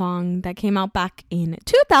 Really good song that came out back in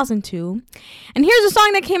 2002. And here's a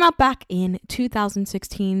song that came out back in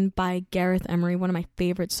 2016 by Gareth Emery, one of my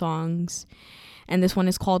favorite songs. And this one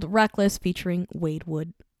is called Reckless, featuring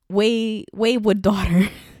Wayward Daughter. I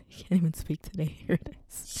can't even speak today. Here it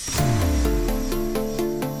is.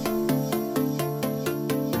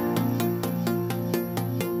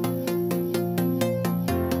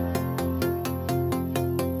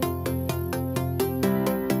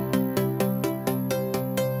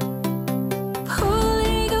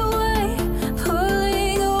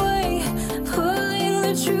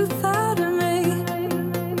 Truth out of me.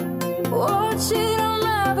 Watch it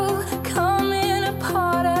unravel, coming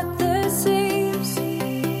apart at the seams.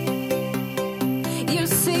 You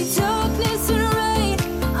see darkness and rain,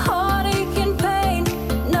 heartache and pain,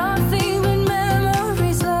 nothing but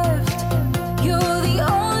memories left. You're the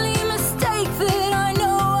only mistake that I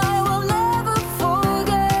know I will never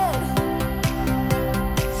forget.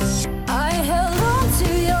 I held on to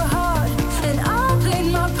your heart and I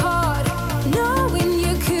played my part, knowing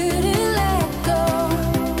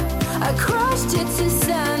I crushed it to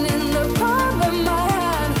sand in the palm of my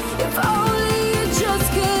hand. If only you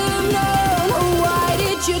just could have known. Oh, why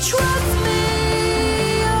did you trust me?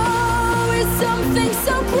 Oh, it's something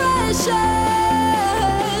so precious.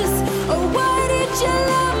 Oh, why did you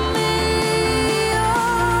love me?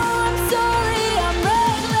 Oh, I'm sorry, I'm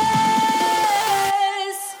reckless.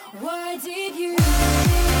 Why did you?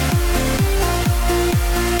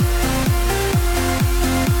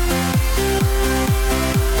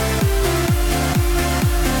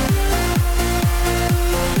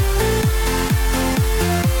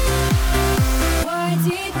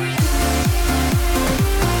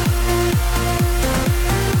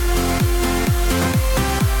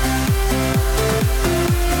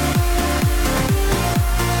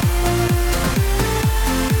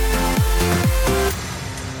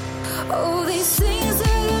 Oh, these things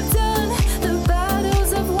that I've done, the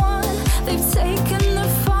battles I've won, they've taken the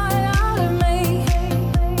fire out of me.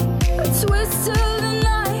 A twist of the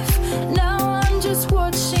knife, now I'm just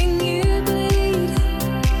watching you bleed.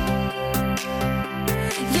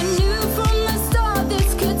 You knew from the start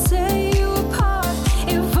this could tear you apart.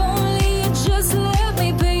 If only you just let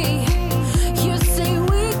me be. You say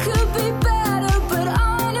we could be better, but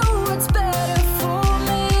I know what's better for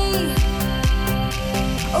me.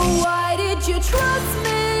 Oh, why did you trust me?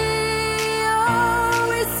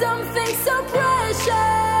 Oh, it's something so precious.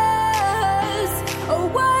 Oh,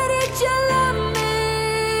 why did you love me?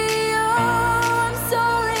 Oh, I'm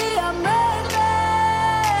sorry, I'm reckless.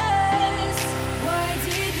 Why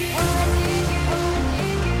did you?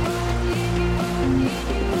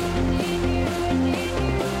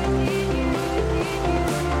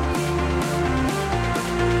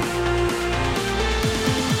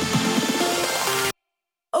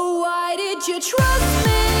 Oh, why did you trust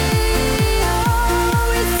me?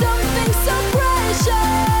 Oh, it's something so precious.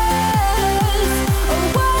 Oh,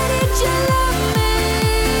 why did you love me?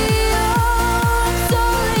 Oh, I'm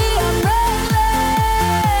sorry, I'm reckless.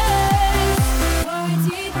 Why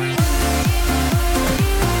did you?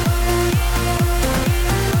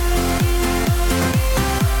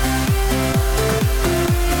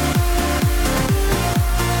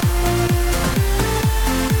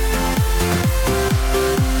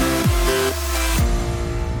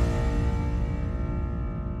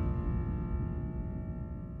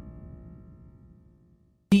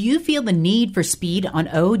 Do you feel the need for speed on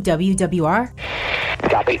OWWR?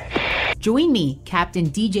 Copy. Join me, Captain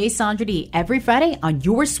DJ Sandra D, every Friday on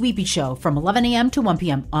your Sweepy Show from 11 a.m. to 1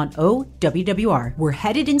 p.m. on OWWR. We're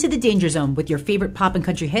headed into the danger zone with your favorite pop and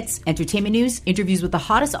country hits, entertainment news, interviews with the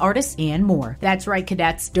hottest artists, and more. That's right,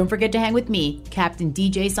 cadets. Don't forget to hang with me, Captain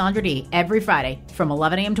DJ Sandra D, every Friday from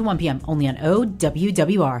 11 a.m. to 1 p.m. only on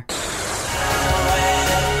OWWR.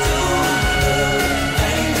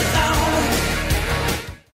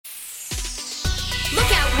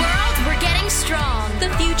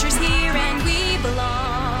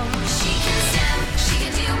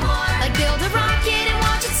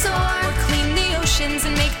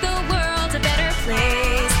 And make the world a better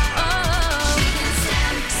place. Oh, she can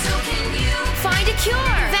STEM, so can you. Find a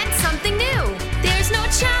cure, invent something new. There's no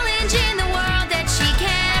challenge in the world that she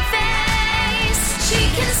can't face. She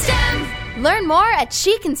can STEM. Learn more at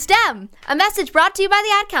She Can STEM. A message brought to you by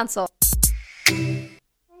the Ad Council. I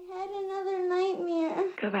had another nightmare.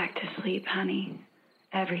 Go back to sleep, honey.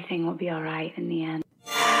 Everything will be all right in the end.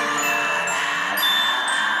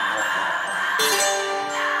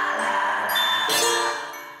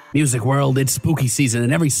 Music world, it's spooky season,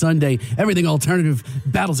 and every Sunday, everything alternative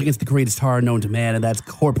battles against the greatest horror known to man, and that's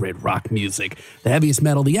corporate rock music. The heaviest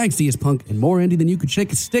metal, the angstiest punk, and more indie than you could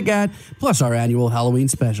shake a stick at, plus our annual Halloween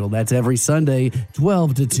special. That's every Sunday,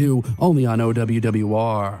 12 to 2, only on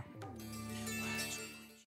OWWR.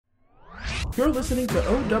 You're listening to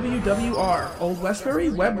OWWR, Old Westbury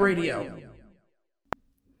Web Radio.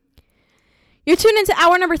 You're tuned into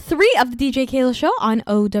hour number 3 of the DJ Keila Show on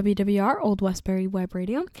OWWR, Old Westbury Web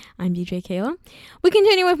Radio. I'm DJ Keila. We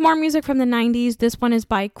continue with more music from the 90s. This one is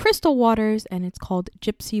by Crystal Waters, and it's called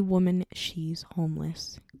Gypsy Woman, She's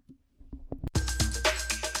Homeless.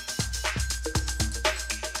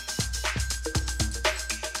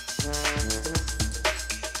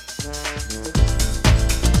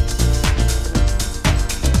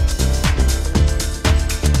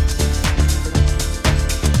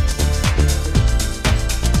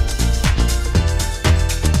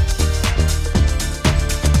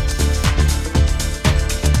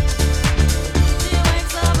 She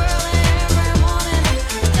wakes up early every morning,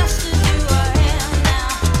 just as you are in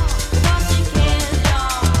now.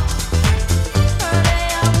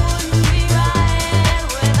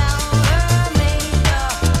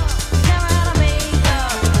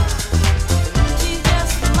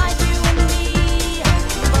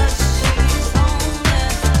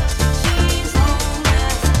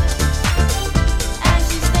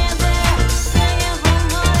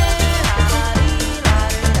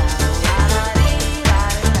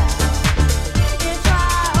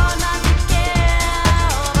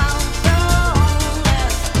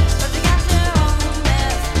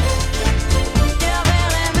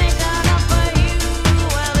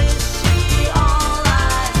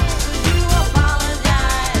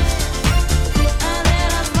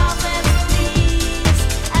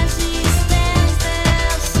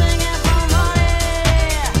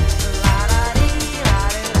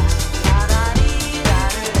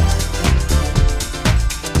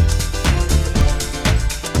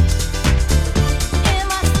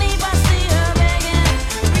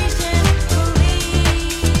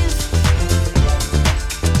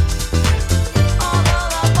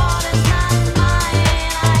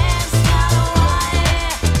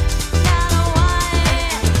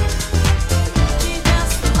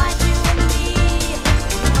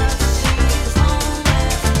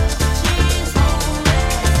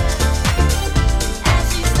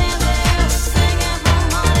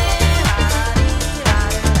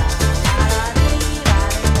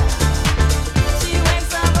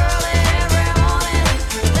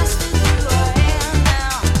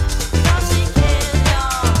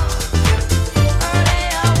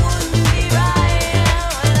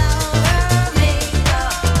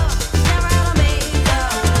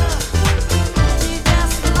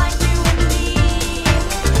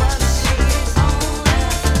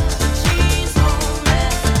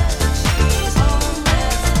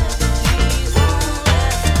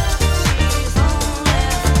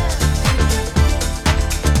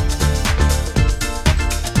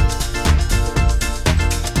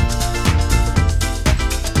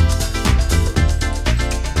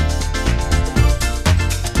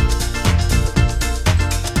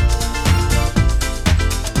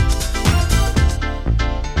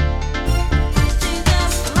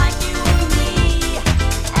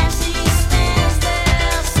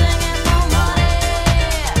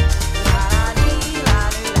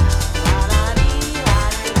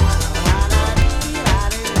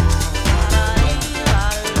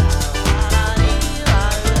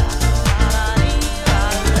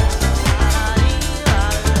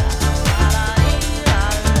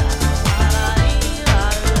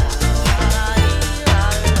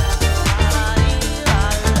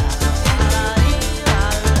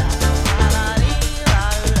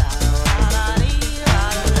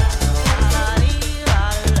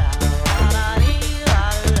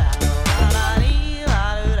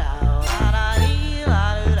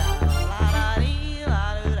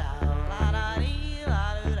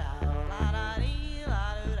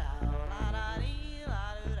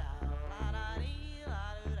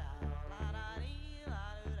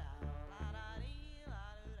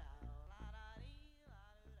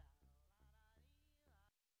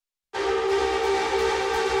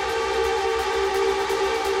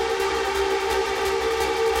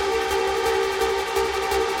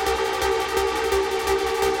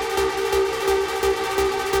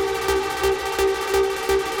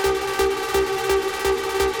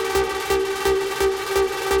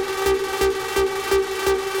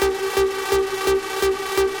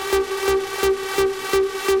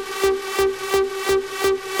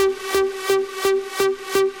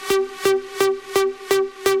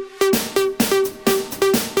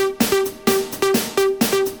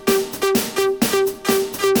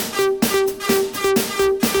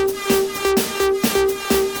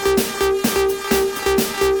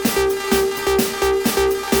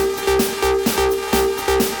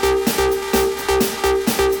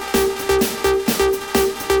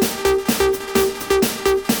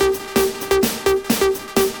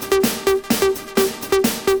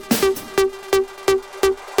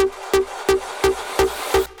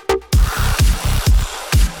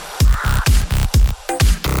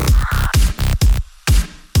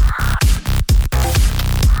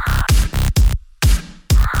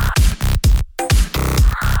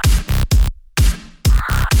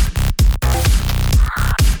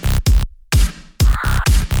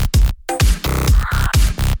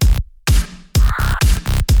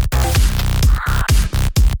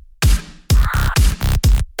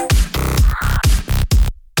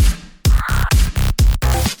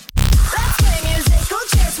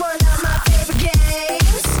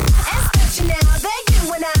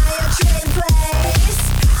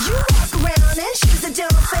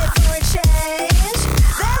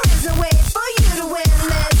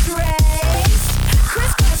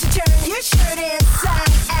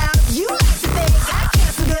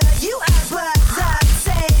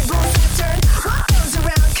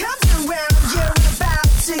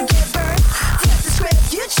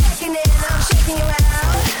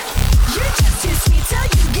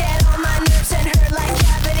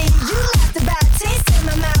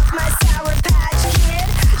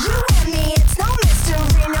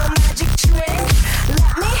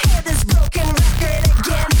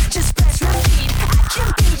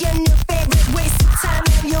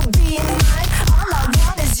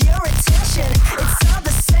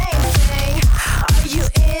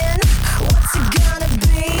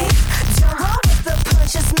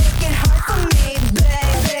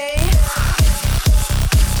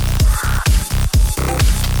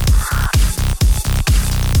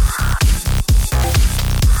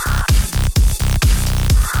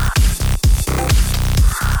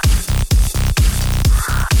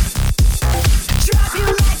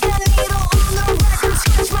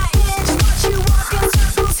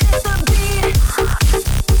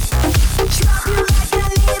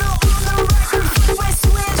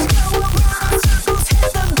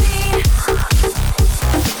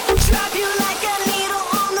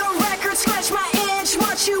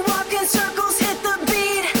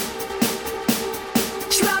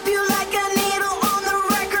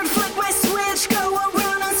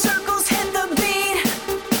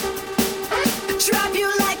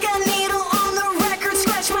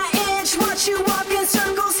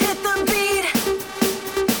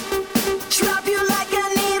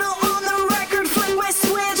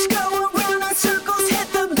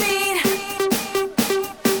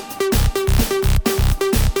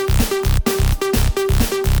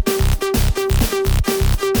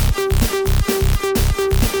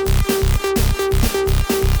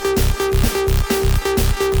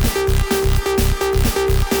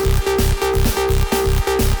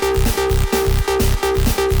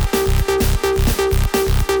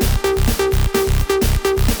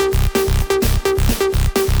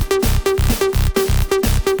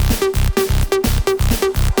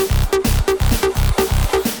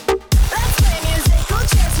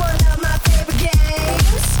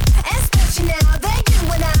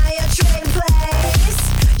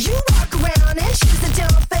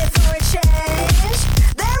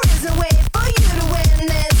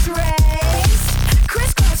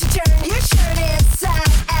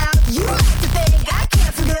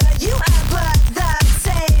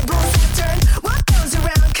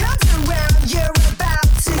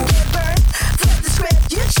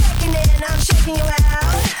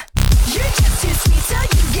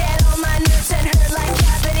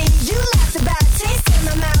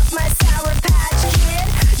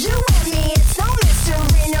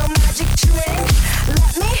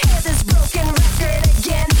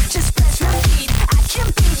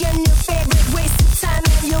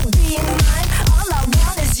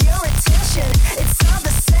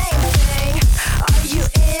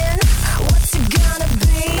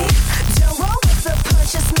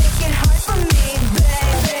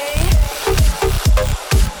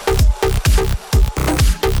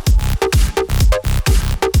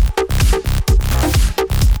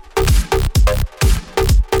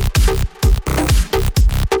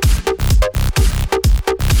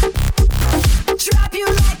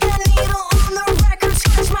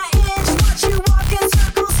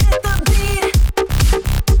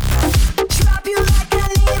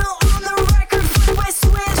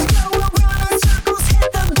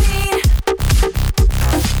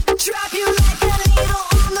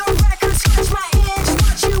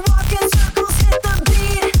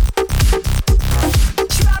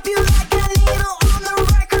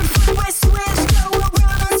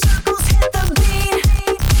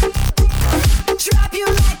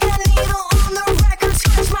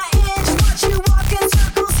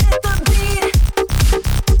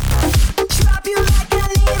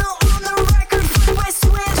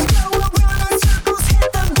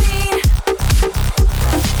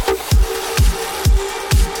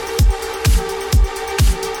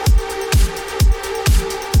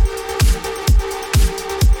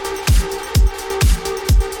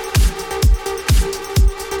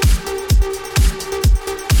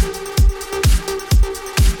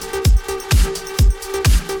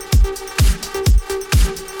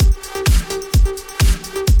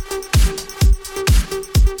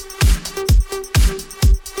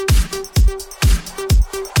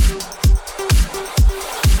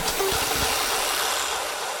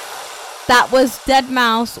 That was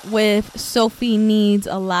Deadmau5 with Sophie Needs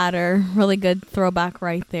a Ladder. Really good throwback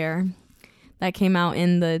right there. That came out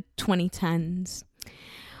in the 2010s.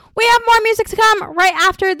 We have more music to come right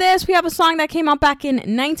after this. We have a song that came out back in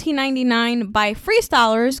 1999 by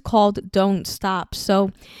Freestylers called Don't Stop.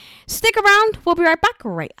 So stick around. We'll be right back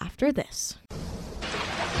right after this.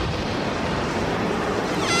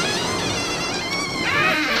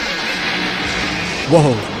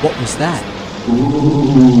 Whoa, what was that?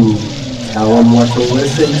 Ooh, tell them what to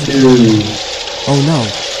listen to. Oh no,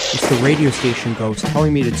 it's the radio station ghost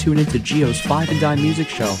telling me to tune into Gio's 5 and Dime Music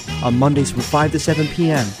Show on Mondays from 5 to 7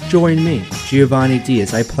 p.m. Join me, Giovanni D,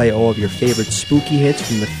 as I play all of your favorite spooky hits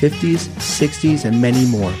from the 50s, 60s, and many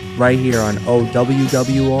more, right here on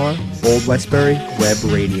OWWR, Old Westbury Web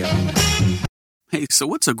Radio. Hey, so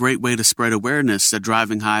what's a great way to spread awareness that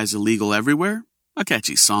driving high is illegal everywhere? A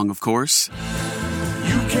catchy song, of course.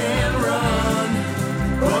 You can run,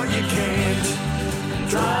 but you can't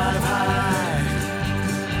drive high.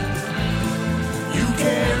 You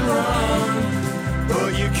can run,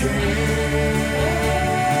 but you can't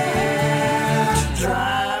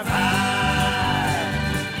drive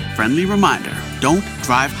high. Friendly reminder, don't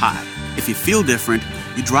drive high. If you feel different,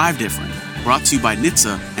 you drive different. Brought to you by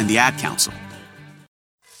NHTSA and the Ad Council.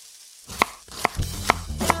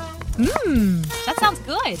 That sounds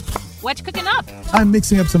good. What you cooking up? I'm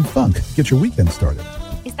mixing up some funk. Get your weekend started.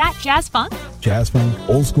 Is that jazz funk? Jazz funk,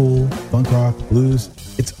 old school, funk rock, blues.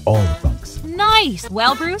 It's all the funks. Nice.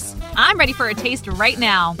 Well, Bruce, I'm ready for a taste right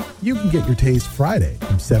now. You can get your taste Friday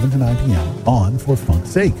from 7 to 9 p.m. on For Funk's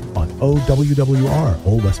Sake on OWWR,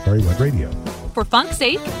 Old Westbury Web Radio. For Funk's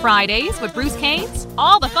Sake, Fridays with Bruce Caines,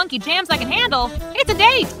 all the funky jams I can handle. It's a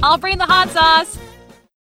date. I'll bring the hot sauce.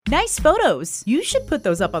 Nice photos. You should put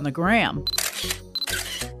those up on the gram.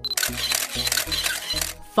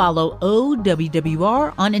 Follow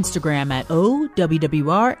OWWR on Instagram at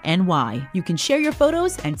OWWRNY. You can share your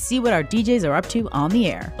photos and see what our DJs are up to on the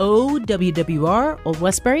air. OWWR, Old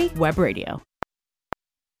Westbury Web Radio.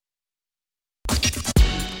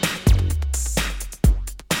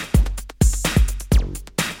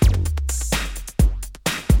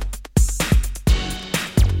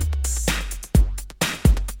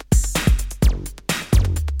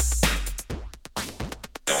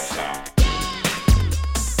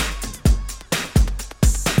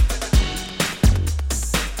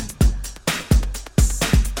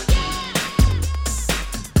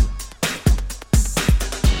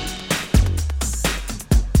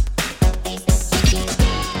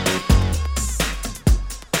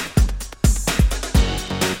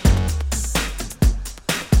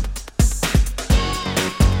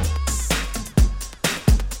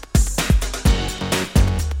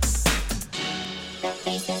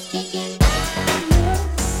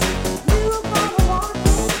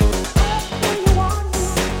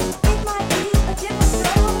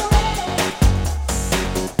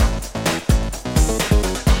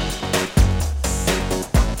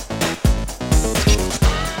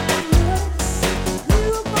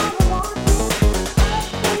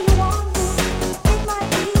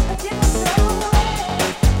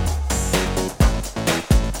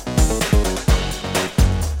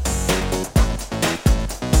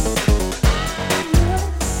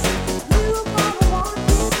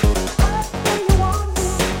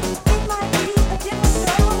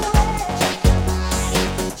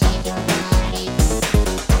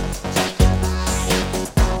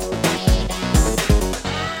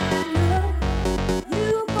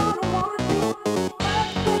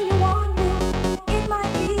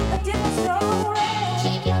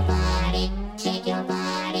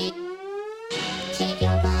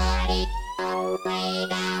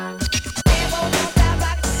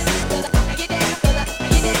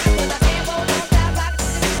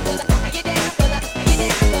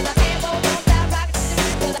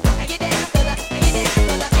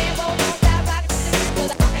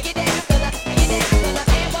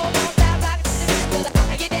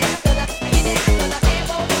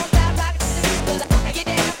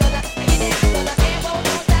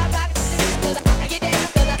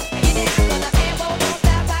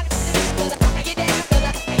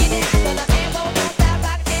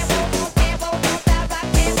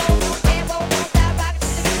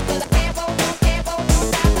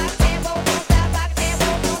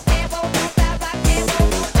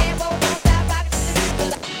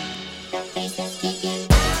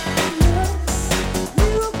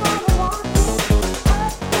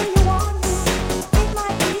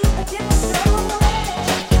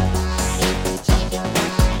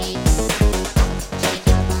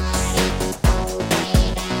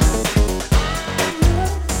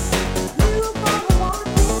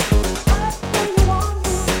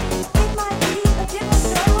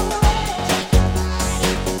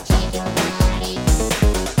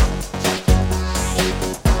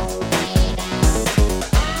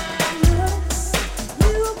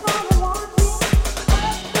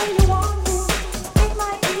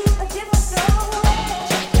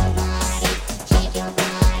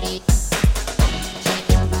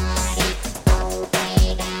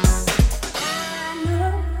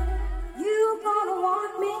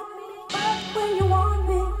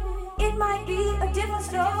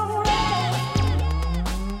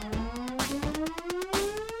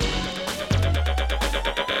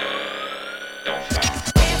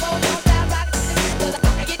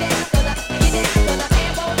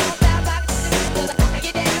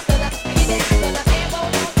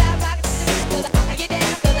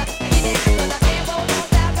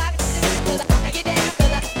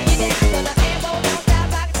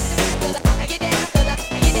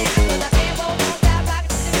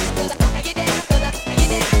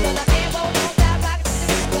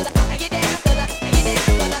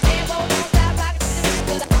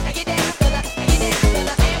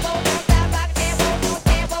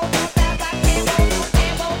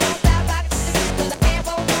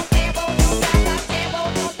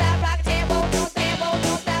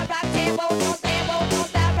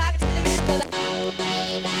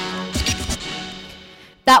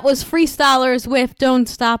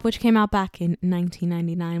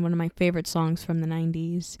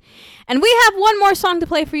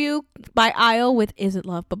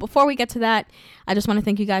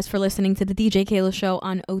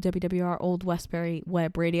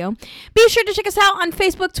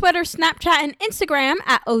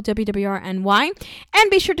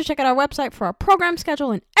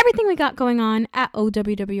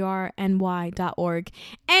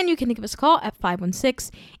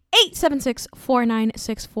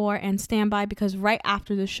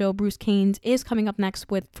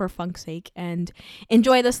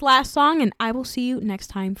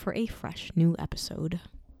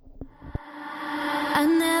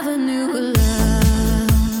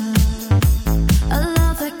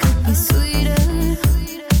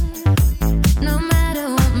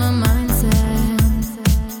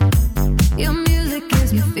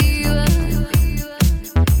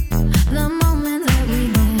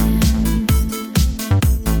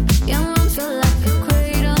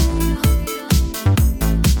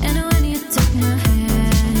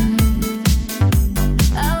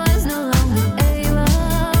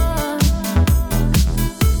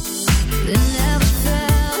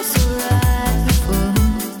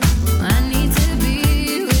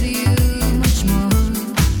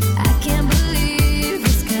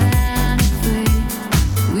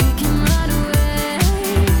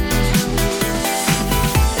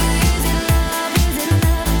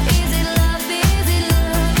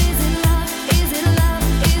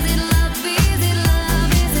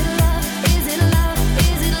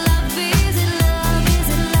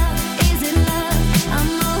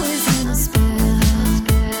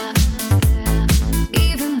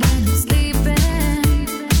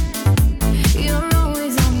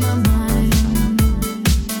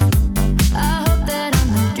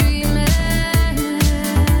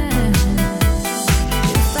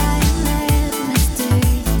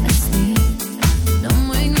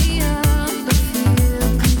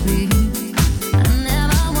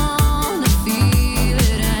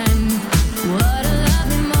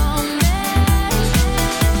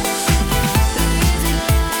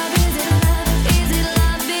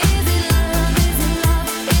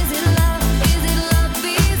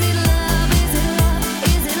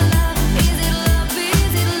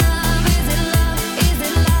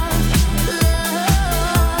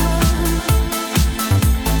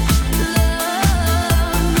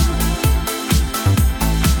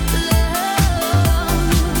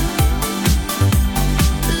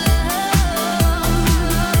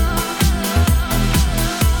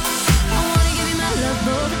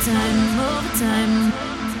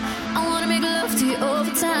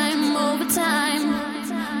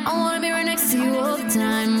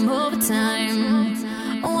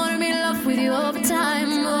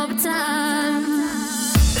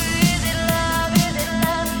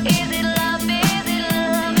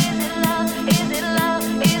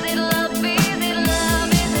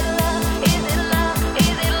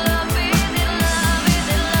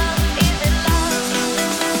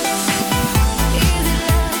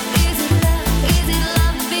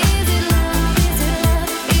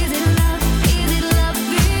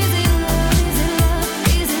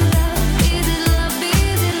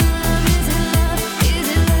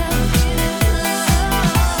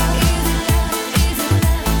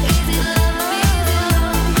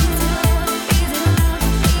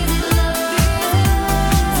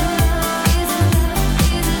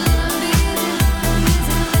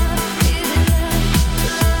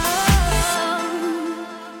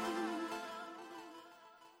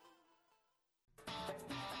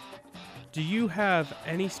 Do you have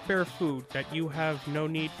any spare food that you have no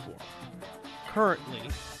need for? Currently,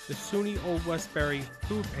 the SUNY Old Westbury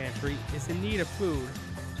Food Pantry is in need of food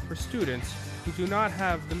for students who do not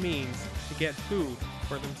have the means to get food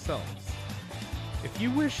for themselves. If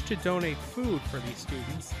you wish to donate food for these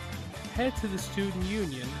students, head to the Student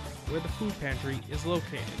Union where the food pantry is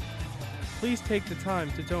located. Please take the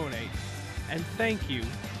time to donate, and thank you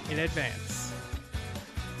in advance.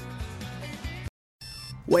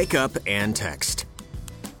 Wake up and text.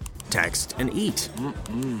 Text and eat.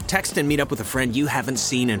 Text and meet up with a friend you haven't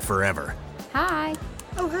seen in forever. Hi.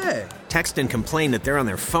 Oh, hey. Text and complain that they're on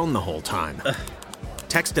their phone the whole time.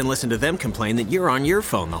 Text and listen to them complain that you're on your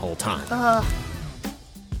phone the whole time.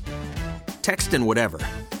 Text and whatever.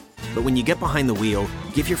 But when you get behind the wheel,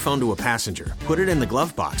 give your phone to a passenger. Put it in the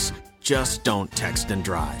glove box. Just don't text and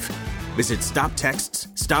drive. Visit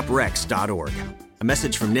StopTextsStopWrecks.org. A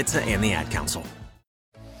message from NHTSA and the Ad Council.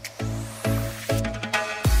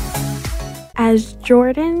 As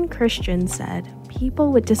Jordan Christian said,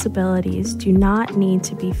 people with disabilities do not need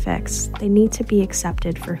to be fixed. They need to be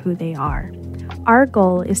accepted for who they are. Our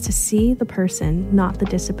goal is to see the person, not the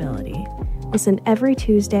disability. Listen every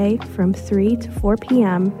Tuesday from 3 to 4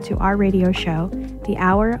 p.m. to our radio show, The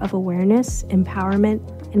Hour of Awareness, Empowerment,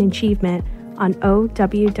 and Achievement on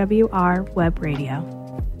OWWR Web Radio.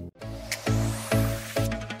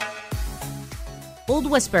 Old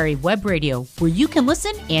Westbury Web Radio, where you can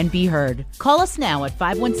listen and be heard. Call us now at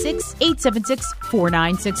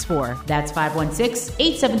 516-876-4964. That's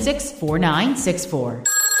 516-876-4964.